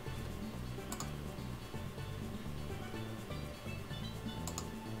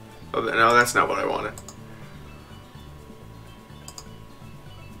 Oh, no, that's not what I wanted.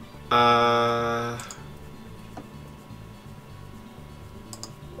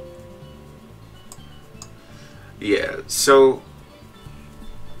 Yeah, so...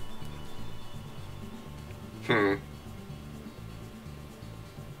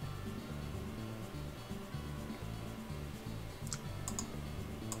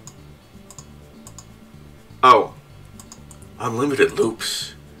 Oh. Unlimited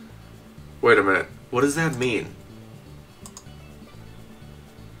loops. Wait a minute. What does that mean?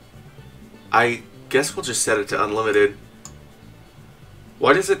 I guess we'll just set it to unlimited.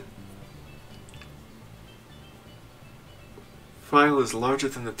 Why does it... File is larger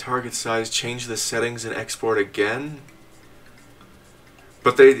than the target size. Change the settings and export again?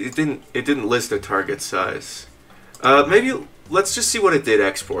 But it didn't list a target size. Maybe let's just see what it did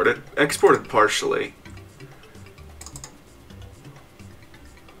export. It exported partially.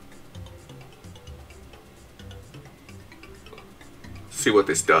 See what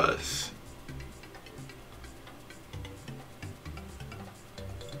this does.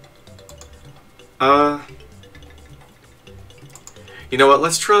 You know what?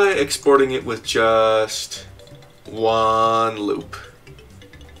 Let's try exporting it with just one loop.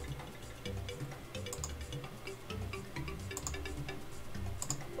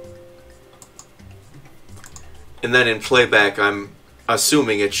 And then in playback, I'm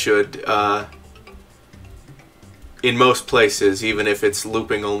assuming it should, in most places, even if it's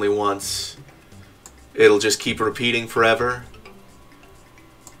looping only once, it'll just keep repeating forever.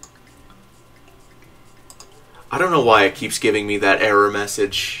 I don't know why it keeps giving me that error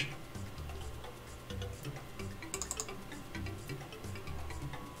message.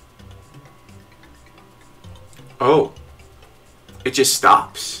 Oh. It just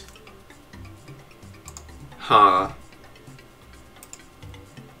stops. Huh.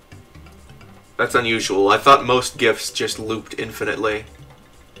 That's unusual. I thought most GIFs just looped infinitely.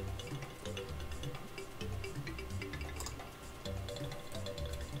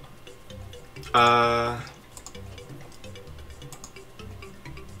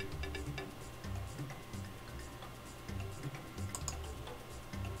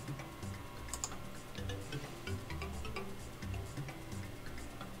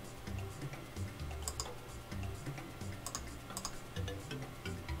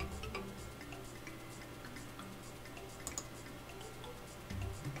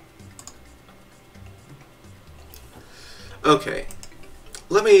 Okay,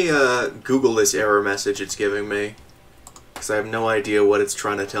 let me Google this error message it's giving me, because I have no idea what it's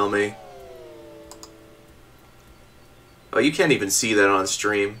trying to tell me. Oh, you can't even see that on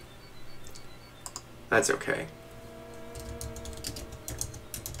stream. That's okay.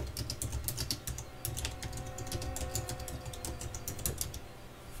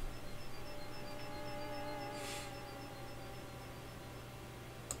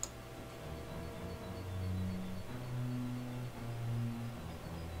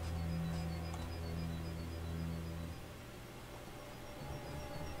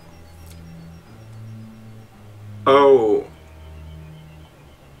 Oh.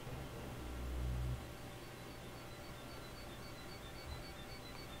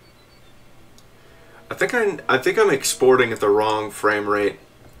 I think I'm exporting at the wrong frame rate.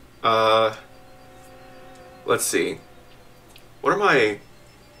 Let's see. What am I?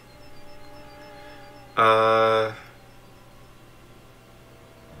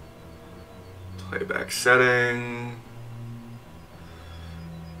 Playback setting.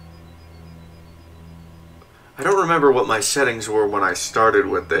 I don't remember what my settings were when I started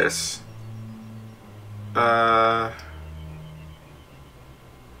with this. Uh...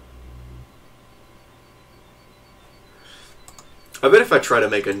 I bet if I try to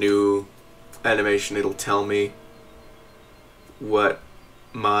make a new animation, it'll tell me what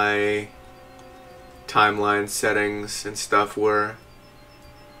my timeline settings and stuff were.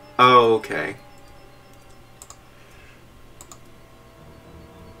 Oh, okay.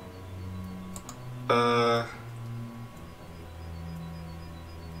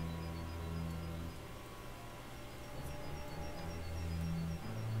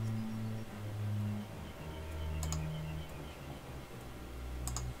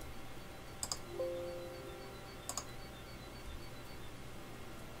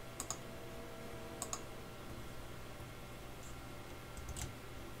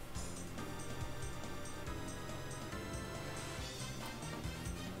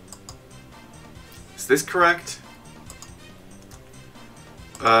 Is this correct?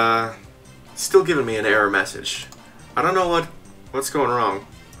 Still giving me an error message. I don't know what's going wrong.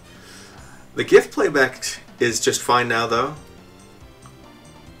 The GIF playback is just fine now, though.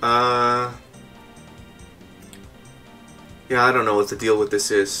 Yeah, I don't know what the deal with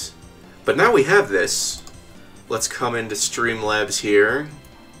this is. But now we have this. Let's come into Streamlabs here.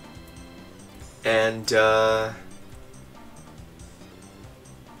 And, let's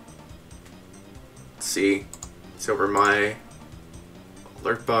see. It's over my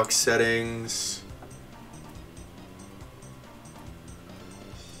alert box settings.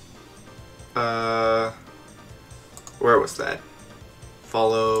 Where was that?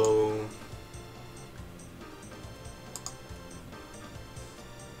 Follow.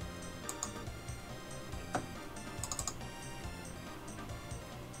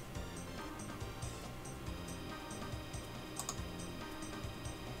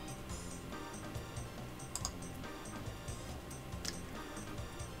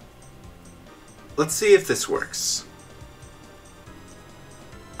 Let's see if this works.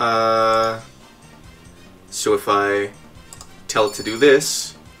 So if I tell it to do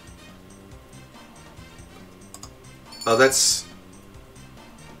this... Oh, it's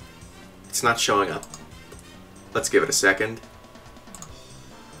not showing up. Let's give it a second.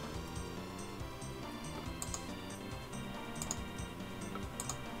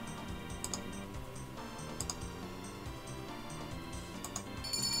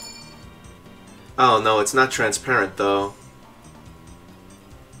 Oh no, it's not transparent though.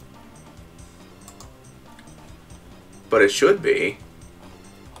 But it should be.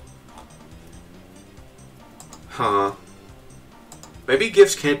 Huh. Maybe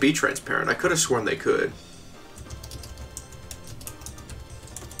GIFs can't be transparent. I could have sworn they could.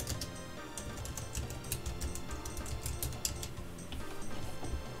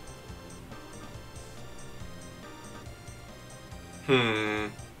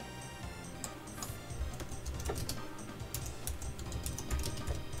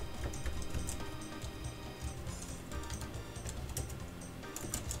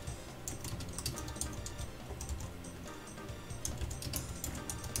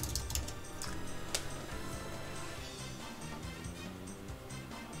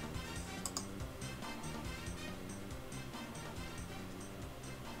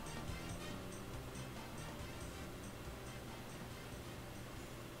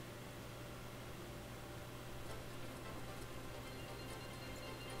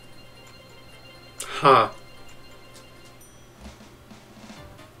 Huh.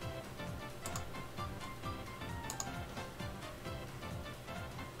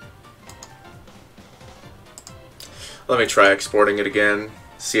 Let me try exporting it again,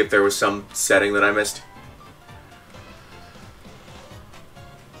 see if there was some setting that I missed.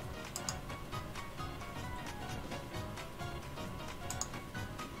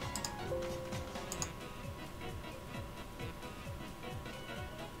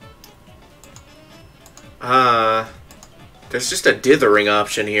 There's just a dithering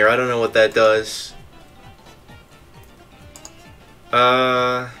option here. I don't know what that does.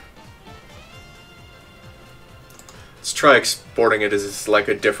 Let's try exporting it as like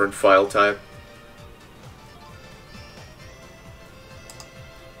a different file type.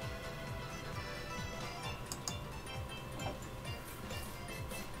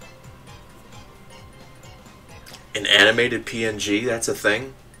 An animated PNG? That's a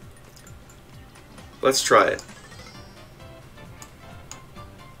thing? Let's try it.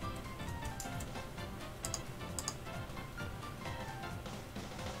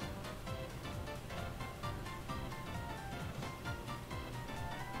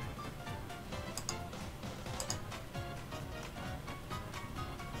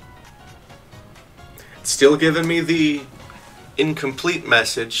 Still giving me the incomplete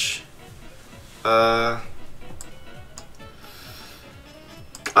message. I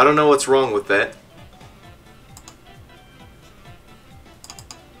don't know what's wrong with that.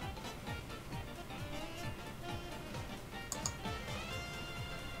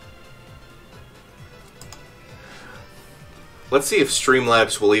 Let's see if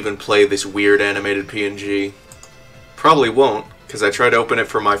Streamlabs will even play this weird animated PNG. Probably won't, because I tried to open it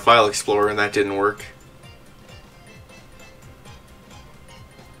from my file explorer and that didn't work.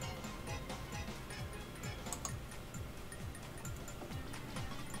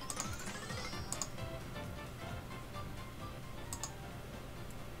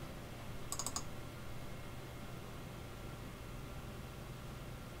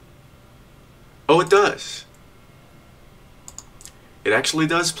 Oh, it does. It actually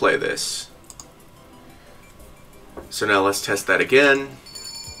does play this. So now let's test that again.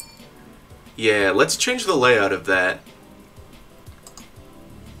 Yeah, let's change the layout of that.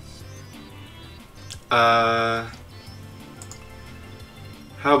 How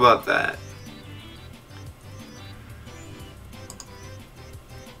about that?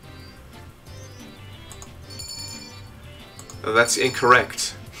 Oh, that's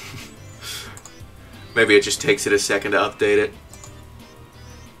incorrect. Maybe it just takes it a second to update it.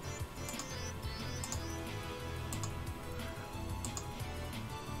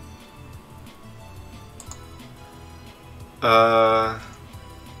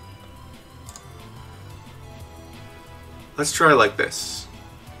 Let's try like this.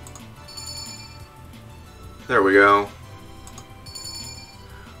 There we go.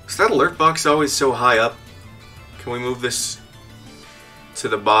 Is that alert box always so high up? Can we move this to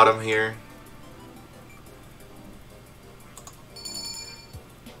the bottom here?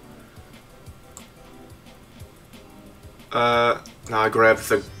 No, I grabbed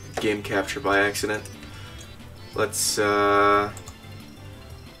the game capture by accident. Let's, alert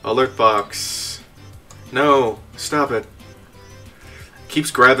box. No, stop it. Keeps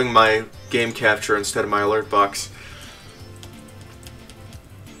grabbing my game capture instead of my alert box.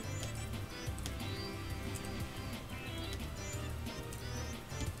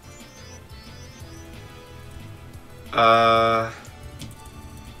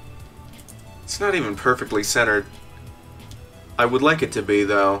 It's not even perfectly centered. I would like it to be,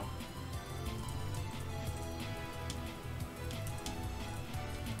 though.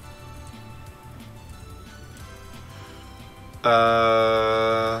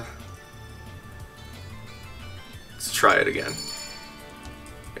 Let's try it again.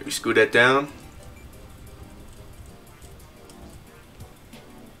 Maybe scoot that down.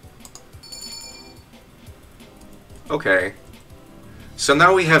 Okay. So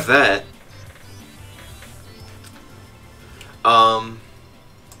now we have that.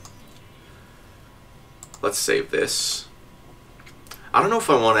 Let's save this. I don't know if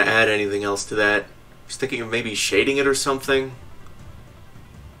I want to add anything else to that. I was thinking of maybe shading it or something.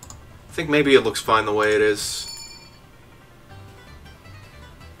 I think maybe it looks fine the way it is.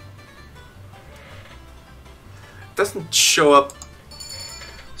 It doesn't show up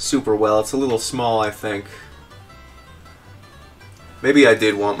super well. It's a little small, I think. Maybe I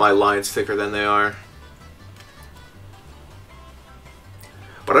did want my lines thicker than they are.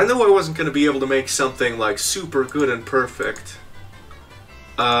 But I knew I wasn't going to be able to make something like super good and perfect.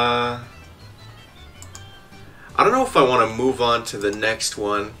 I don't know if I want to move on to the next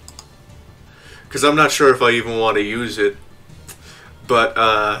one, because I'm not sure if I even want to use it. But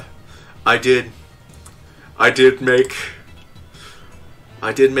I did make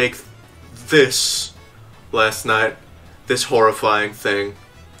this last night. This horrifying thing.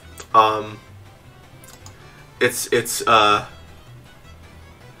 It's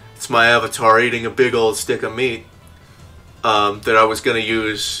my avatar eating a big old stick of meat that I was gonna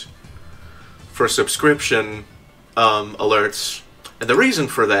use for subscription alerts, and the reason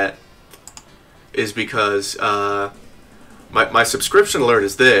for that is because my subscription alert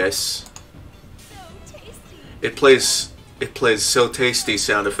is this. It plays so tasty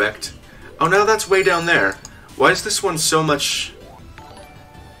sound effect. Oh, now that's way down there. Why is this one so much?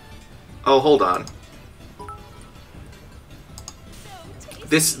 Oh, hold on.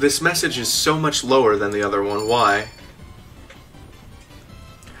 This message is so much lower than the other one. Why?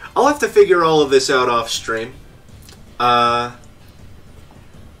 I'll have to figure all of this out off stream.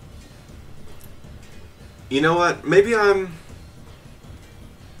 You know what? Maybe I'm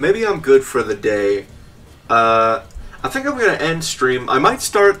good for the day. I think I'm gonna end stream. I might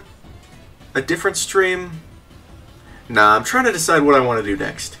start a different stream. Nah, I'm trying to decide what I want to do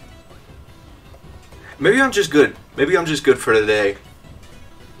next. Maybe I'm just good. Maybe I'm just good for today.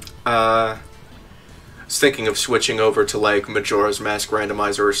 I was thinking of switching over to like Majora's Mask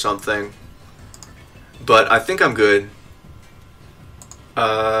Randomizer or something. But I think I'm good.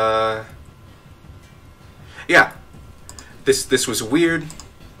 Yeah. This was a weird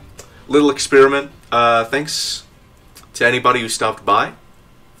little experiment. Thanks to anybody who stopped by.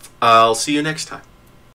 I'll see you next time.